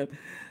do it, man.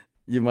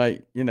 You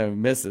might,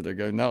 miss it or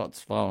go, no,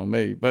 it's following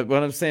me. But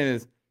what I'm saying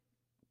is,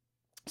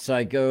 so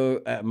I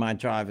go, my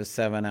drive is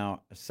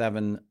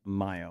 7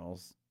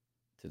 miles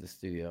to the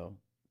studio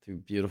through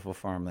beautiful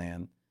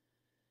farmland.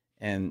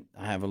 And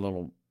I have a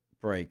little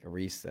break, a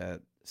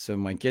reset. So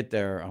when I get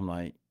there, I'm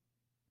like,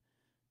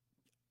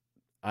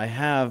 I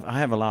have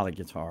a lot of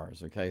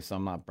guitars, okay? So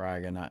I'm not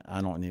bragging. I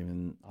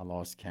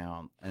lost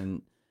count.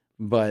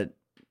 But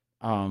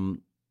I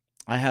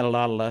had a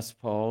lot of Les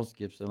Pauls,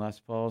 Gibson Les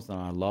Pauls, and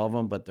I love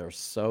them, but they're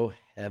so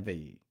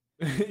heavy.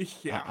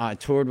 Yeah. I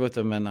toured with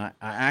them, and I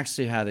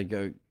actually had to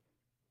go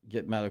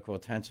get medical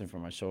attention for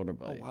my shoulder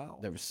blade. Oh,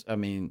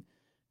 wow.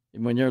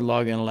 When you're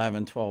lugging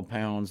 11, 12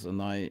 pounds a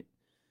night,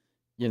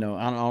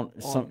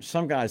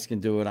 some guys can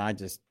do it. I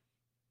just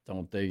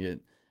don't dig it.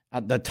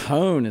 The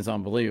tone is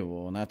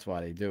unbelievable, and that's why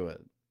they do it.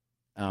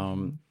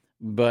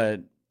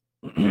 But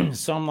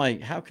so I'm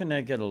like, how can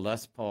I get a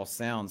Les Paul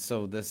sound?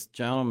 So this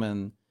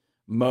gentleman,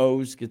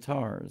 Moe's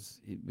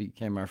Guitars, he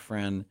became our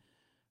friend.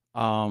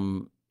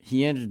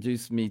 He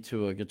introduced me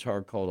to a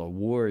guitar called a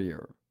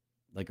Warrior,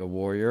 like a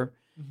Warrior.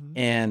 Mm-hmm.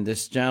 And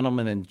this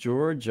gentleman in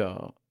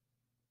Georgia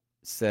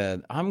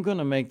said, I'm going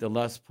to make the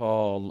Les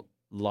Paul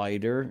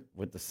lighter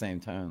with the same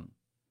tone.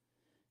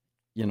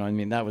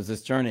 That was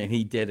his journey, and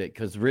he did it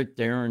because Rick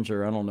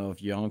Derringer, I don't know if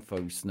young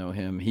folks know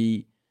him,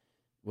 he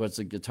was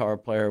a guitar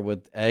player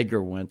with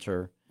Edgar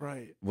Winter,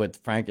 right? With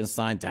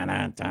Frankenstein,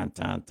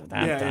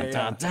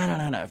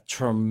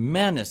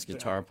 tremendous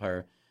guitar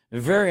player,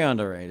 very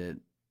underrated.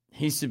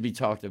 He should be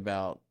talked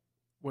about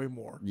way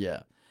more.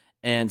 Yeah,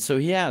 and so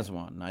he has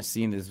one. I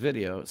seen his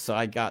video, so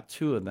I got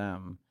 2 of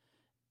them,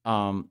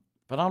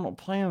 but I don't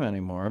play them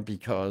anymore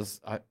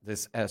because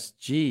this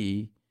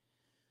SG.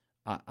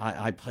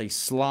 I play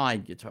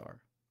slide guitar.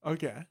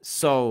 Okay.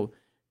 So,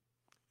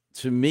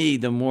 to me,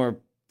 the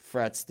more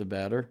frets, the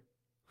better.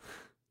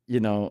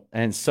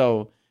 And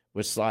so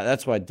with slide,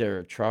 that's why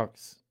Derek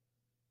Trucks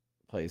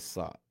plays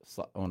slide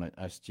on an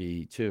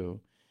SG too,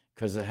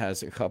 because it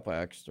has a couple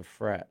extra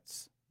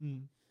frets.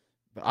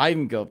 But I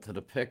even go up to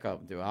the pickup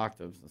and do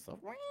octaves and stuff.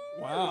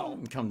 Wow.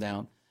 And come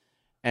down.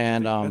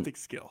 And that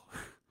takes skill.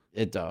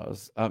 It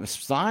does.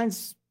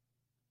 Slide's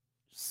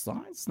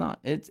not.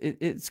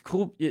 It's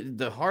cool.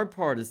 The hard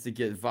part is to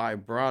get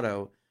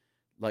vibrato.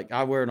 Like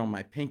I wear it on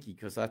my pinky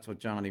because that's what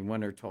Johnny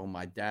Winter told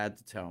my dad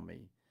to tell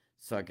me,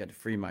 so I got to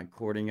free my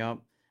cording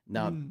up.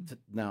 Now,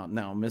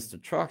 now,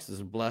 Mr. Trucks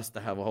is blessed to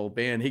have a whole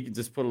band. He can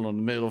just put it on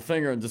the middle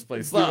finger and just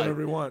play slide. Do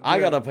whatever you want. I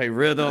gotta play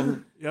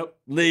rhythm, yep,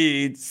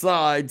 lead,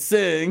 slide,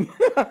 sing.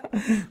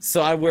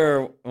 So I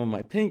wear on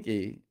my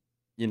pinky,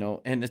 you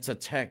know, and it's a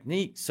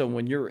technique. So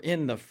when you're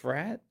in the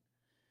fret,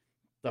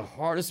 the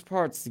hardest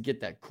part is to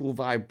get that cool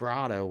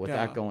vibrato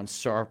without going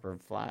sharp or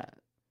flat,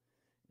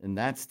 and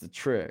that's the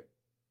trick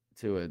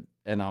to it.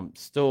 And I'm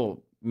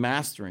still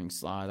mastering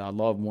slide. I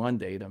love one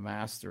day to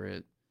master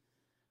it.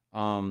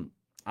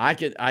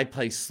 I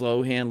play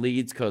slow hand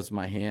leads because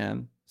my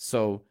hand.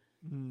 So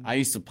I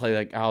used to play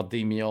like Al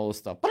Di Meola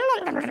stuff.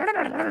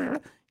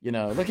 You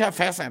know, look how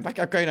fast I am. Look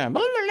how great I am.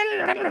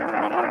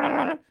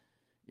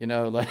 You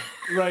know, like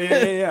right,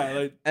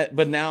 yeah. Like,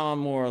 but now I'm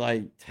more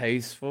like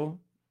tasteful.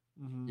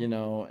 You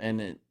know,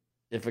 and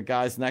if a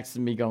guy's next to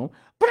me going,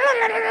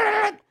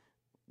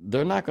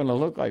 they're not going to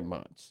look like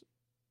much.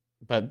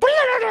 But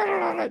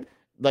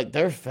like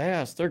they're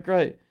fast, they're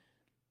great.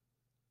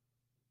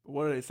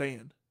 What are they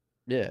saying?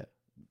 Yeah.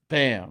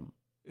 Bam.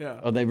 Yeah.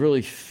 Are they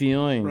really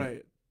feeling?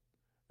 Right.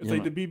 It's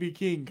like the BB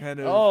King kind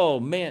of. Oh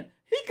man,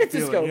 he could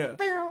just go.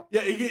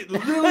 Yeah, he get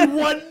literally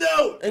one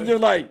note, and you're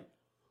like,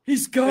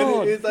 he's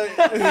gone. It's like,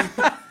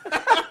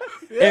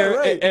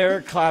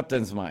 Eric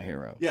Clapton's my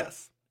hero.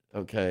 Yes.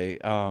 Okay.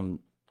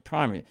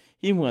 Primary.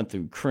 He went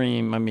through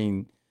Cream. I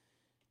mean,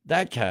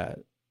 that cat.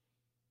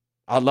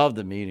 I'd love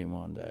to meet him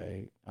one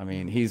day. I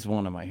mean, he's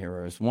one of my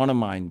heroes. One of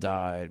mine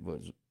died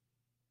was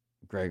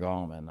Greg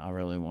Allman. I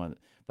really wanted,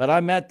 but I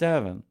met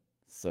Devin,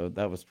 so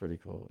that was pretty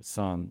cool. His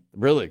son,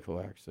 really cool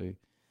actually.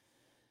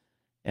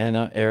 And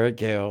Eric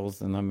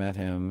Gales, and I met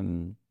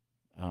him,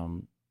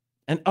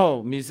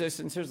 and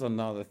musicians. Here's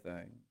another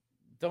thing: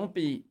 don't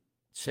be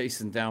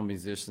chasing down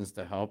musicians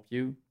to help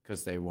you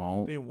because they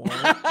won't. They won't.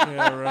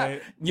 Yeah,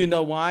 right. You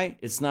know why?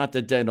 It's not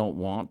that they don't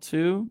want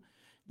to.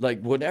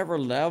 Like, whatever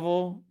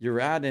level you're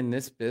at in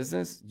this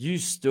business, you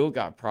still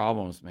got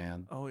problems,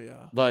 man. Oh,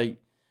 yeah. Like,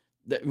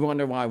 you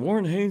wonder why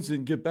Warren Haynes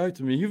didn't get back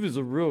to me. He was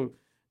a real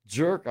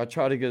jerk. I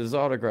tried to get his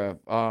autograph.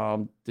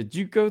 Did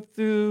you go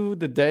through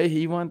the day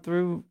he went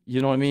through?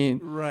 You know what I mean?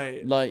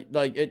 Right. Like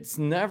it's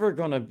never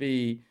going to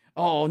be,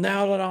 oh,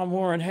 now that I'm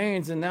Warren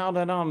Haynes and now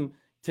that I'm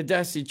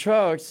Tedeschi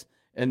Trucks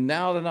and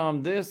now that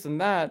I'm this and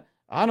that,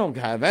 I don't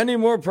have any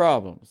more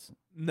problems.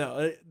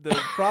 No, the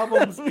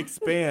problems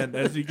expand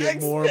as you get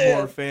more and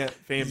more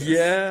famous.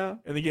 Yeah.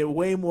 And they get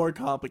way more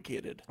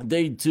complicated.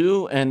 They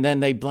do, and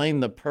then they blame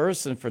the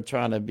person for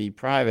trying to be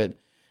private.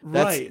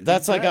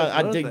 That's like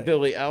I dig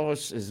Billie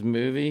Eilish's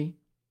movie.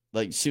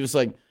 Like, she was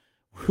like,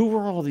 who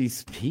are all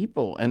these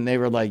people? And they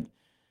were like,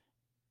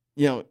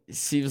 you know,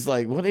 she was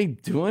like, what are they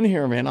doing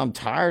here, man? I'm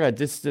tired. I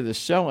just did a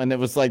show. And it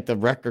was like the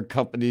record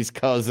company's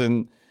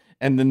cousin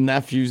and the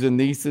nephews and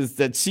nieces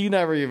that she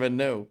never even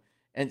knew.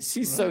 And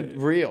she's so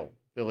real.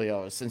 Billie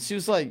Eilish, and she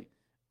was like,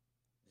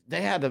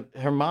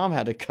 her mom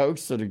had to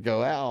coax her to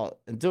go out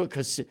and do it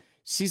because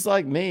she's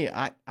like me.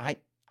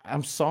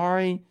 I'm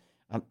sorry.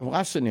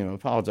 I shouldn't even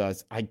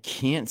apologize. I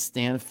can't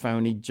stand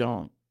phony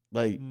junk.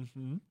 Like,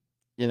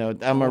 you know,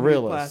 I'm a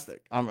realist.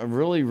 Plastic. I'm a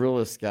really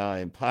realist guy.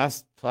 And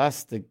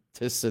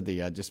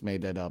plasticity, I just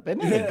made that up.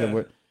 Isn't that a good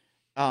word?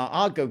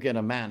 I'll go get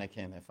a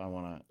mannequin if I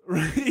want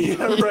to.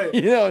 Yeah, right.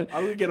 You know,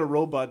 I'll go get a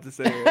robot to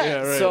say it.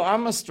 Yeah, right. So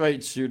I'm a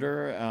straight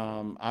shooter.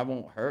 I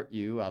won't hurt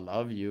you. I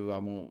love you. I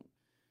won't.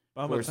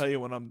 I'm gonna tell you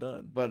when I'm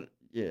done. But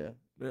yeah.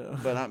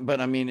 But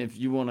I mean, if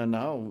you want to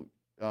know,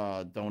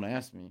 don't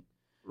ask me.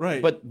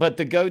 Right. But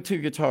the go-to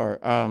guitar.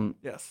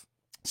 Yes.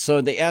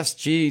 So the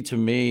SG to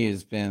me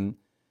has been.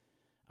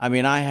 I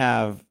mean, I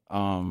have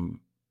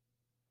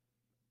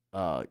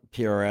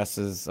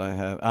PRSs.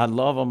 I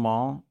love them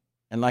all.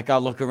 And like,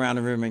 I'll look around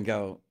the room and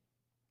go,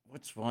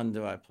 which one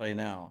do I play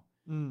now?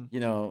 You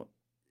know,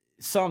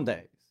 some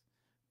days.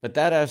 But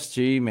that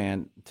SG,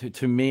 man,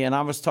 to me, and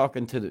I was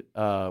talking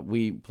to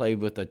we played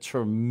with a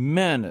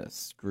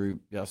tremendous group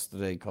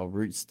yesterday called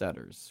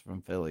Rootsteaders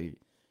from Philly,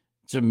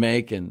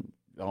 Jamaican.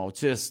 Oh,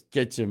 just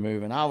get you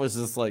moving. I was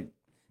just like,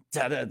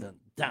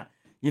 da-da-da-da,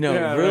 you know,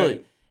 yeah, really.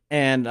 Right.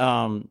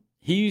 And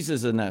he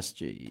uses an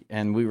SG,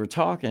 and we were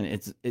talking.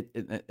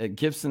 A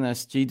Gibson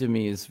SG to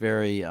me is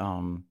very.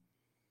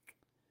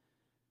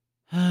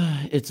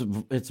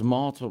 It's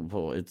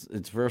multiple.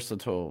 It's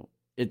versatile.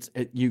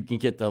 You can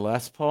get the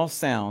Les Paul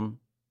sound.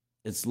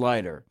 It's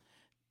lighter.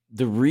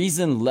 The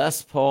reason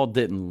Les Paul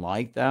didn't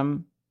like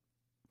them.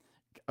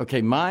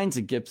 Okay, mine's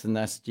a Gibson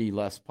SG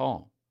Les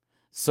Paul.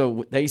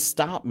 So they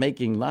stopped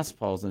making Les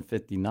Pauls in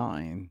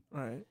 '59.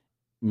 Right.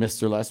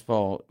 Mr. Les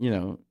Paul, you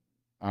know,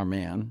 our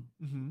man.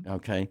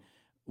 Okay.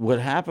 What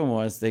happened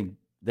was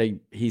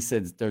he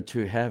said they're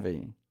too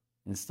heavy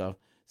and stuff.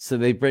 So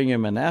they bring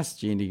him an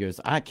SG, and he goes,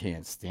 I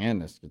can't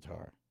stand this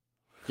guitar.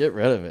 Get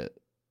rid of it.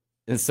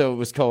 And so it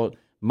was called,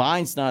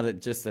 mine's not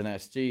just an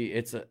SG,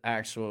 it's an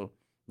actual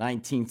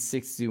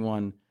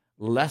 1961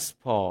 Les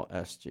Paul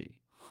SG.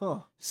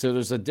 Huh. So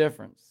there's a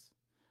difference.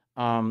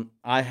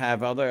 I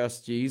have other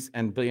SGs,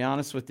 and to be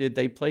honest with you,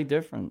 they play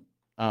different.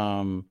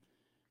 And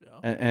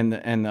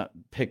the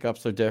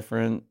pickups are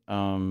different.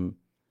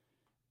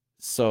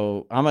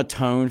 So I'm a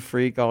tone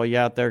freak. All you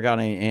out there got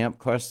any amp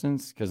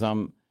questions? Because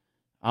I'm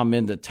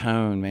into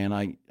tone,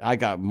 man. I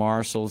got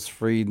Marshalls,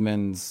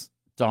 Friedmans,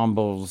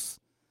 Dumbles,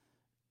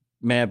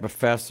 Mad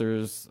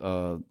Professors.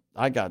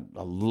 I got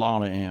a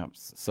lot of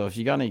amps. So if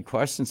you got any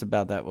questions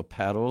about that with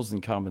pedals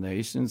and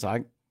combinations,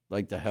 I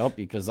like to help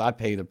you because I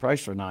paid the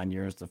price for 9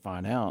 years to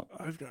find out.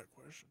 I've got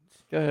questions.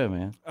 Go ahead,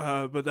 man.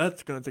 But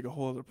that's gonna take a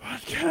whole other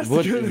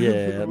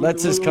podcast.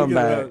 Let's just come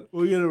back.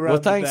 We'll get around.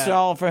 Well, thanks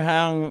y'all for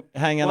hanging.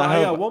 Well,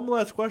 I got one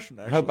last question.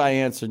 Actually. I hope I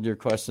answered your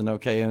question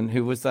okay. And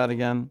who was that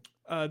again?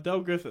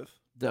 Del Griffith.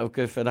 Del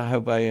Griffith. I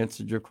hope I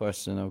answered your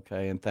question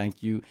okay. And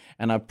thank you.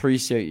 And I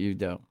appreciate you,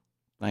 Del.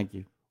 Thank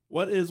you.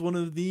 What is one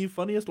of the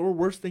funniest or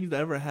worst things that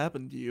ever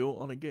happened to you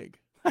on a gig?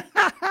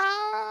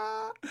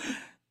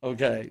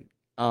 Okay.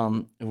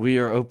 We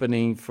are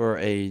opening for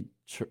a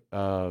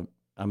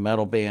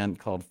metal band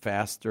called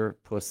Faster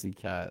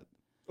Pussycat.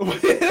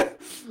 I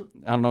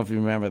don't know if you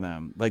remember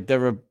them. Like they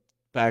were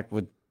back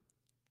with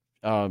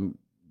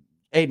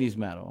 80s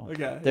metal.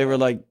 Okay. They were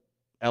like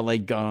LA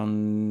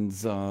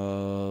Guns,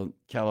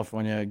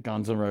 California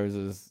Guns N'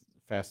 Roses,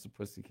 Faster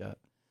Pussycat.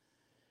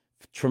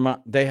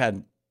 They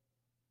had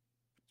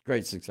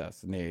great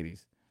success in the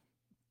 80s.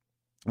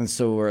 And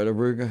so we're at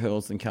Aruga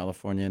Hills in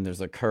California, and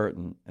there's a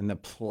curtain, and the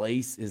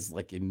place is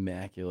like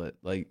immaculate.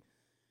 Like,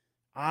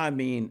 I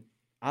mean,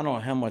 I don't know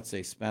how much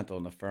they spent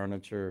on the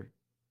furniture.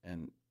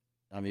 And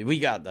I mean, we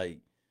got like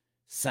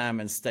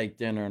salmon steak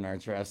dinner in our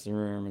dressing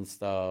room and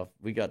stuff.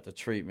 We got the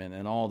treatment,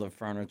 and all the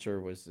furniture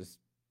was just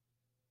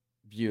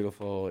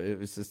beautiful. It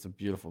was just a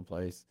beautiful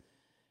place.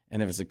 And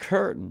there was a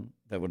curtain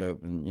that would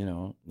open, you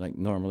know, like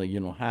normally you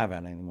don't have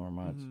that anymore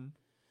much. Mm-hmm.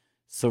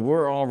 So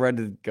we're all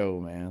ready to go,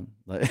 man.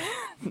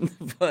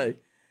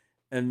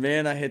 And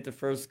man, I hit the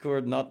first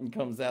chord, nothing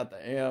comes out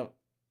the amp.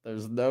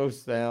 There's no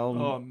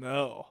sound. Oh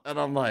no! And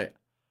I'm like,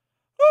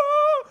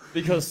 ah!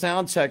 Because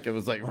sound check, it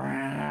was like, you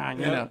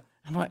know.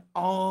 I'm like,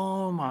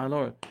 oh my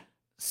Lord.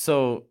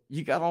 So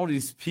you got all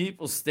these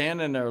people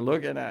standing there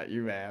looking at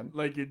you, man.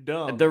 Like you're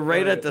dumb. And they're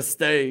right at the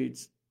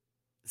stage.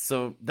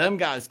 So them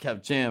guys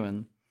kept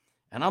jamming,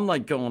 and I'm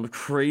like going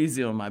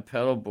crazy on my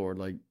pedal board,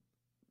 like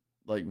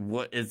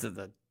what is it?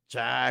 A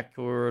jack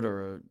chord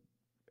or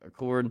a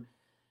chord?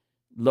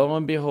 Lo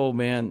and behold,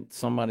 man,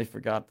 somebody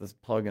forgot to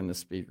plug in the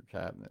speaker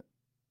cabinet,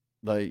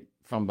 like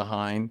from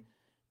behind,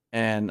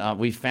 and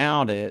we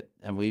found it,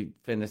 and we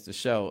finished the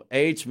show.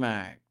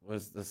 HMAC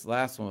was this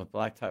last one with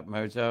Black Type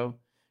Mojo,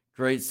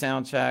 great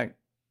sound check,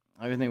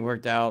 everything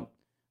worked out,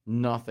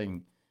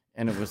 nothing,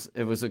 and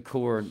it was a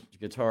chord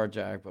guitar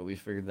jack, but we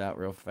figured it out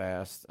real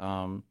fast.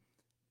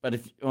 But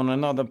if on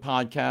another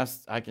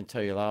podcast, I can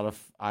tell you a lot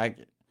of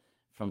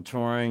from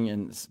touring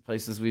and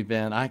places we've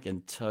been, I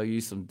can tell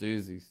you some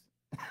doozies.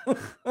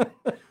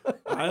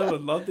 I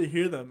would love to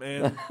hear them,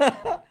 man.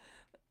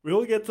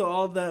 We'll get to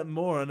all that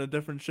more on a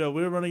different show.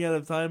 We're running out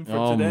of time for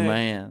today. Oh,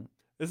 man.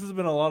 This has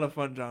been a lot of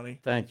fun, Johnny.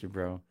 Thank you,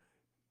 bro.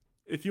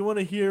 If you want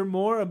to hear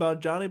more about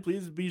Johnny,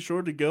 please be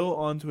sure to go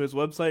onto his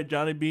website,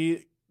 Johnny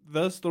B,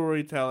 the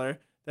Storyteller.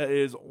 That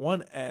is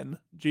one N,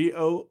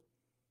 GOHNY.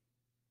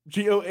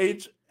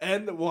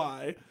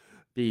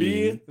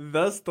 Be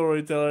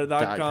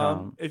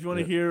thestoryteller.com. If you want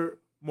to hear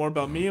more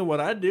about me and what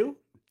I do,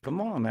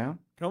 come on now.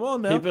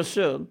 People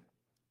should.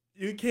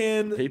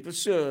 People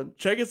should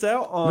check us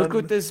out on. Look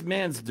what this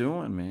man's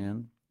doing,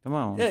 man. Come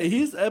on. Yeah,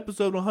 he's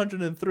episode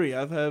 103.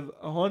 I've had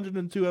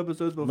 102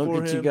 episodes before him.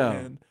 Look at you go.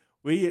 And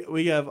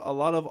we have a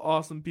lot of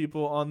awesome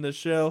people on this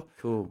show.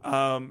 Cool.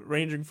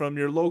 Ranging from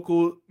your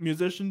local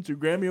musician to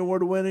Grammy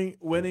Award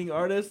winning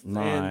artists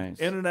and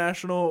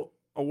international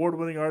award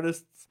winning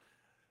artists.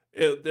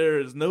 There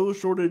is no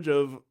shortage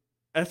of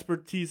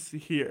expertise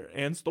here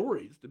and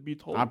stories to be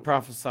told. I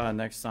prophesy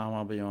next time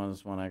I'll be on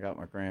this one. I got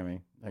my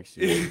Grammy next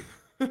year.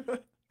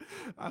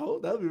 I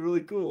hope that'd be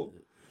really cool.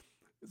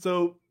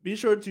 So be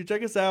sure to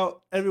check us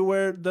out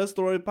everywhere. The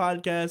Story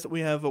Podcast.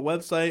 We have a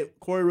website,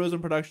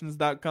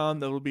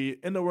 CoreyRosenProductions.com, that will be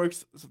in the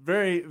works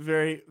very,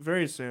 very,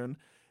 very soon.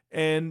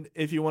 And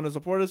if you want to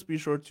support us, be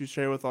sure to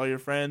share with all your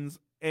friends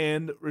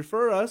and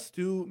refer us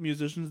to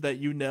musicians that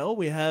you know.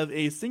 We have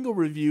a single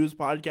reviews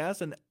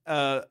podcast and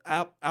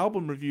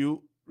album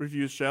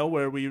reviews show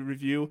where we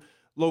review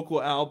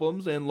local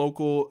albums and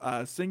local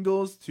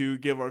singles to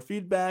give our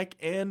feedback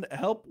and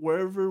help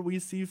wherever we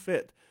see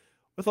fit.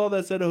 With all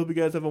that said, I hope you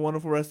guys have a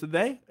wonderful rest of the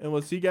day, and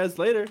we'll see you guys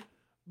later.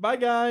 Bye,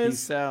 guys.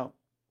 Peace out.